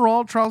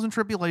overall, Trials and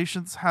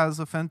Tribulations has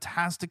a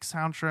fantastic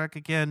soundtrack.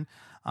 Again,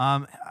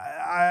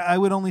 I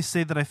would only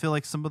say that I feel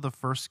like some of the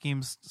first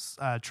game's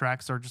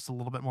tracks are just a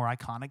little bit more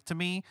iconic to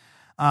me.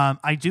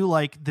 I do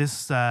like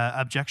this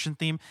Objection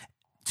theme.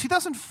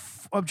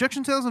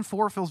 Objection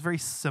 2004 feels very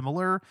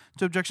similar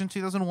to Objection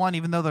 2001,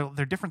 even though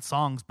they're different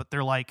songs, but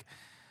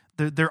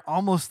they're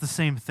almost the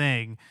same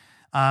thing.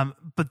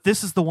 But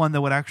this is the one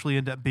that would actually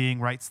end up being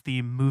Wright's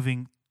theme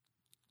moving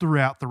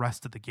throughout the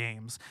rest of the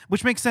games,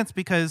 which makes sense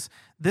because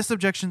this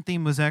Objection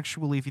theme was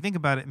actually, if you think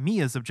about it,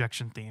 Mia's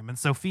Objection theme. And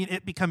so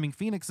it becoming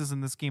Phoenix's in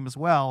this game as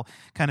well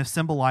kind of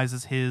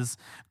symbolizes his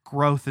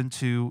growth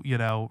into,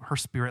 her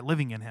spirit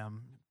living in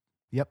him.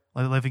 Yep.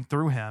 Living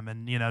through him,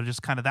 and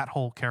just kind of that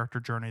whole character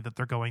journey that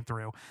they're going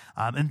through,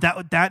 and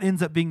that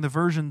ends up being the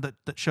version that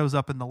shows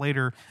up in the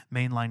later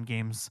mainline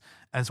games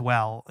as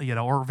well,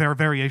 or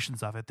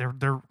variations of it.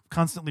 They're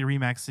constantly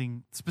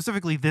remixing.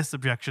 Specifically, this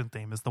Objection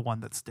theme is the one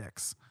that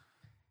sticks.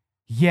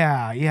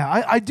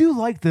 Yeah. I do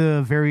like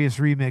the various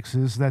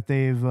remixes that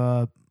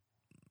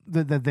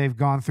they've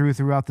gone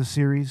throughout the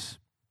series.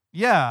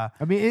 Yeah,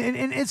 I mean,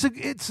 and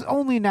it's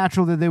only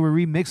natural that they would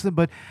remix them,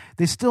 but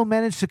they still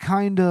managed to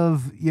kind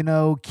of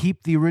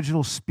keep the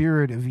original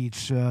spirit of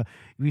each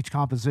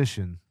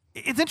composition.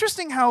 It's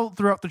interesting how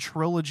throughout the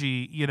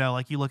trilogy,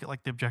 like you look at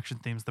like the Objection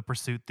themes, the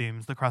Pursuit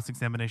themes, the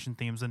cross-examination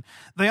themes, and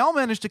they all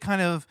manage to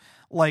kind of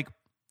like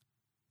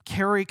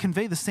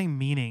convey the same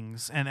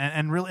meanings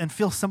and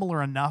feel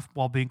similar enough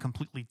while being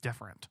completely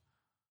different.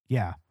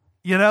 Yeah.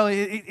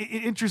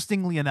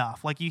 Interestingly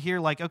enough, like you hear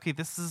like, okay,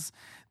 this is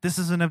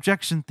an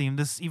Objection theme.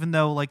 This, even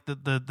though like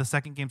the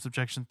second game's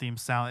Objection theme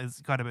sound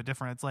is quite a bit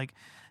different, it's like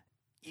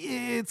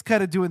it's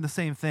kind of doing the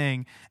same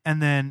thing.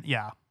 And then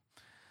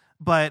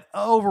but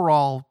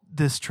overall,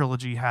 this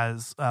trilogy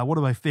has one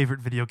of my favorite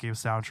video game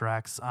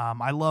soundtracks.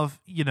 I love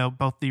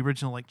both the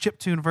original like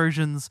chiptune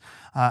versions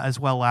as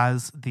well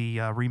as the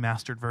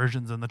remastered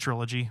versions in the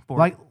trilogy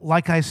board.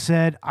 Like I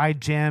said, I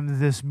jam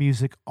this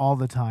music all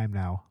the time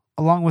now,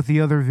 along with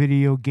the other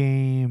video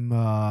game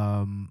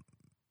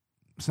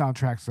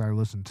soundtracks that I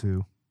listen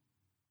to.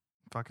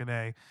 Fucking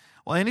A.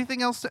 Well,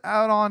 anything else to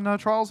add on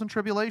Trials and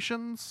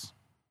Tribulations?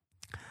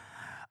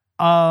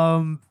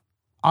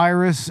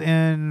 Iris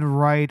and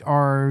Wright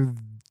are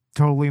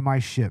totally my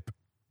ship.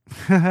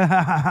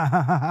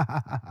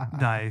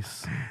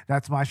 Nice.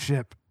 That's my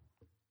ship.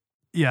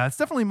 Yeah, it's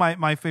definitely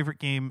my favorite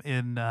game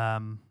in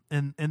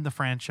the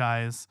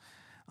franchise.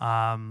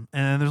 And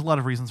there's a lot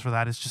of reasons for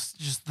that. It's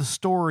just the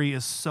story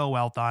is so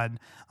well done.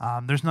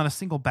 There's not a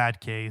single bad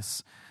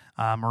case,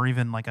 or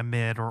even like a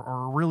mid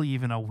or really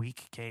even a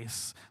weak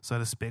case, so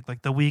to speak.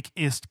 Like the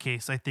weakest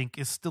case, I think,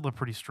 is still a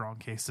pretty strong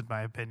case in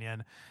my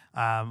opinion.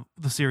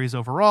 The series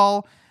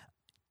overall,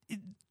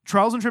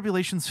 Trials and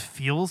Tribulations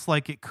feels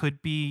like it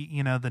could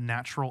be, the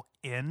natural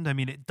end. I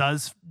mean, it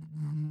does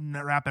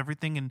wrap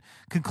everything and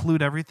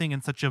conclude everything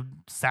in such a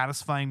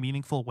satisfying,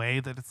 meaningful way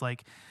that it's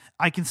like,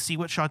 I can see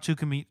what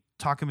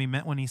Takumi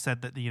meant when he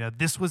said that,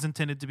 this was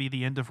intended to be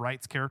the end of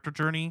Wright's character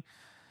journey,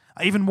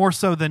 even more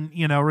so than,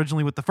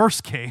 originally with the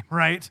first game,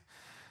 right?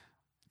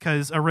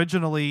 Because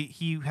originally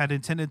he had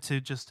intended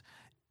to just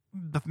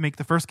make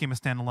the first game a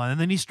standalone,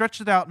 and then he stretched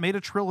it out, made a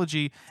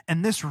trilogy,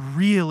 and this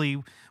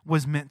really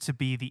was meant to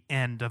be the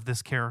end of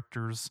this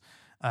character's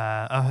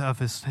of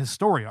his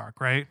story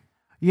arc, right?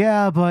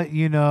 Yeah, but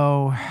you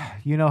know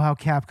how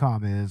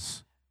Capcom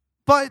is.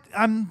 But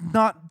I'm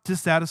not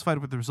dissatisfied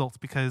with the results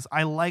because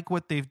I like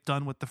what they've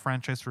done with the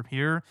franchise from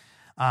here.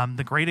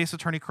 The Great Ace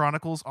Attorney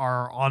Chronicles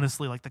are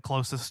honestly like the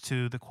closest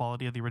to the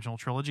quality of the original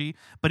trilogy.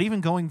 But even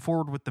going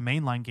forward with the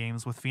mainline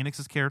games, with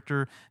Phoenix's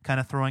character kind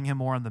of throwing him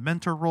more in the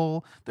mentor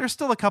role, there's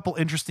still a couple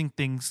interesting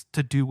things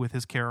to do with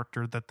his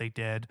character that they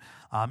did.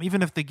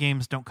 Even if the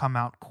games don't come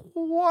out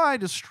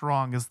quite as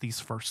strong as these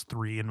first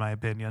three, in my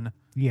opinion.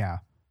 Yeah.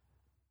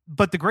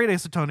 But the Great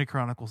Ace Attorney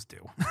Chronicles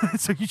do.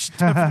 So you should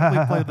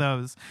definitely play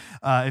those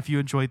if you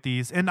enjoyed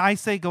these. And I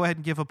say go ahead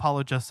and give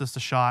Apollo Justice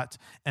a shot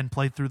and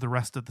play through the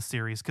rest of the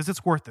series because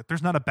it's worth it.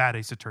 There's not a bad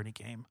Ace Attorney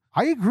game.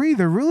 I agree.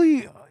 They're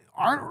really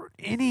aren't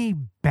any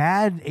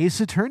bad Ace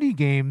Attorney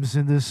games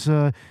in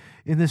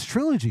this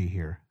trilogy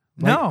here.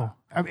 No.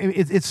 I mean,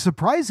 it's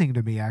surprising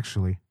to me,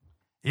 actually.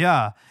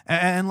 Yeah,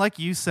 and like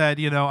you said,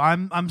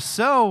 I'm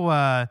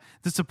so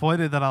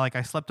disappointed that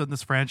I slept on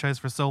this franchise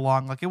for so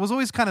long. Like, it was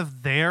always kind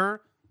of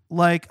there.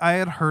 Like, I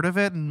had heard of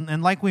it,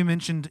 and like we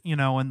mentioned, in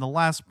the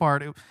last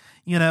part, it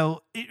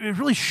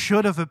really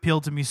should have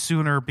appealed to me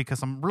sooner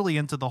because I'm really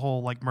into the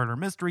whole like murder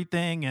mystery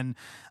thing and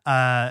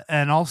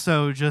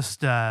also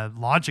just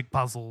logic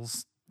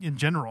puzzles in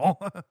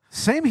general.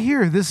 Same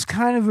here. This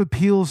kind of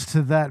appeals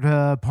to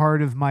that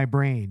part of my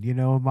brain,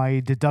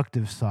 my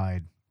deductive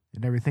side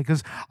and everything.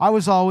 Because I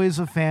was always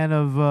a fan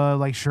of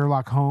like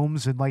Sherlock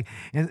Holmes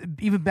and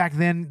even back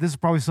then, this is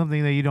probably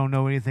something that you don't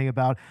know anything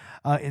about.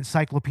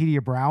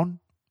 Encyclopedia Brown.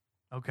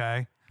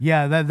 Okay.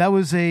 Yeah, that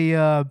was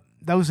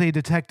a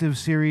detective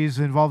series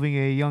involving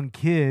a young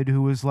kid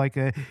who was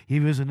he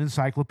was an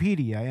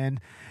encyclopedia,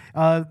 and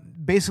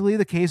basically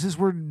the cases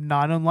were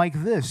not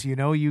unlike this. You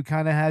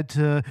kind of had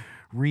to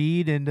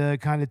read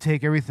and kind of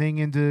take everything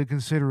into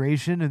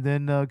consideration and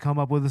then come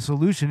up with a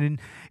solution, and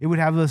it would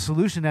have a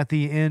solution at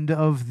the end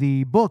of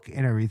the book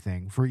and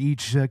everything for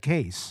each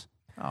case.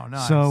 Oh,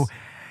 nice. So,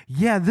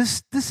 yeah,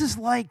 this is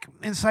like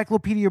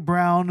Encyclopedia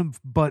Brown,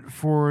 but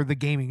for the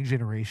gaming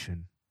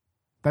generation.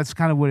 That's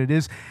kind of what it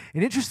is.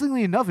 And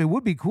interestingly enough, it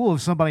would be cool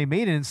if somebody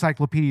made an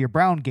Encyclopedia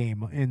Brown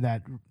game in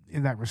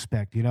that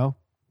respect, Yeah,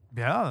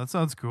 that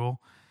sounds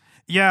cool.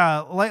 Yeah,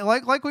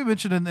 like we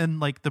mentioned in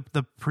like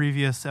the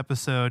previous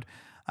episode,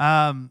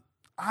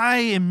 I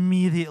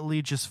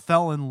immediately just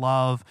fell in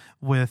love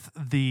with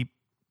the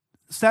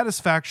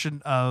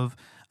satisfaction of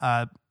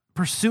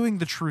pursuing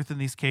the truth in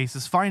these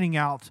cases, finding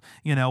out,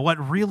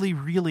 what really,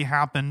 really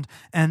happened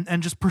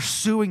and just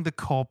pursuing the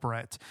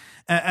culprit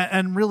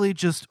and really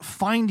just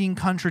finding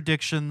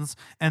contradictions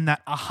and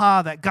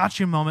that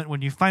gotcha moment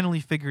when you finally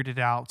figured it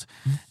out.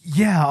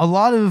 Yeah, a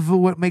lot of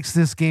what makes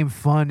this game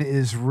fun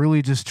is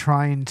really just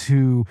trying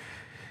to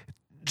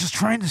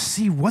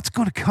see what's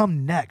going to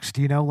come next,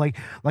 like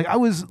I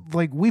was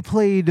like, we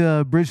played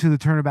Bridge to the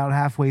Turn about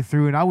halfway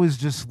through, and I was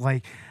just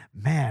like,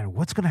 man,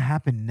 what's going to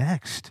happen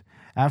next?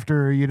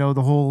 After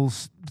the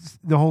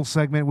whole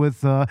segment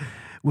with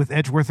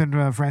Edgeworth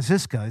and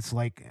Francisca, it's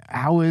like,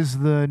 how is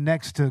the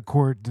next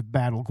court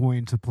battle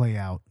going to play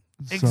out?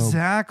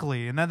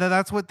 Exactly, and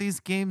that's what these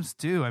games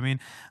do. I mean,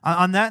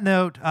 on that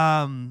note,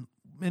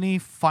 any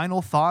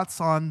final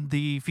thoughts on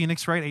the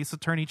Phoenix Wright Ace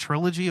Attorney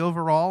trilogy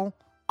overall?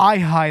 I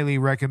highly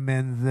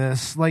recommend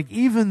this. Like,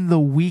 even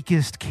the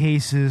weakest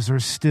cases are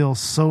still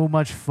so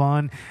much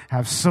fun,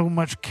 have so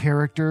much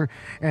character,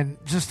 and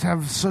just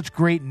have such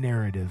great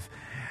narrative.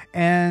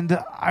 And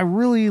I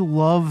really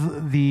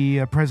love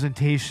the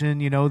presentation,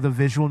 the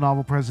visual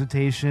novel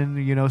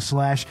presentation,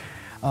 slash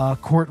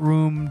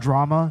courtroom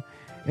drama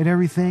and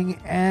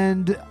everything.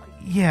 And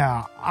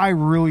yeah, I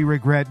really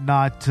regret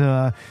not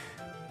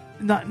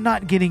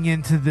getting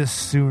into this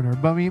sooner.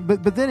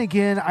 But then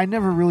again, I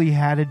never really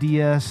had a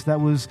DS.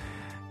 That was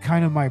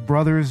kind of my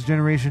brother's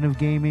generation of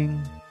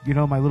gaming.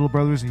 My little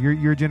brother's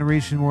and your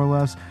generation, more or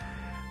less.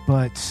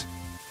 But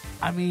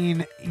I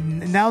mean,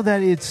 now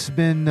that it's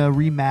been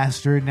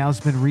remastered, now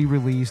it's been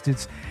re-released,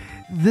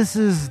 this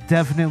is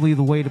definitely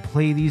the way to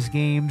play these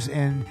games.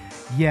 And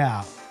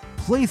yeah,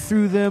 play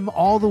through them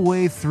all the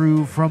way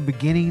through from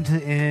beginning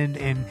to end,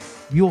 and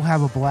you'll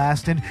have a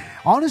blast. And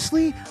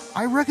honestly,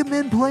 I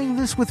recommend playing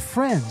this with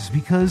friends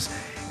because,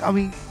 I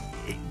mean,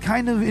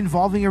 kind of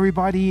involving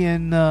everybody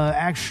and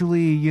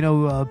actually,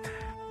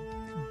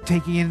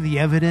 taking in the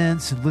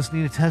evidence and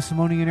listening to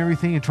testimony and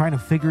everything and trying to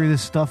figure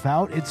this stuff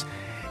out.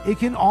 It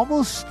can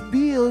almost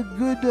be a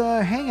good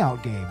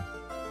hangout game.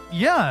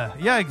 Yeah,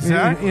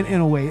 exactly.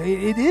 In a way,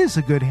 it is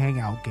a good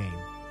hangout game.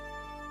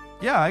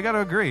 Yeah, I gotta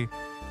agree.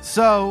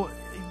 So,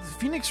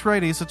 Phoenix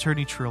Wright Ace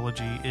Attorney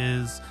Trilogy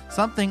is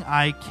something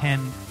I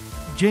can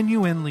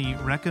genuinely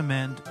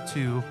recommend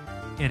to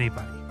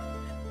anybody.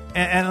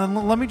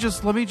 And let me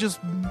just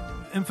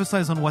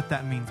emphasize on what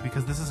that means,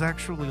 because this is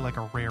actually like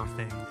a rare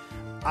thing.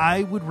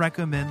 I would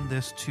recommend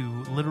this to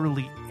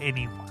literally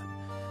anyone,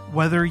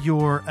 whether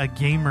you're a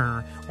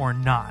gamer or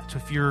not.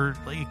 If you're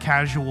like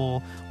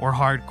casual or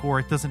hardcore,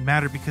 it doesn't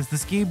matter, because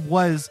this game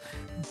was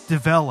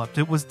developed,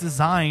 it was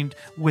designed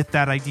with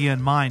that idea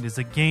in mind, as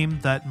a game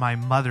that my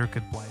mother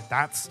could play.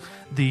 That's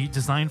the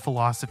design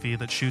philosophy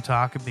that Shu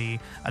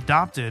Takumi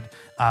adopted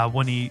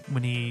when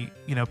he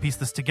pieced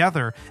this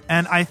together.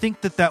 And I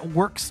think that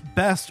works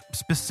best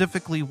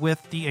specifically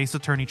with the Ace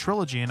Attorney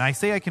trilogy. And I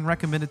say I can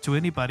recommend it to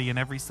anybody in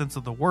every sense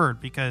of the word,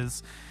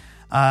 because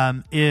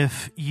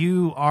if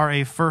you are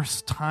a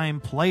first-time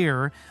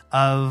player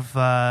of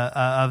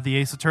the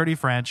Ace Attorney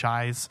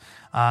franchise,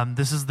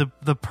 this is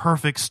the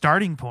perfect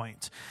starting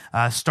point.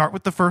 Start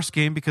with the first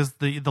game, because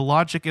the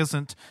logic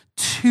isn't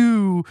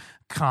too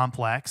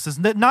complex. It's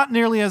not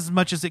nearly as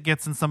much as it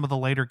gets in some of the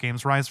later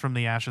games, Rise from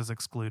the Ashes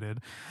excluded.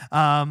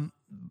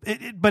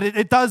 but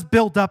it does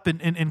build up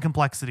in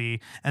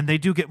complexity, and they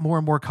do get more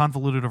and more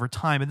convoluted over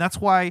time. And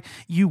that's why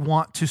you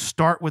want to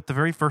start with the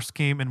very first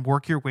game and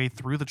work your way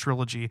through the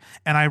trilogy.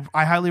 And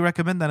I highly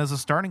recommend that as a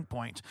starting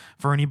point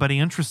for anybody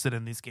interested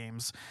in these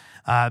games,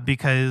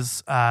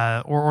 because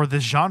or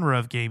this genre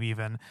of game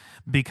even,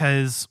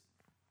 because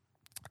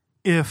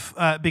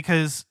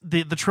because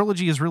the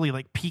trilogy is really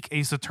like peak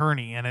Ace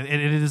Attorney, and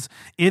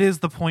it is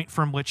the point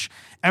from which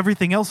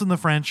everything else in the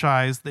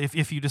franchise,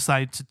 if you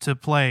decide to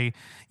play,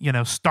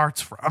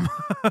 starts from.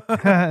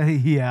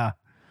 Yeah.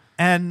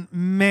 And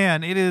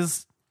man, it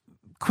is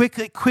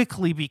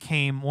quickly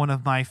became one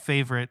of my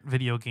favorite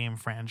video game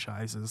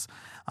franchises.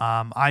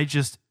 I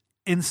just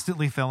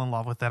instantly fell in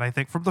love with it. I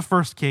think from the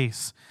first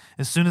case,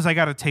 as soon as I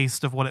got a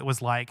taste of what it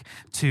was like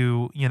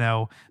to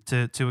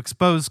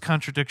expose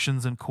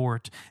contradictions in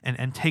court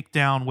and take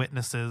down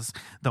witnesses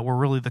that were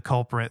really the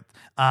culprit,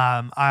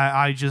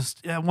 I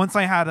just once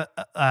I had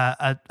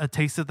a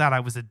taste of that, I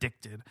was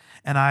addicted,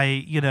 and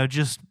I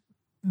just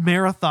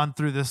marathon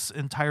through this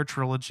entire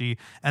trilogy,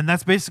 and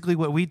that's basically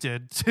what we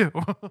did too.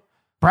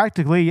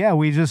 Practically, yeah.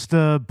 We just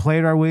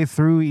played our way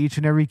through each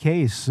and every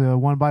case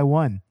one by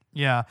one.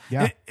 Yeah.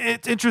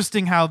 It's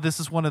interesting how this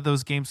is one of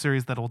those game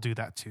series that'll do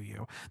that to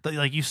you.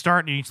 Like you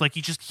start and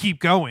you just keep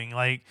going.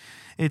 Like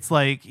it's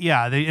like,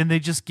 yeah, they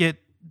just get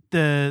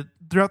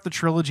throughout the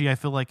trilogy. I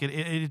feel like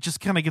it just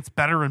kind of gets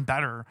better and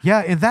better.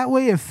 Yeah, in that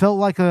way, it felt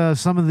like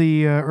some of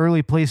the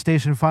early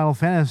PlayStation Final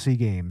Fantasy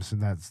games,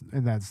 and that's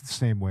the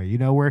same way.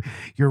 Where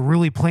you're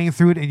really playing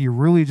through it and you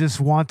really just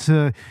want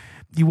to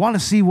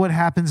see what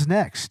happens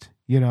next.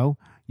 You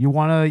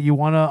want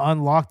to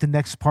unlock the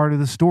next part of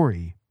the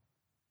story.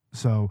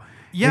 So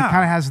yeah, it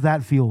kind of has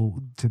that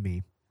feel to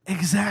me.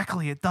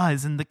 Exactly, it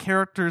does. And the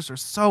characters are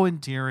so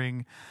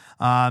endearing.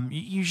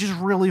 You just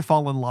really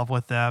fall in love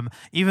with them.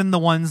 Even the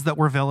ones that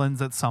were villains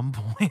at some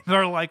point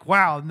are like,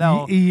 wow,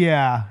 no.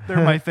 Yeah. They're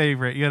my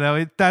favorite.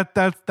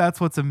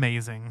 That's what's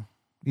amazing.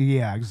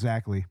 Yeah,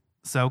 exactly.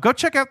 So go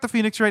check out the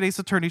Phoenix Wright Ace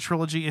Attorney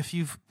trilogy. If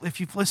you've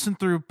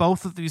listened through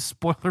both of these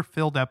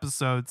spoiler-filled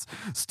episodes,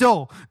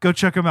 still go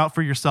check them out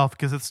for yourself,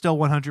 because it's still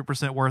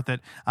 100% worth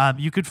it.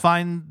 You could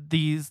find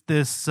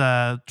this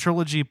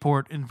trilogy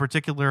port in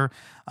particular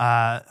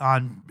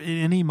on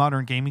any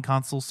modern gaming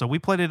console. So we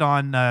played it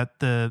on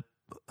the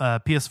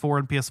PS4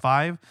 and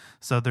PS5.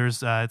 So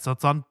there's it's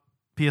on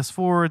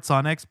PS4, it's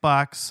on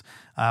Xbox,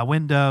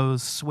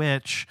 Windows,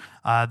 Switch.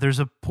 There's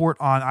a port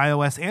on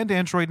iOS and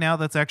Android now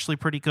that's actually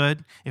pretty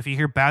good. If you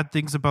hear bad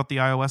things about the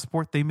iOS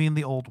port, they mean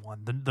the old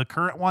one. The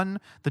current one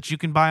that you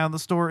can buy on the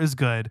store is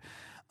good.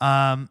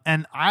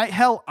 And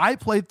I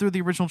played through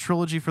the original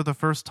trilogy for the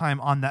first time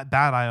on that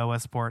bad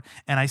iOS port,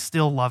 and I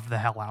still loved the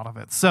hell out of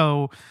it.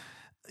 So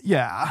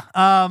yeah.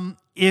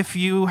 If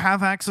you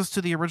have access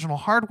to the original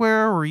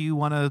hardware, or you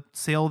want to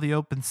sail the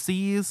open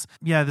seas,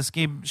 yeah, this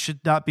game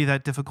should not be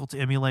that difficult to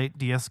emulate.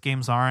 DS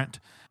games aren't.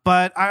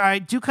 But I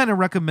do kind of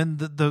recommend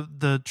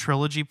the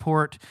trilogy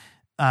port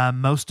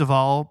most of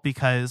all,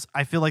 because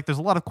I feel like there's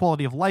a lot of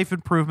quality of life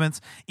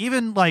improvements,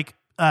 even like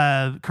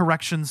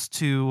corrections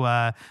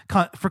to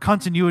for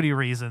continuity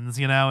reasons,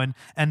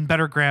 and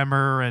better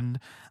grammar, and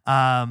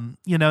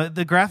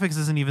the graphics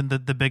isn't even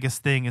the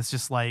biggest thing. It's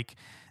just like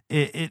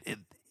it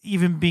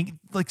even being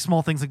like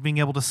small things like being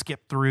able to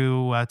skip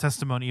through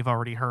testimony you've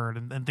already heard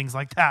and things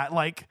like that.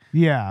 Like,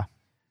 yeah,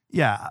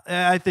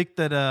 I think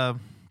that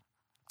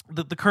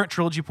the current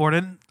trilogy port,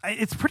 and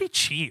it's pretty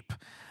cheap.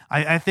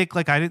 I think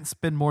like I didn't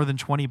spend more than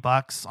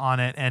 $20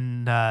 on it,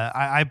 and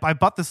I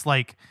bought this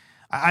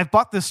I've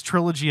bought this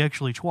trilogy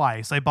actually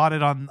twice. I bought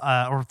it on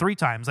or 3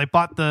 times. I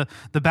bought the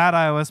bad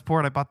iOS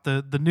port, I bought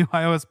the new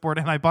iOS port,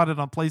 and I bought it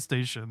on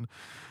PlayStation.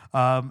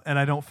 And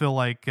I don't feel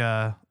like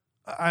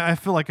I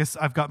feel like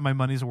I've got my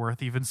money's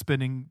worth even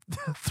spending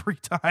 3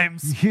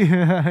 times.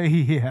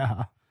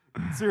 Yeah.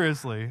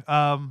 Seriously.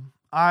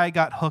 I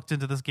got hooked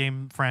into this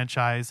game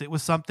franchise. It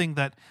was something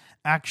that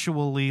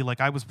actually,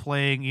 like, I was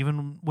playing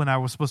even when I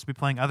was supposed to be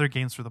playing other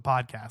games for the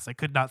podcast. I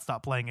could not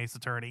stop playing Ace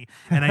Attorney,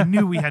 and I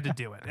knew we had to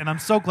do it. And I'm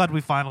so glad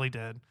we finally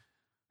did.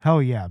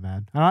 Hell yeah,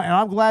 man. And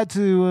I'm glad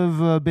to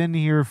have been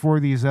here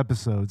for these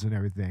episodes and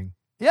everything.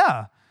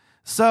 Yeah.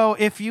 So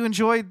if you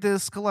enjoyed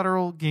this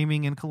Collateral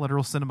Gaming and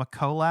Collateral Cinema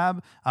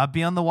collab,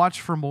 be on the watch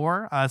for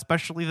more.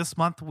 Especially this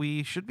month,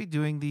 we should be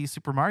doing the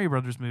Super Mario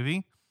Brothers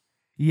movie.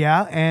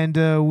 Yeah,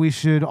 and we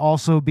should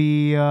also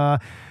be...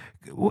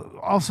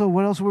 also,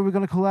 what else were we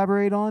going to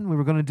collaborate on? We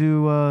were going to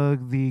do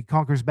the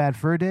Conker's Bad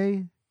Fur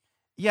Day.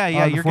 Yeah,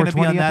 you're going to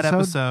be on that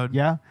episode.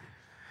 Yeah.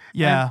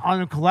 Yeah.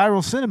 And on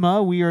Collateral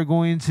Cinema, we are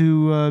going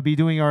to be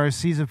doing our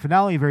season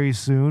finale very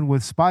soon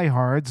with Spy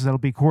Hards. That'll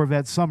be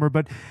Corvette Summer.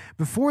 But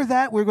before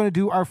that, we're going to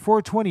do our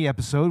 420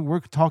 episode. We're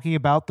talking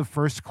about the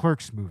first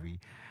Clerks movie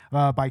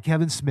by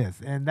Kevin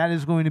Smith. And that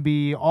is going to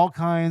be all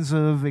kinds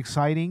of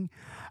exciting.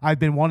 I've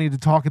been wanting to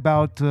talk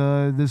about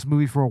this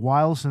movie for a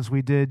while since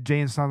we did Jay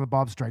and Silent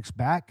Bob Strikes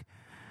Back.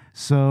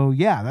 So,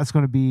 yeah, that's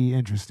going to be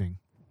interesting.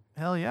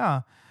 Hell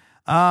yeah.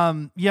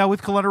 Yeah,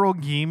 with Collateral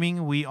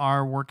Gaming, we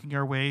are working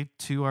our way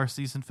to our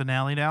season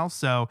finale now.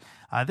 So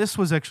this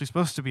was actually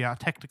supposed to be out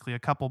technically a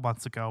couple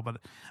months ago, but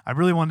I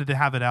really wanted to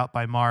have it out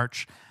by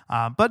March.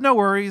 But no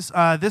worries.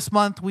 This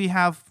month we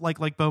have,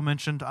 like Bo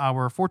mentioned,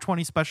 our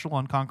 420 special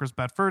on Conquer's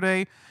Bad Fur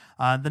Day.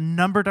 The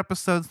numbered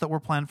episodes that were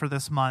planned for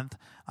this month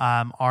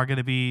are going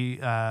to be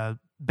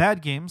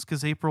bad games,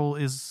 because April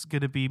is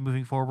going to be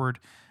moving forward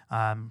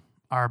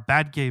our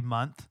bad game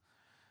month,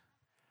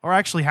 or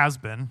actually has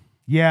been.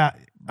 Yeah.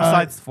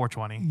 Besides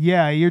 420.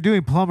 Yeah, you're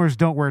doing Plumbers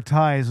Don't Wear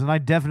Ties, and I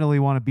definitely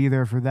want to be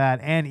there for that,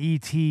 and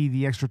E.T.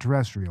 the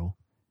Extraterrestrial.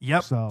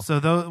 Yep.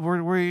 So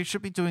we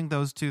should be doing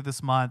those two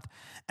this month.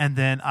 And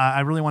then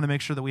I really want to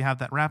make sure that we have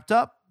that wrapped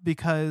up,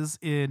 because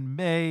in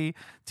May,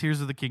 Tears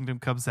of the Kingdom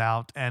comes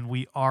out, and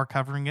we are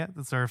covering it.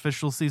 It's our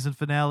official season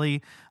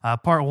finale.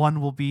 Part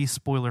 1 will be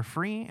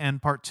spoiler-free,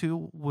 and Part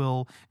 2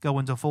 will go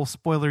into full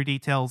spoiler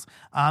details,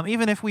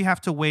 even if we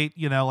have to wait,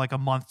 like a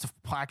month to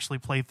actually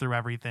play through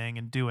everything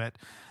and do it,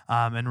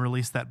 and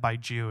release that by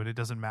June. It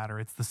doesn't matter.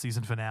 It's the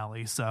season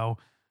finale, so...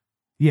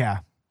 Yeah.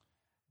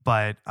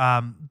 But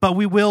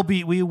we will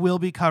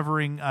be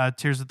covering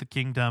Tears of the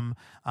Kingdom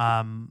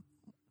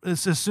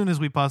as soon as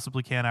we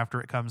possibly can after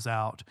it comes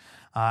out.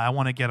 I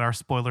want to get our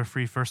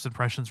spoiler-free first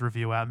impressions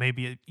review out,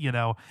 maybe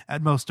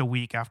at most a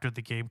week after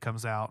the game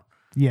comes out.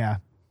 Yeah.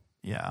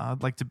 Yeah,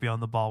 I'd like to be on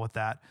the ball with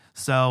that.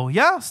 So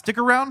yeah, stick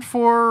around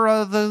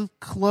for the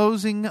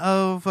closing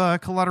of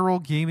Collateral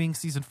Gaming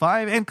Season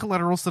 5 and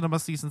Collateral Cinema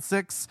Season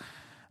 6.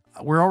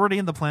 We're already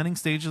in the planning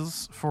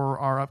stages for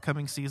our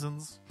upcoming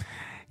seasons.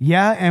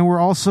 Yeah, and we're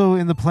also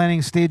in the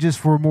planning stages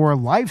for more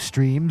live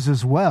streams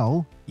as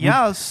well.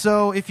 Yeah,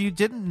 so if you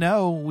didn't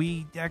know,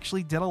 we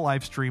actually did a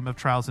live stream of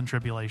Trials and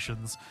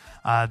Tribulations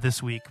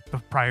this week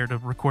prior to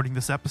recording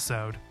this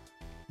episode.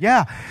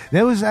 Yeah,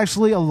 that was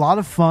actually a lot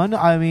of fun.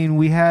 I mean,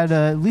 we had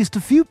at least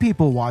a few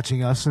people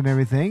watching us and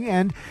everything,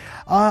 and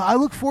I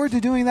look forward to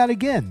doing that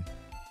again.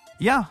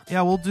 Yeah,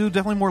 we'll do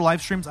definitely more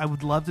live streams. I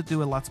would love to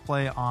do a Let's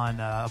Play on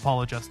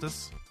Apollo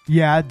Justice.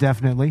 Yeah,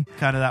 definitely.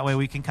 Kind of that way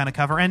we can kind of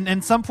cover. And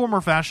in some form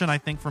or fashion, I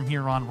think from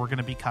here on, we're going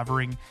to be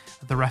covering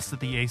the rest of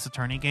the Ace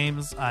Attorney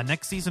games.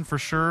 Next season, for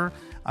sure,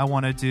 I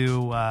want to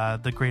do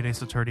the Great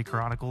Ace Attorney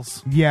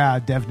Chronicles. Yeah,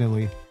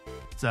 definitely.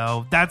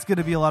 So that's going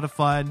to be a lot of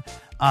fun.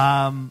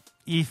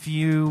 If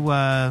you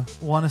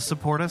want to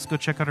support us, go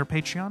check out our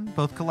Patreon.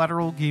 Both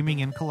Collateral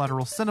Gaming and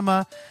Collateral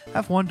Cinema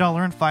have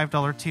 $1 and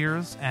 $5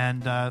 tiers.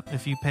 And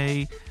if you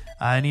pay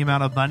any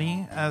amount of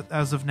money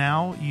as of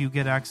now, you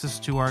get access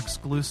to our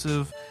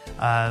exclusive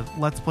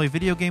Let's Play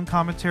video game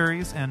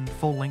commentaries and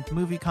full-length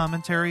movie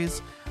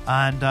commentaries.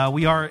 And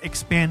we are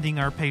expanding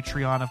our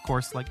Patreon, of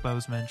course, like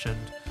Bo's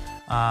mentioned,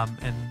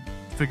 and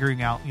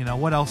figuring out,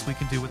 what else we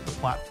can do with the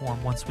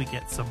platform once we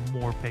get some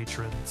more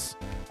patrons.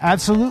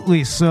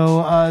 Absolutely.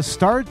 So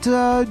start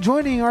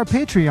joining our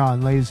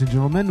Patreon, ladies and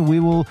gentlemen.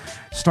 We will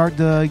start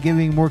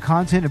giving more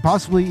content and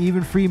possibly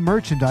even free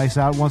merchandise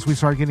out once we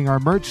start getting our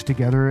merch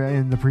together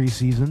in the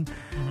preseason,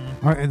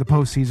 or in the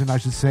postseason, I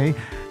should say.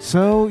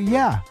 So,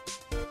 yeah.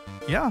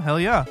 Yeah, hell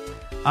yeah.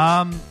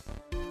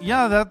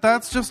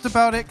 That's just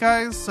about it,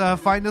 guys.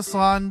 Find us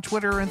on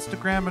Twitter,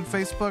 Instagram, and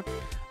Facebook,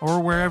 or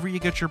wherever you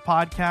get your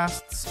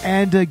podcasts.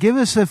 And give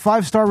us a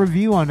 5-star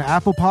review on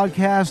Apple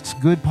Podcasts,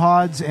 Good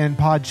Pods, and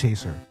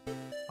Podchaser.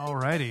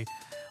 Alrighty.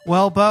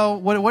 Well, Bo,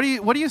 what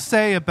do you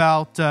say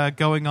about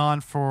going on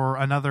for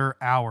another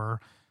hour?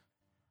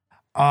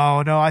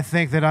 Oh, no, I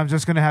think that I'm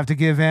just going to have to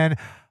give in.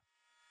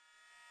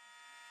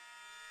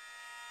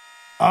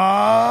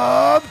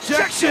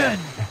 Objection!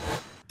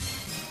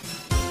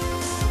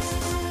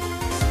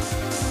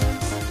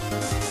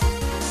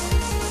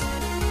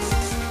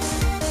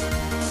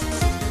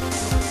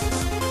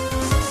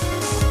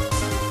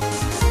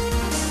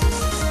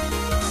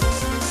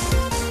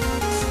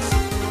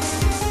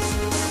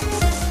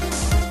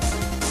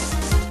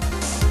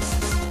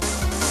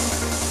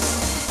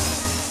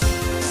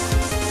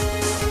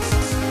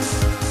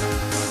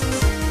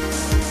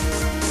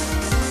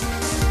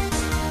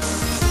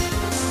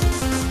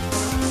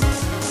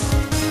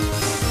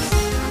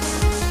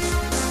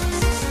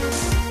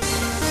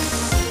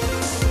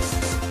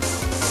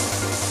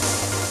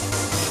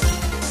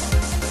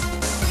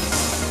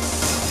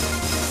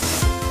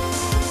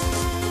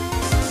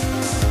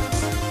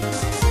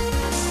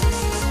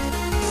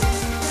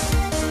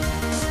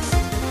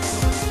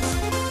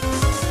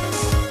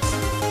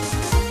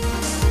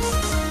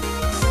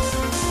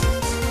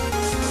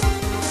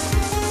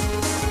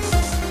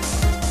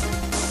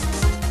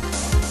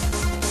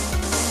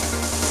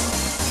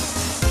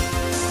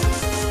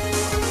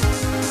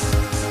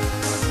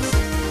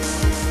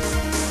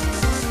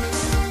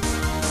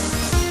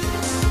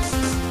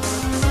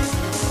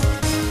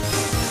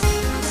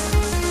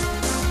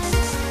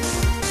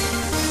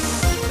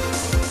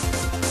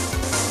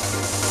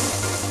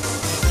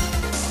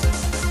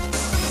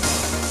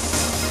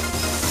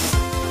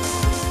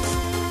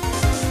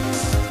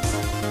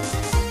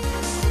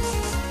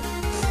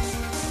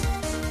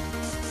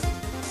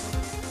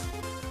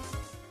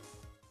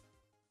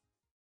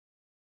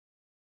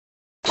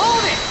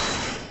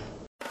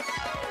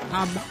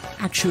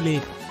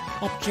 Actually,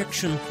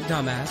 objection,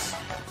 dumbass.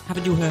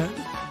 Haven't you heard?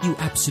 You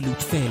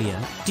absolute failure.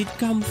 Did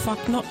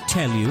Gumfuck not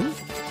tell you?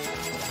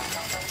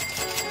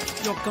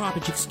 Your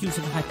garbage excuse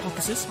of a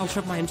hypothesis, I'll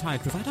shove my entire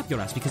cravat up your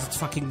ass because it's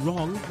fucking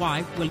wrong.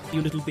 Why? Well,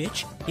 you little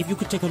bitch. If you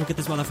could take a look at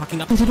this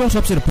motherfucking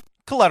up...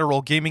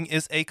 Collateral Gaming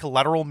is a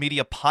Collateral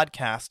Media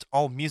podcast.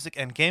 All music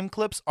and game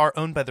clips are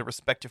owned by their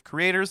respective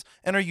creators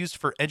and are used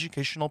for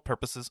educational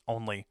purposes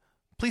only.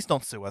 Please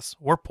don't sue us.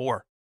 We're poor.